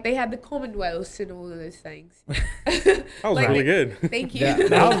 So like they had the commonwealths and all of those things. That was Like, really good. Thank you. Yeah,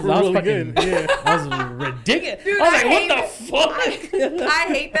 that was really fucking good. Yeah. That was ridiculous. Dude, I was like, hate what the fuck? I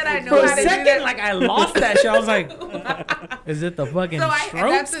hate that I know For a how to do second, that. like I lost that shit. I was like, is it the fucking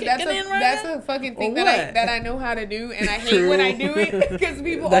strokes that's kicking in right that's now? a fucking Or thing what? that I know how to do, and I hate when I do it because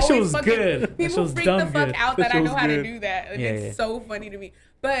people That shit always was fucking good. That shit people was freak the dumb fuck good. out That that I shit know was how to good. do that, and Yeah, it's yeah. so funny to me.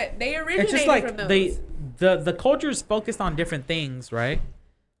 But they originated It's just like from those. the culture is focused on different things, right?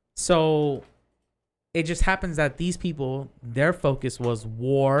 So it just happens that these people, their focus was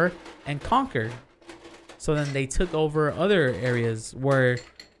war and conquer. So then they took over other areas where,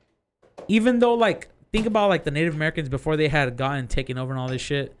 even though, like, think about like the Native Americans before they had gotten taken over and all this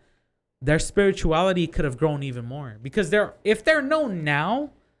shit, their spirituality could have grown even more, because if they're known now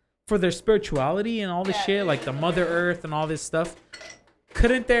for their spirituality and all this shit, like the Mother Earth and all this stuff,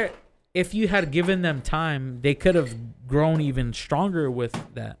 couldn't there, if you had given them time, they could have grown even stronger with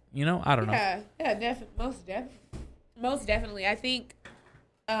that, you know? I don't know. Yeah, most definitely. I think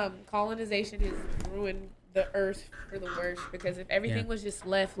colonization has ruined the earth for the worst, because if everything was just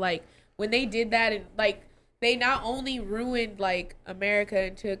left, like when they did that, and like they not only ruined like America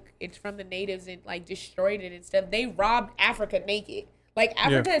and took it from the natives and like destroyed it and stuff, they robbed Africa naked. Like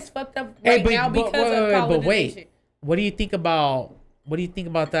Africa is fucked up right now because of colonization. But wait, what do you think about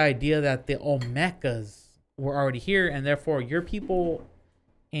the idea that the Olmecas were already here, and therefore your people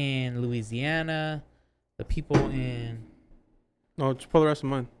in Louisiana, the people in No, just pull the rest of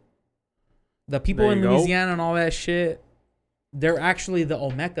mine. the people There in you go. Louisiana and all that shit, they're actually the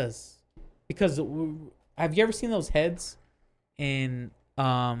Olmecas. Because have you ever seen those heads in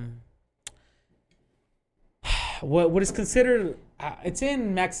what is considered it's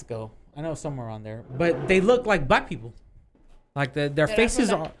in Mexico, I know, somewhere on there, but they look like black people, like their faces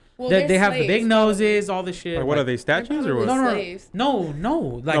are they have the big noses, all this shit. Like, what are they, statues or what? Slaves. No, like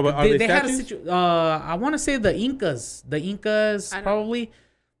No, but are they they had a statues? I want to say the Incas probably.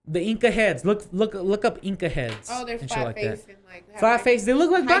 The Inca heads. Look up Inca heads. Oh, they're and shit flat like faced that. and like Flat face. They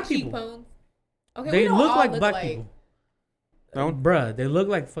look like high black people. cheekbones. Okay, They we don't look all like black people. No? Bruh, they look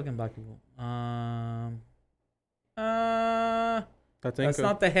like fucking black people. That's That's Inca.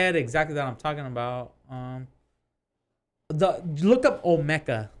 not the head exactly that I'm talking about. Look up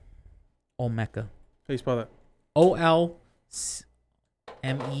Olmeca. How you spell that? OLMECA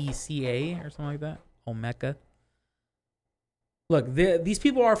or something like that. Olmeca. Look, these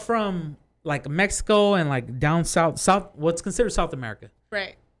people are from like Mexico and like down south, what's considered South America.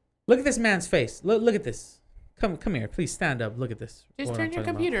 Right. Look at this man's face. Look at this. Come here, please stand up. Look at this. Just What turn I'm your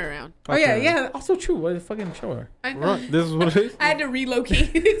talking computer around. about. Oh yeah. Also true. What the fucking show her? I know. Right. This is what it is? I had to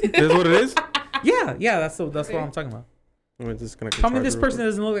relocate. This is what it is? Yeah. That's what I'm talking about. I'm just gonna Tell me this person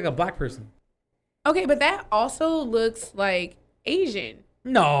doesn't look like a black person. Okay, but that also looks like Asian.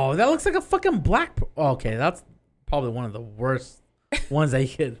 No, that looks like a fucking black. Okay, that's probably one of the worst ones that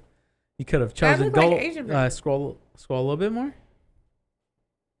you could have chosen. look like Asian person. Scroll a little bit more.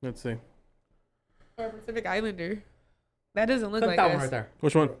 Let's see. Or a Pacific Islander. That doesn't look Click like that us. one right there.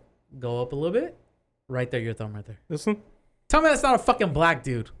 Which one? Go up a little bit. Right there, your thumb right there. This one? Tell me that's not a fucking black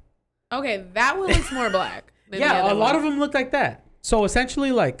dude. Okay, that one looks more black. Than the Yeah, other a lot one. of them look like that. So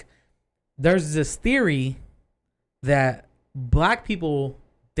essentially, like, there's this theory that black people,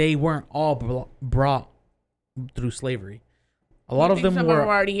 they weren't all brought through slavery. A lot You of think them some were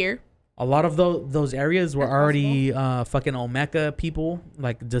already here. A lot of those areas were That's already fucking Olmeca people,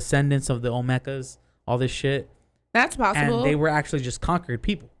 like descendants of the Olmecas, all this shit. That's possible. And they were actually just conquered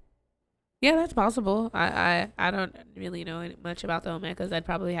people. Yeah, that's possible. I don't really know much about the Olmecas. I'd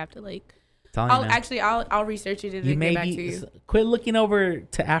probably have to like. I'll research it and then get back to you. Quit looking over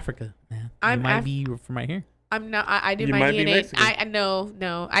to Africa, man. You might be from right here. I'm not. I did You my might be DNA. Mexican.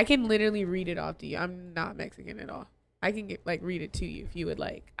 No. I can literally read it off to you. I'm not Mexican at all. I can read it to you if you would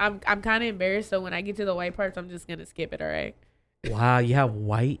like. I'm kind of embarrassed, so when I get to the white parts, I'm just gonna skip it. All right. Wow, you have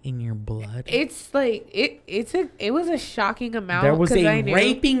white in your blood. It's like it was a shocking amount. There was 'cause a I knew-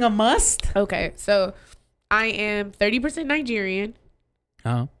 raping a must. Okay, so I am 30% Nigerian,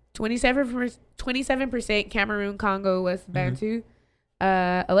 Oh, 27% Cameroon, Congo, West Bantu,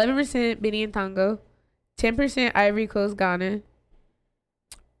 11% Benin and Togo, 10% Ivory Coast, Ghana,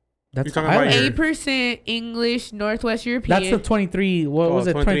 that's You're talking about island. your- 8% English, Northwest European. That's the 23. What was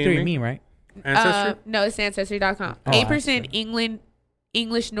it? 23andMe? 23andMe, right? Ancestry? No, it's Ancestry.com. Oh, 8% Ancestry.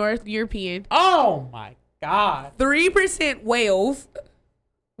 English, North European, Oh my god. 3% Wales,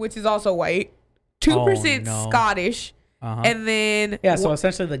 which is also white, 2% Oh, no. Scottish, And then Yeah, so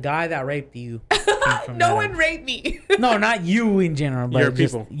essentially the guy that raped you came from no that one raped me. No, not you in general, but Your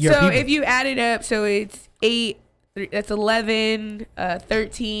just people. your So people. if you add it up, so it's 8, that's 11,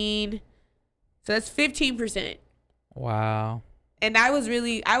 13. So that's 15%. Wow. And I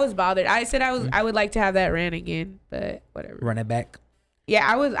was bothered. I said I would like to have that ran again, but whatever. Run it back. Yeah,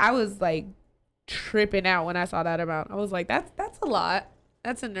 I was like tripping out when I saw that amount. I was like, that's a lot.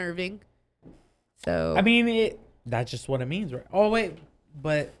 That's unnerving. So I mean, that's just what it means, right? Oh wait,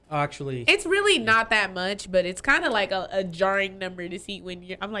 but actually, it's really not that much, but it's kind of like a jarring number to see when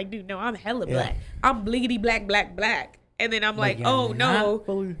I'm like, dude, no, I'm hella black. I'm bliggity black, black, black. And then I'm like, oh no.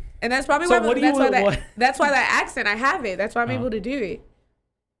 And that's probably that's why that accent, I have it. That's why I'm able to do it.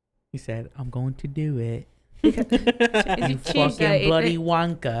 He said, I'm going to do it. You Fucking bloody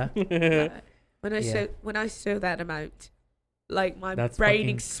Wonka. When I saw that amount, like my That's brain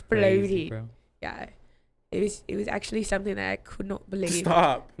fucking exploded. crazy, bro. Yeah. It was actually something that I could not believe.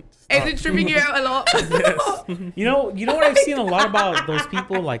 Stop. Is it tripping you out a lot? Yes. You know what I've seen a lot about those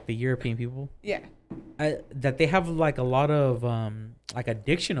people, like the European people? Yeah. That they have like a lot of like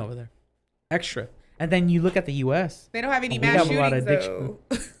addiction over there. Extra. And then you look at the US. They don't have any We mass have a lot of shootings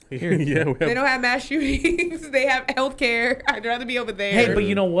though. Here. Yeah, They don't have mass shootings. They have healthcare. I'd rather be over there. Hey, but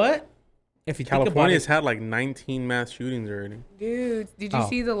you know what? If you California's think about had like 19 mass shootings already. dude, did you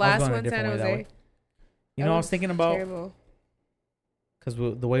see the last one, San Jose? You know, I was thinking about terrible. because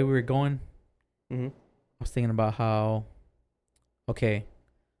the way we were going, Mm-hmm. I was thinking about how, okay,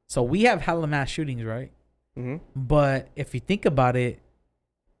 so we have hella mass shootings, right? Mm-hmm. But if you think about it,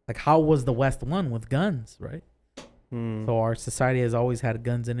 like how was the West one with guns, right? Mm. So our society has always had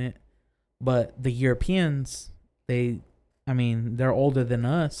guns in it, but the Europeans, they're older than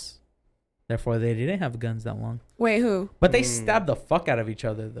us, therefore they didn't have guns that long. Wait, who? But they stabbed the fuck out of each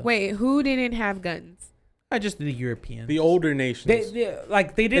other though. Wait, who didn't have guns? I just the Europeans. The older nations. They didn't.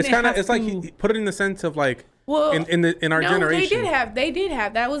 It's kind of. have It's to, like you put it in the sense of like. Well, in our generation. They did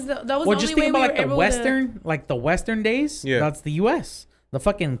have. That was the Well, only just way think we about were like the Western days. Yeah. That's the U.S. The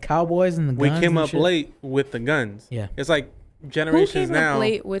fucking cowboys and the guns. We came and up shit. late with the guns. Yeah. It's like Who generations came now. up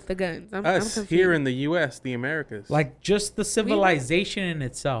late with the guns? I'm Us confused. here in the U.S., the Americas. Like just the civilization in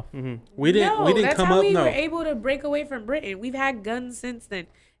itself. Mm-hmm. We didn't that's come how up. we No. were able to break away from Britain. We've had guns since then.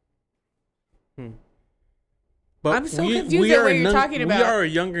 But I'm so confused at what you're talking about. We are a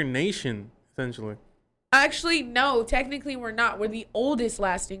younger nation, essentially. Actually, no. Technically, we're not. We're the oldest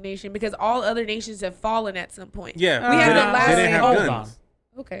lasting nation because all other nations have fallen at some point. Yeah, We had the last. they didn't have Hold guns.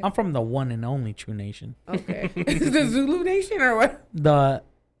 Okay. I'm from the one and only true nation. Okay. The Zulu nation or what?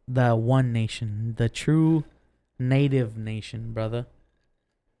 The one nation, the true native nation, brother.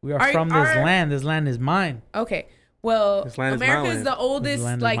 We are from this land. This land is mine. Okay. Well, This land is my America's land. the oldest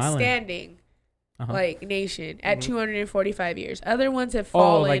land is like my land. standing like nation at 245 years. Other ones have Oh,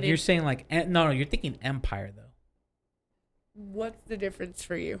 fallen. like you're saying like no, you're thinking empire though. What's the difference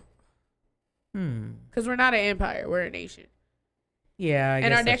for you? Hmm. Because we're not an empire. We're a nation. Yeah, I And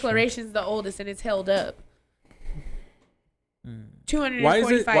guess our that's true. declaration's the oldest, and it's held up. Hmm.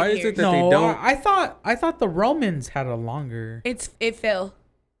 245 why is years. it that they don't? I thought the Romans had a longer. It fell.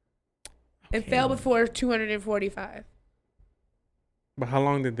 It Okay. fell before 245. But how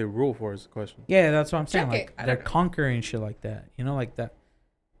long did they rule for? Is the question. Yeah, that's what I'm saying. Check Like it. I they're don't know. conquering shit like that. You know, like that.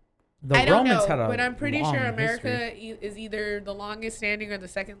 The I don't Romans know, had a but I'm pretty long sure America history. is either the longest standing or the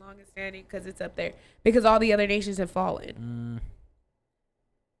second longest standing because it's up there. Because all the other nations have fallen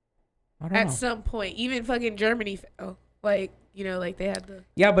I don't at know. some point. Even fucking Germany fell. Like, like they had the.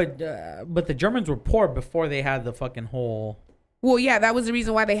 Yeah, but the Germans were poor before they had the fucking whole. Well, yeah, that was the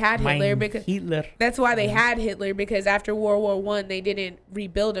reason why they had Hitler. Mein Because Hitler. that's why they had Hitler, because after World War One they didn't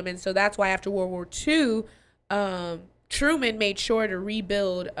rebuild him, and so that's why after World War Two, Truman made sure to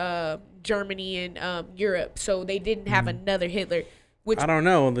rebuild Germany and Europe, so they didn't have another Hitler. Which I don't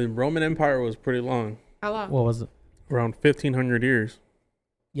know. The Roman Empire was pretty long, how long? What was it? around 1500 years.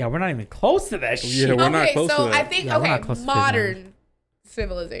 Yeah, we're not even close to that shit. Yeah, we're not close so to that. I think Yeah, we're not close to modern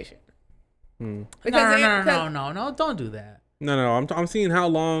civilization. Hmm. No, don't do that. No. I'm seeing how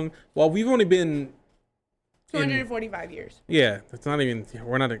long. Well, we've only been 245 years. Yeah, that's not even.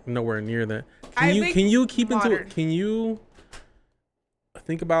 We're not nowhere near that. I think Can you keep into modern. it? Can you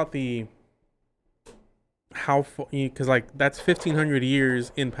think about the how? Because like that's 1500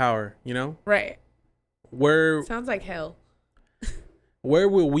 years in power. You know, Right. where Sounds like hell.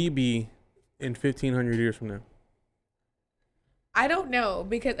 will we be in 1500 years from now? I don't know,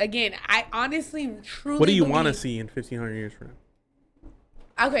 because again, I honestly truly What do you want to believe- see in 1500 years from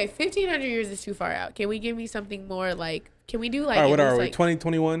now? Okay, 1500 years is too far out. Can we give me something more like? Can we do like? All right, at what least, are we? like,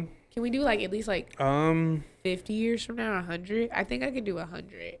 2021. Can we do like at least like 50 years from now, 100? I think I could do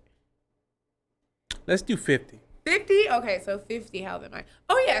 100. Let's do 50. 50? Okay, so 50. How am I?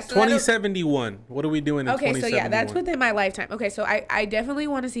 Oh yeah, so 2071. What are we doing in 2071? Okay, so yeah, that's within my lifetime. Okay, so I definitely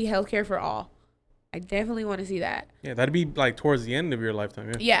want to see healthcare for all. I definitely want to see that. Yeah, that'd be like towards the end of your lifetime.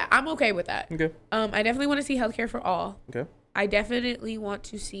 Yeah. Yeah, I'm okay with that. Okay. I definitely want to see healthcare for all. Okay. I definitely want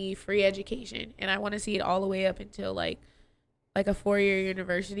to see free education, and I want to see it all the way up until like a 4-year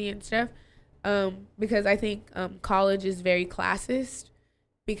university and stuff. Because I think college is very classist.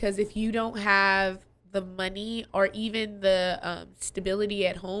 Because if you don't have the money or even the stability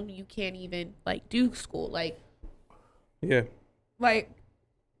at home, you can't even like do school. Like, yeah. Like,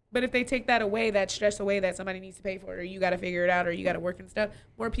 but if they take that away, that stress away that somebody needs to pay for it, or you got to figure it out, or you got to work and stuff,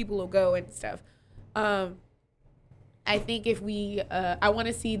 more people will go and stuff. I think if we, I want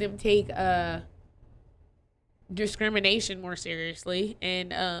to see them take discrimination more seriously,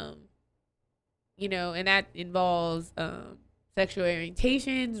 and you know, and that involves sexual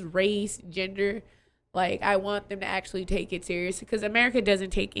orientations, race, gender. Like, I want them to actually take it serious, because America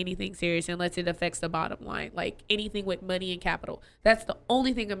doesn't take anything serious unless it affects the bottom line. Like, anything with money and capital. That's the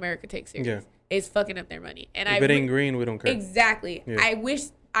only thing America takes serious. Yeah. Is fucking up their money. And if it ain't green, we don't care. Exactly. Yeah.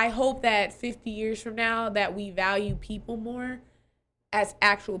 I hope that 50 years from now that we value people more as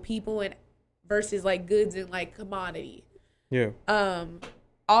actual people and versus like goods and like commodity. Yeah.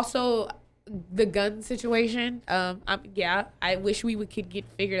 Also, the gun situation. I wish we could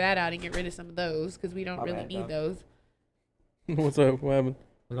figure that out and get rid of some of those, because we don't really need those. What's up? What happened?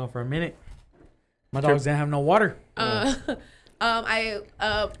 We're going for a minute. My dogs didn't have no water.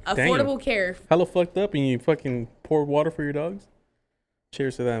 Affordable care. Hella fucked up, and you fucking poured water for your dogs.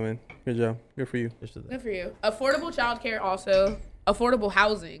 Cheers to that, man. Good job. Good for you. Good for you. Affordable childcare, also affordable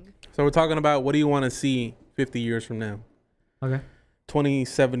housing. So we're talking about, what do you want to see 50 years from now? Okay.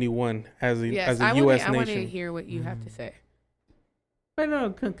 2071 as a U.S. nation. I want to hear what you have to say. Wait,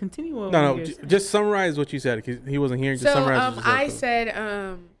 no, continue. No, just summarize what you said, because he wasn't here. Just summarize what you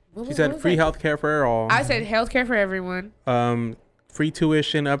said. She said free healthcare for all. I said healthcare for everyone. Free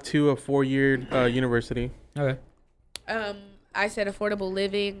tuition up to a 4-year university. Okay. I said affordable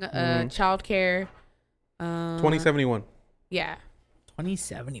living, childcare. 2071. Yeah.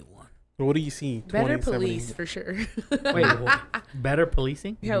 2071. What do you see? Better police for sure. Wait, better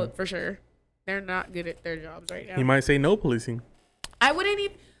policing? Yeah, for sure. They're not good at their jobs right now. You might say no policing. I wouldn't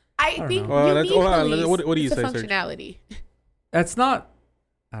even. I think you need police. What do you say, functionality. That's not.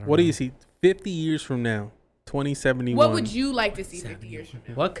 I don't know. What do you see 50 years from now? 2071. What would you like to see 50 years from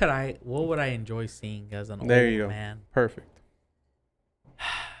now? What would I enjoy seeing as an old man? Perfect.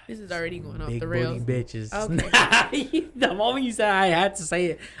 This is already going off Big the rails. Big bitches. Okay. The moment you said I had to say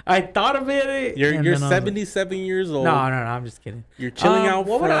it, I thought of it. You're 77 years old. No, I'm just kidding. You're chilling out.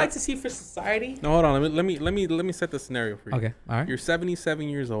 What would I like to see for society? No, hold on. Let me set the scenario for you. Okay. All right. You're 77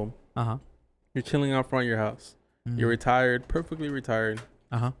 years old. Uh-huh. You're chilling out front of your house. Mm-hmm. You're retired, perfectly retired.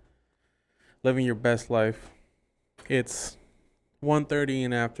 Uh-huh. Living your best life. It's 1:30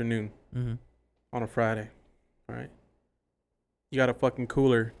 in the afternoon on a Friday. All right. You got a fucking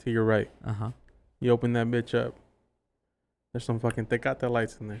cooler to your right. Uh-huh. You open that bitch up. There's some fucking Tecate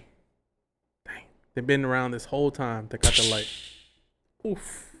lights in there. Dang. They've been around this whole time. Tecate light.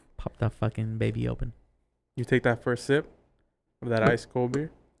 Oof. Pop that fucking baby open. You take that first sip of that ice cold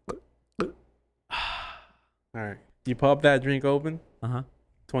beer. All right. You pop that drink open.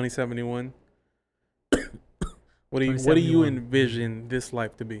 2071. What do you envision this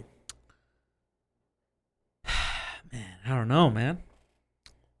life to be? Man, I don't know, man.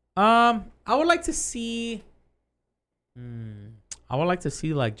 I would like to see. I would like to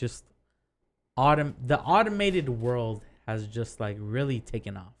see like just the automated world has just like really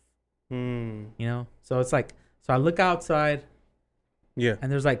taken off. You know, so it's like, so I look outside. Yeah.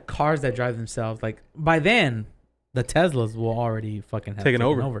 And there's like cars that drive themselves. Like by then, the Teslas will already fucking have taken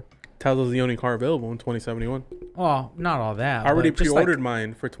over. Tesla's the only car available in 2071. Well, not all that. I already pre-ordered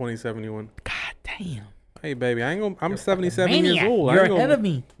mine for 2071. God damn. Hey, baby, I'm 77 years old. You're ahead of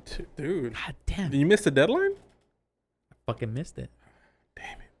me. Dude. God damn. Did you miss the deadline? I fucking missed it.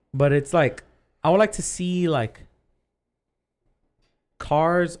 Damn it. But it's like, I would like to see like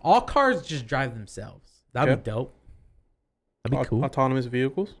all cars just drive themselves. That'd be dope. That'd be cool. Autonomous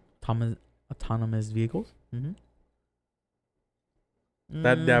vehicles? Autonomous vehicles? Mm-hmm.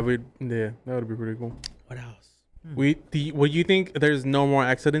 That would be pretty cool. What else? Would you think there's no more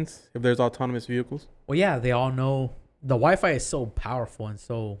accidents if there's autonomous vehicles? Well, yeah, they all know the Wi-Fi is so powerful and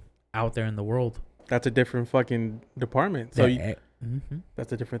so out there in the world. That's a different fucking department. So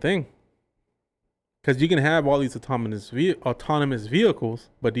that's a different thing. Because you can have all these autonomous vehicles,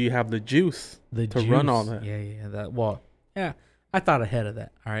 but do you have the juice to run all that? Yeah. I thought ahead of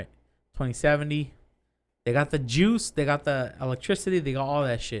that. All right. 2070. They got the juice. They got the electricity. They got all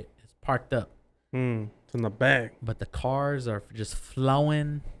that shit. It's parked up. It's in the bag. But the cars are just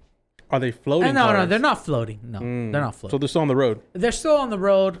flowing. Are they floating? No, they're not floating. No, they're not floating. So they're still on the road. They're still on the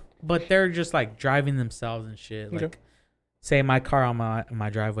road, but they're just like driving themselves and shit. Like, say my car on my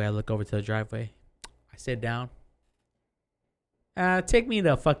driveway. I look over to the driveway. I sit down. Take me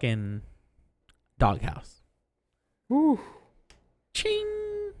to fucking doghouse. Woo. Ching.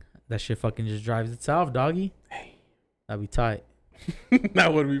 That shit fucking just drives itself, doggy. Hey. That'd be tight.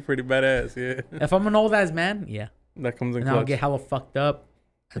 That would be pretty badass, yeah. If I'm an old ass man, yeah. That comes in and clutch. I'll get hella fucked up.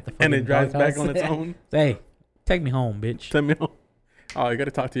 At the and it drives back on its Yeah. own. Hey, take me home, bitch. Take me home. Oh, you got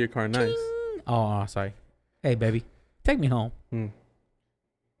to talk to your car nice. Ching. Oh, sorry. Hey, baby. Take me home.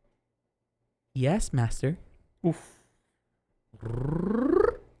 Yes, master. Oof.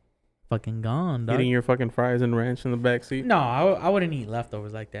 Fucking gone, dog. Eating your fucking fries and ranch in the back seat? No, I wouldn't eat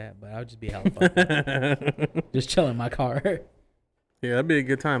leftovers like that, but I would just be hella fucked up. Just chill in my car. Yeah, that'd be a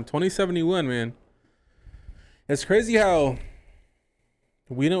good time. 2071, man. It's crazy how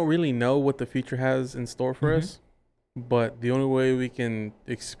we don't really know what the future has in store for us, but the only way we can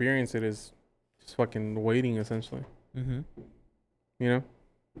experience it is just fucking waiting, essentially. You know?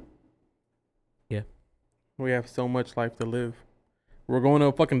 Yeah. We have so much life to live. We're going to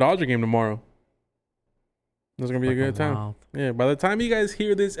a fucking Dodger game tomorrow. It's going to be a good time. Wild. Yeah, by the time you guys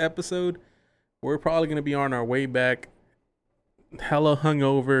hear this episode, we're probably going to be on our way back, hella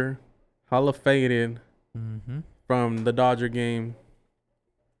hungover, hella faded from the Dodger game.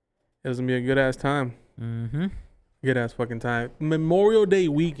 It's going to be a good-ass time. Good-ass fucking time. Memorial Day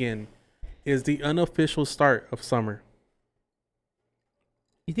weekend is the unofficial start of summer.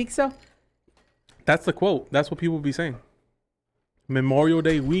 You think so? That's the quote. That's what people be saying. Memorial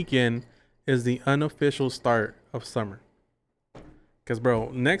Day weekend is the unofficial start of summer. Because, bro,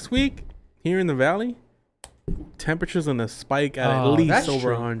 next week here in the valley, temperatures going to spike at least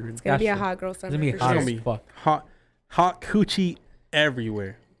over 100. It's going to be a hot girl summer. It's going to be hot coochie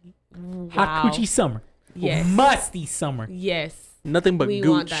everywhere. Wow. Hot coochie summer. Yes. Musty summer. Yes. Nothing but we gooch.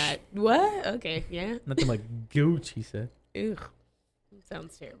 Want that. What? Okay, yeah. Nothing but gooch, he said. Ugh.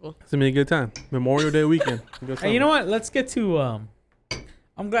 Sounds terrible. It's going to be a good time. Memorial Day weekend. Hey, you know what? Let's get to...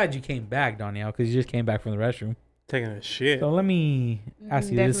 I'm glad you came back, Donielle, because you just came back from the restroom. Taking a shit. So let me ask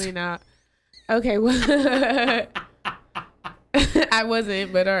you this. Definitely not. Okay, well... I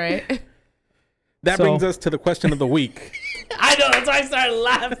wasn't, but all right. That brings us to the question of the week. I know, that's why I started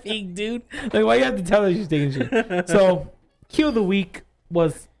laughing, dude. Like, why you have to tell us you're taking shit? So, cue of the week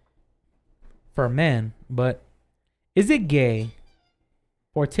was for men, but is it gay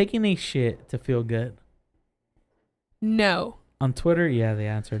for taking a shit to feel good? No. On Twitter, yeah, they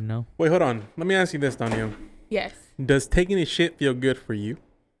answered no. Wait, hold on. Let me ask you this, Donielle. Yes. Does taking a shit feel good for you?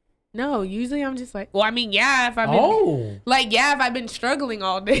 No, usually I'm just like, well, I mean, yeah, if I've been, if I've been struggling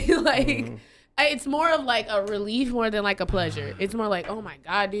all day, like, it's more of like a relief more than like a pleasure. It's more like, oh my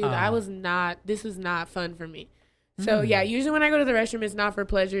God, dude, this was not fun for me. So yeah, usually when I go to the restroom, it's not for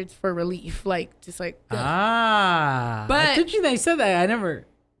pleasure, it's for relief. Like, just like, ugh. But I think they said that. I don't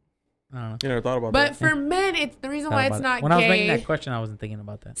know. You never thought about that. that. But for men, it's the reason why it's not when gay. I was making that question, I wasn't thinking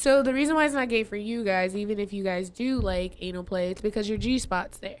about that. So the reason why it's not gay for you guys, even if you guys do like anal play, it's because your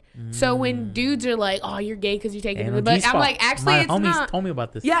G-spot's there. So when dudes are like, "Oh, you're gay because you take it in the butt," I'm like, actually, it's not. My homies told me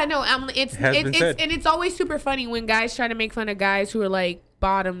about this. Yeah, no, it's and it's always super funny when guys try to make fun of guys who are like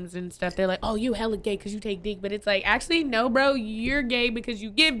bottoms and stuff. They're like, "Oh, you hella gay because you take dick," but it's like, actually, no, bro, you're gay because you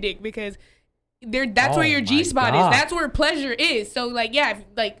give dick because that's where your G-spot is. That's where pleasure is. So like, yeah,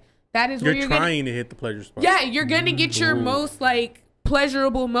 that is where you're trying to hit the pleasure spot. Yeah, you're gonna get your most like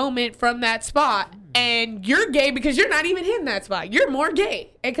pleasurable moment from that spot, and you're gay because you're not even hitting that spot. You're more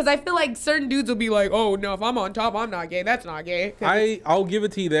gay, and because I feel like certain dudes will be like, "Oh no, if I'm on top, I'm not gay. That's not gay." I'll give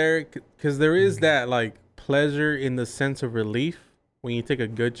it to you there because there is that like pleasure in the sense of relief when you take a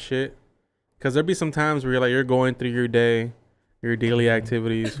good shit. Because there'll be some times where you're going through your day, your daily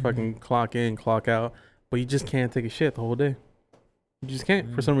activities, fucking clock in, clock out, but you just can't take a shit the whole day. You just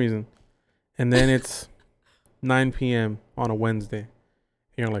can't for some reason. And then it's 9 p.m. on a Wednesday. And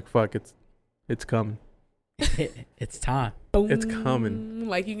you're like, fuck, it's coming. It's time. Boom. It's coming.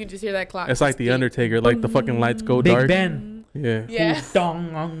 Like you can just hear that clock. It's like The Undertaker. Like the fucking lights go Big dark. Ben. Yeah. Yeah.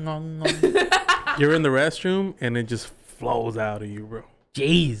 You're in the restroom and it just flows out of you, bro.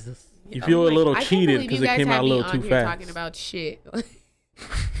 Jesus. You feel a little cheated because it came out a little too fast. Talking about shit.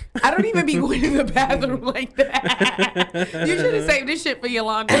 I don't even be going to the bathroom like that. You should have saved this shit for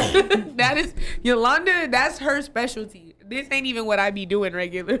Yolanda. That is Yolanda. That's her specialty. This ain't even what I be doing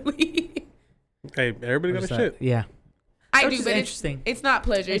regularly. Hey, everybody got a shit. Yeah. I Which do, is but interesting. it's not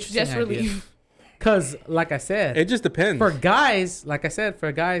pleasure. It's just Interesting idea. relief. Because, like I said, It just depends. for guys,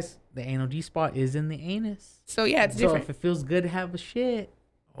 the anal G spot is in the anus. So yeah, it's So different. if it feels good to have a shit,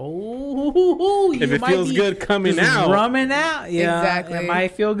 if If it feels good coming out, rumming out, yeah, Exactly. it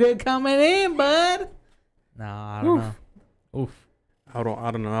might feel good coming in, bud. Nah, I don't know. Oof. I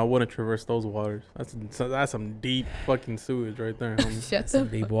don't know. I wouldn't traverse those waters. That's some deep fucking sewage right there, homie. Shut Some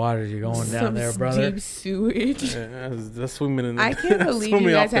the deep waters you're going down some there, brother. deep sewage. Yeah, that's swimming in. I can't believe you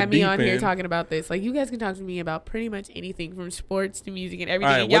swimming guys off the had me deep on here end. talking about this. Like, you guys can talk to me about pretty much anything from sports to music and everything.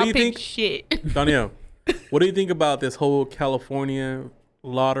 All right, and what y'all do you pick think- shit. Donielle, what do you think about this whole California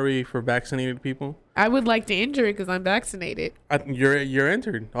lottery for vaccinated people? I would like to enter it because I'm vaccinated. You're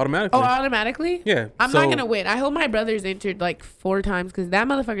entered automatically. Oh, automatically? yeah. I'm so not gonna win. I hope my brother's entered like 4 times because that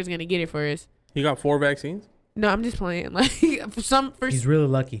motherfucker's gonna get it for us. You got 4 vaccines. No, I'm just playing. Like He's really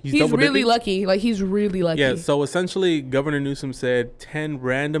lucky. He's he's double really dipping? lucky. Like he's really lucky. Yeah. So essentially, Governor Newsom said 10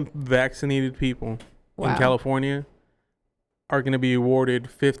 random vaccinated people Wow. in California are going to be awarded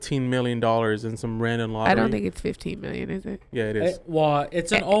 $15 million in some random lottery. I don't think it's 15 million, is it? Yeah, it is. Well,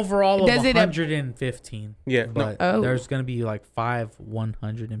 it's an overall of Does it- 115. Yeah. But Oh. there's going to be like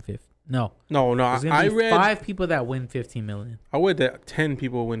 150. No. No. There's going I to be read. 5 people that win 15 million. I read that 10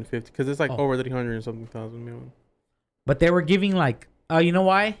 people win 50 because it's like Oh. over 300 and something thousand million. But they were giving like, you know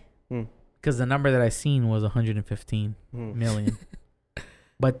why? Hmm. Because the number that I seen was 115 Hmm. million.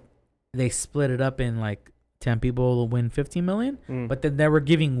 But they split it up in like 10 people will win 15 million. Mm. But then they were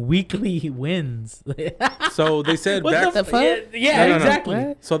giving weekly wins. So they said What the fuck? Yeah, No. exactly.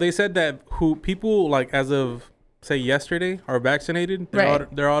 What? So they said that who people like as of say yesterday are vaccinated,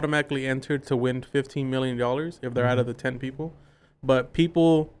 Right. they're automatically entered to win $15 million if they're out of the 10 people. But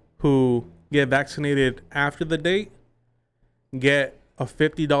people who get vaccinated after the date get a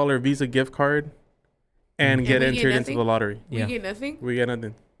 $50 Visa gift card and And get we get entered into nothing? the lottery. We Yeah. get nothing. We get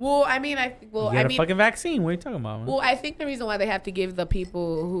nothing. Well, I mean, You get a fucking vaccine. What are you talking about, man? Well, I think the reason why they have to give the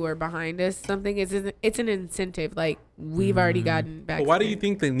people who are behind us something is it's an incentive. Like we've already gotten But vaccinated. why do you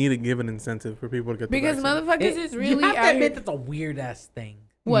think they need to give an incentive for people to get the Because vaccine? motherfuckers is really you have to out admit here. that's a weird ass thing.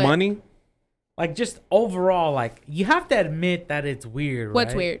 What? Money? Like just overall, like you have to admit that it's weird.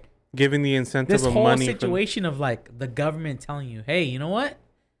 What's right? weird? Giving the incentive This of whole money situation of like the government telling you, hey, you know what?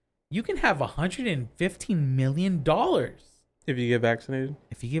 You can have $115 million if you get vaccinated.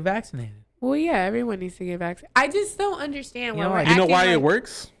 if you get vaccinated. Well, yeah, everyone needs to get vaccinated. I just don't understand why You know we're what? You know acting why like, it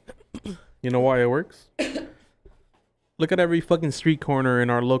works? You know why it works? Look at every fucking street corner in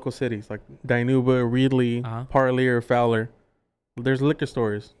our local cities, like Dinuba, Reedley, Uh-huh. Parlier, Fowler. There's liquor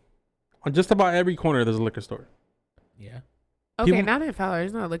stores. On just about every corner, there's a liquor store. Yeah. Okay, people- not in Fowler.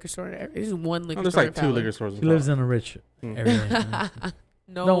 There's not a liquor store. There's just one liquor Oh, there's store. like 2 liquor stores. She lives in a rich Mm. area.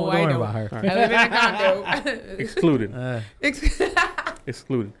 No, Don't I worry don't. about her. All right. I live in a condo. Excluded.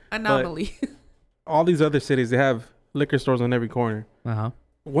 Excluded. Anomaly. All these other cities, they have liquor stores on every corner. Uh-huh.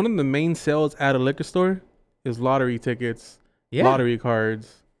 One of the main sales at a liquor store is lottery tickets, Yeah. lottery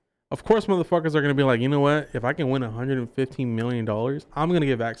cards. Of course, motherfuckers are going to be like, you know what? If I can win $115 million, I'm going to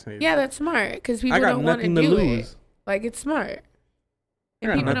get vaccinated. Yeah, that's smart because people I got don't want to nothing to do lose. it. Like it's smart. I And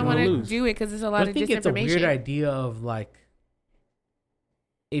got people don't nothing want to to lose. do it because there's a lot I of think it's a weird disinformation. idea of like,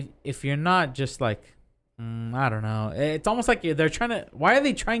 if you're not just like, I don't know. It's almost like they're trying to. Why are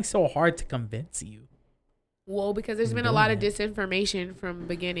they trying so hard to convince you? Well, because there's I'm been a doing lot of that. disinformation from the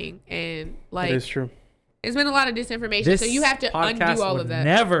beginning, and like That is true. it's been a lot of disinformation. This So you have to podcast undo all would of that.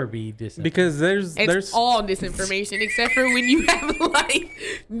 Never be disinformation. Because It's all disinformation except for when you have like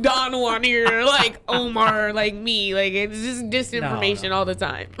Donald on here, or like Omar, or like me. Like it's just disinformation No. all the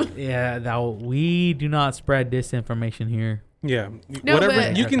time. Yeah, we do not spread disinformation here. Yeah. No, Whatever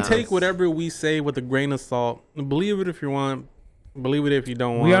but- you can No. take whatever we say with a grain of salt. Believe it if you want. Believe it if you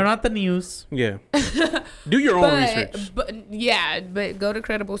don't want. We are not the news. Yeah. Do your own research. But go to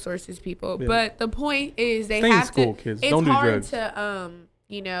credible sources, people. Yeah. But the point is they Stay in have school, to. kids. It's Don't do hard drugs.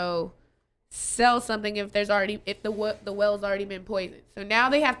 to sell something if the well's already been poisoned. So now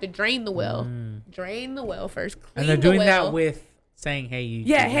they have to drain the well. Drain the well first. Clean And they're the doing well. that with saying, hey, you.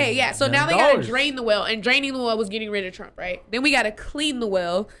 Yeah, you hey, win yeah. So now they $1 gotta million. drain the well, and draining the well was getting rid of Trump, right? Then we gotta clean the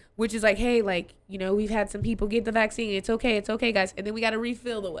well, which is like, hey, like, we've had some people get the vaccine. It's okay, guys. And then we gotta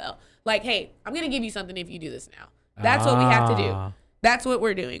refill the well. Like, hey, I'm gonna give you something if you do this now. That's what we have to do. Ah. That's what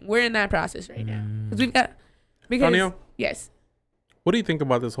we're doing. We're in that process right now because Donielle? yes, What do you think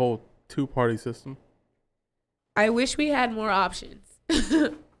about this whole 2-party system? I wish we had more options.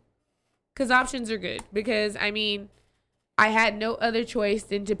 Because options are good. Because, I mean, I had no other choice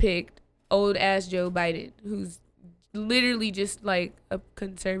than to pick old ass Joe Biden, who's literally just like a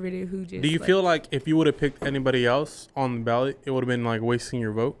conservative who just. Do you feel like if you would have picked anybody else on the ballot, it would have been like wasting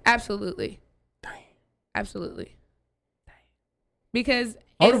your vote? Absolutely. Dang. Absolutely. Because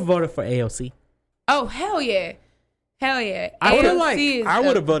I would have voted for AOC. oh hell yeah, hell yeah. I AOC feel like is I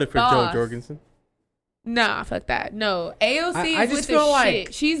would a have voted for boss. Joe Jorgensen. Nah, fuck that. No, AOC I is just with feel the like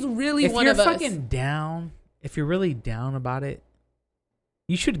shit. She's really if one you're of us. fucking down, if you're really down about it,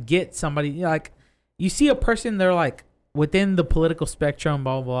 you should get somebody. You know, like, you see a person, they're like within the political spectrum,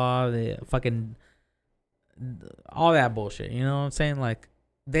 blah blah, they fucking all that bullshit. You know what I'm saying? Like,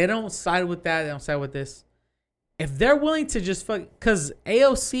 they don't side with that. They don't side with this. If they're willing to just fuck, because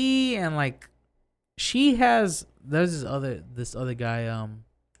AOC and like there's this other guy,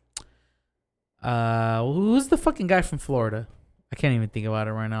 who's the fucking guy from Florida? I can't even think about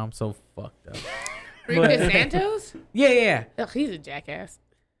it right now. I'm so fucked up. Rick DeSantis? Yeah. Ugh, he's a jackass.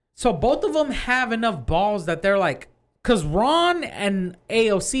 So both of them have enough balls that they're like, because Ron and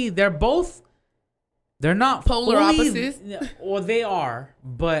AOC, they're not Polar fully, opposites? Well, they are,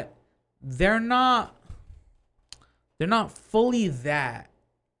 but they're not fully that.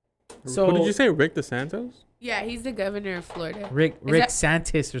 So What did you say, Rick DeSantis? Yeah, he's the governor of Florida. Rick that-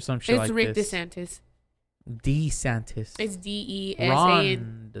 Santis or some shit It's like Rick this. DeSantis. DeSantis. It's DeSantis,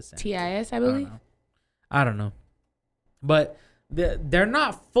 Ron DeSantis. I believe. I don't know. But they're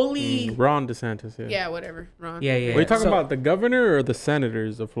not fully. Ron DeSantis, yeah. Yeah, whatever. Ron. Yeah. Are you talking about the governor or the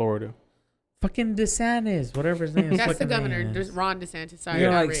senators of Florida? Fucking DeSantis, whatever his name is. That's the fucking governor, name is. Ron DeSantis. Sorry, You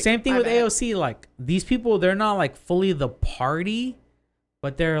know, not like Rick. same thing My with bad. AOC. Like, these people, they're not like fully the party,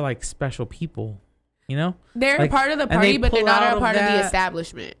 but they're like special people. You know, They're like, a part of the and party, they but they're pull not out a of part of the that.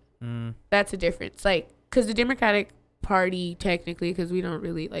 establishment. That's a difference. Like, because the Democratic Party, technically, because we don't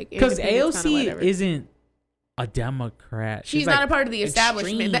really like. Because independents, kinda AOC whatever. isn't a Democrat. She's like not a part of the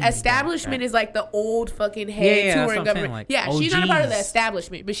establishment. extreme The establishment Democrat. is like the old fucking heads Yeah, who that's are what in I'm saying, government. like, Yeah, she's not a part of the OGs.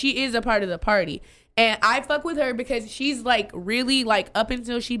 establishment, but she is a part of the party. And I fuck with her because she's like really like up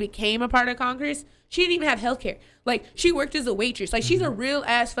until she became a part of Congress, she didn't even have health care. Like, she worked as a waitress. Like, she's a real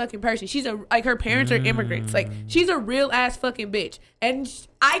ass fucking person. She's like, her parents are immigrants. Like, she's a real ass fucking bitch. And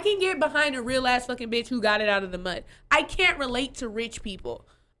I can get behind a real ass fucking bitch who got it out of the mud. I can't relate to rich people.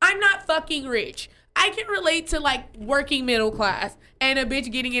 I'm not fucking rich. I can relate to like working middle class and a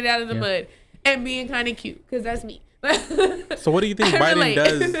bitch getting it out of the mud and being kind of cute, because that's me. So what do you think I Biden relate.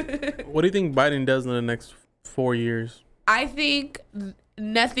 does? What do you think Biden does in the next 4 years? I think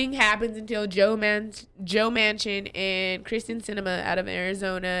nothing happens until Joe Manchin and Kristen Sinema out of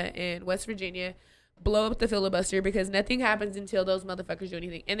Arizona and West Virginia blow up the filibuster, because nothing happens until those motherfuckers do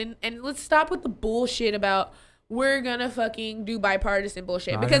anything. And let's stop with the bullshit about we're gonna fucking do bipartisan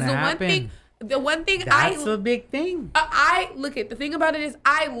bullshit. Not Because gonna the happen. one thing That's a big thing. I look at the thing about it is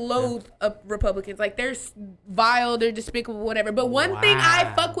I loathe Republicans. Like, they're vile, they're despicable, whatever. But one thing I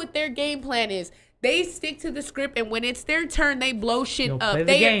Wow. fuck with their game plan is they stick to the script, and when it's their turn, they blow shit You'll up. play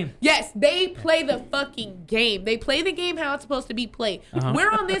the game. Yes, they play the fucking game. They play the game how it's supposed to be played.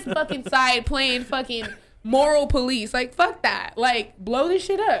 We're on this fucking side playing fucking moral police. Like, fuck that. Like, blow this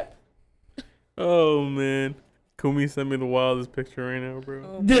shit up. Oh man, Kumi sent me the wildest picture right now, bro.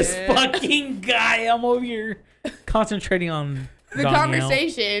 Oh, This man. fucking guy. I'm over here concentrating on The Donielle.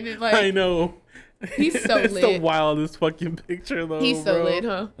 conversation. is I like, know. he's so it's lit. the wildest fucking picture though. He's so bro. lit,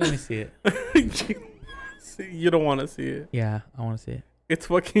 huh? Let me see it. You don't want to see it. Yeah, I want to see it. It's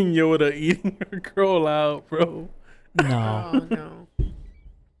fucking Yoda eating her girl out, bro. No. Oh, no.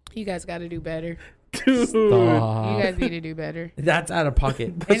 You guys got to do better. Dude, Stop. You guys need to do better. That's out of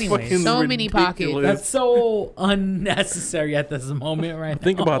pocket. that's Anyways, fucking so many pockets. ridiculous. that's so unnecessary at this moment right now.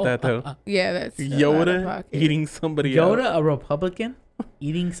 Think about that though. Yeah, that's a lot of Yoda pocket. eating somebody out. Yoda, a Republican,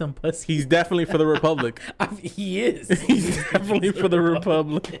 eating some pussy. He's definitely for the Republic. He is. He's definitely for the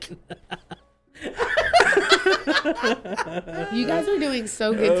Republic. You guys are doing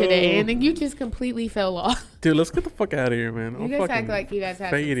so good today, and then you just completely fell off. Dude, let's get the fuck out of here, man. You I'm guys fucking act like you guys have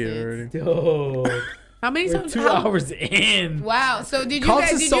some faded sense. already. Dude, How many we're times? 2 how- hours in. Wow. So did you Cults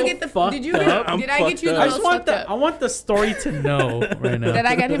guys? is Did so you get the? fucked Did you? up. Did I'm I get you fucked the up. I most just want fucked I up? want the story to know right now. That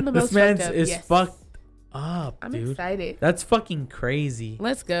I got him the most This man fucked up. is Yes. fucked up, I'm dude. excited. That's fucking crazy.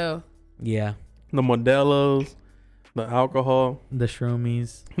 Let's go. Yeah, The Modelo's, the alcohol, the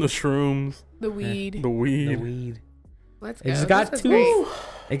shroomies, the shrooms, The weed. the the weed. weed. Let's go. It just got This was great. too.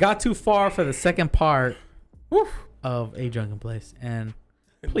 It got too far for the second part of A Drunken Place, and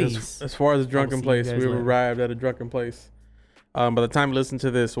please. As far as a drunken see you place, guys we've later. arrived at a drunken place. By the time you listen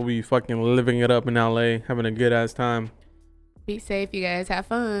to this, we'll be fucking living it up in LA, having a good ass time. Be safe, you guys. Have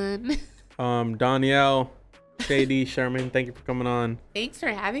fun. Donielle, ShaeDee, Sherman, thank you for coming on. Thanks for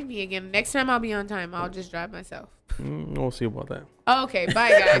having me again. Next time I'll be on time. I'll just drive myself. We'll see about that. Oh, okay.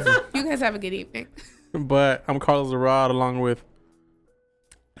 Bye, guys. You guys have a good evening. But I'm Carlos the Rod along with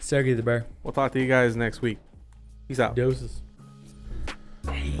Sergio the Bear. We'll talk to you guys next week. Peace out. Doses.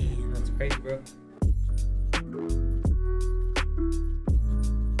 Damn, that's crazy, bro.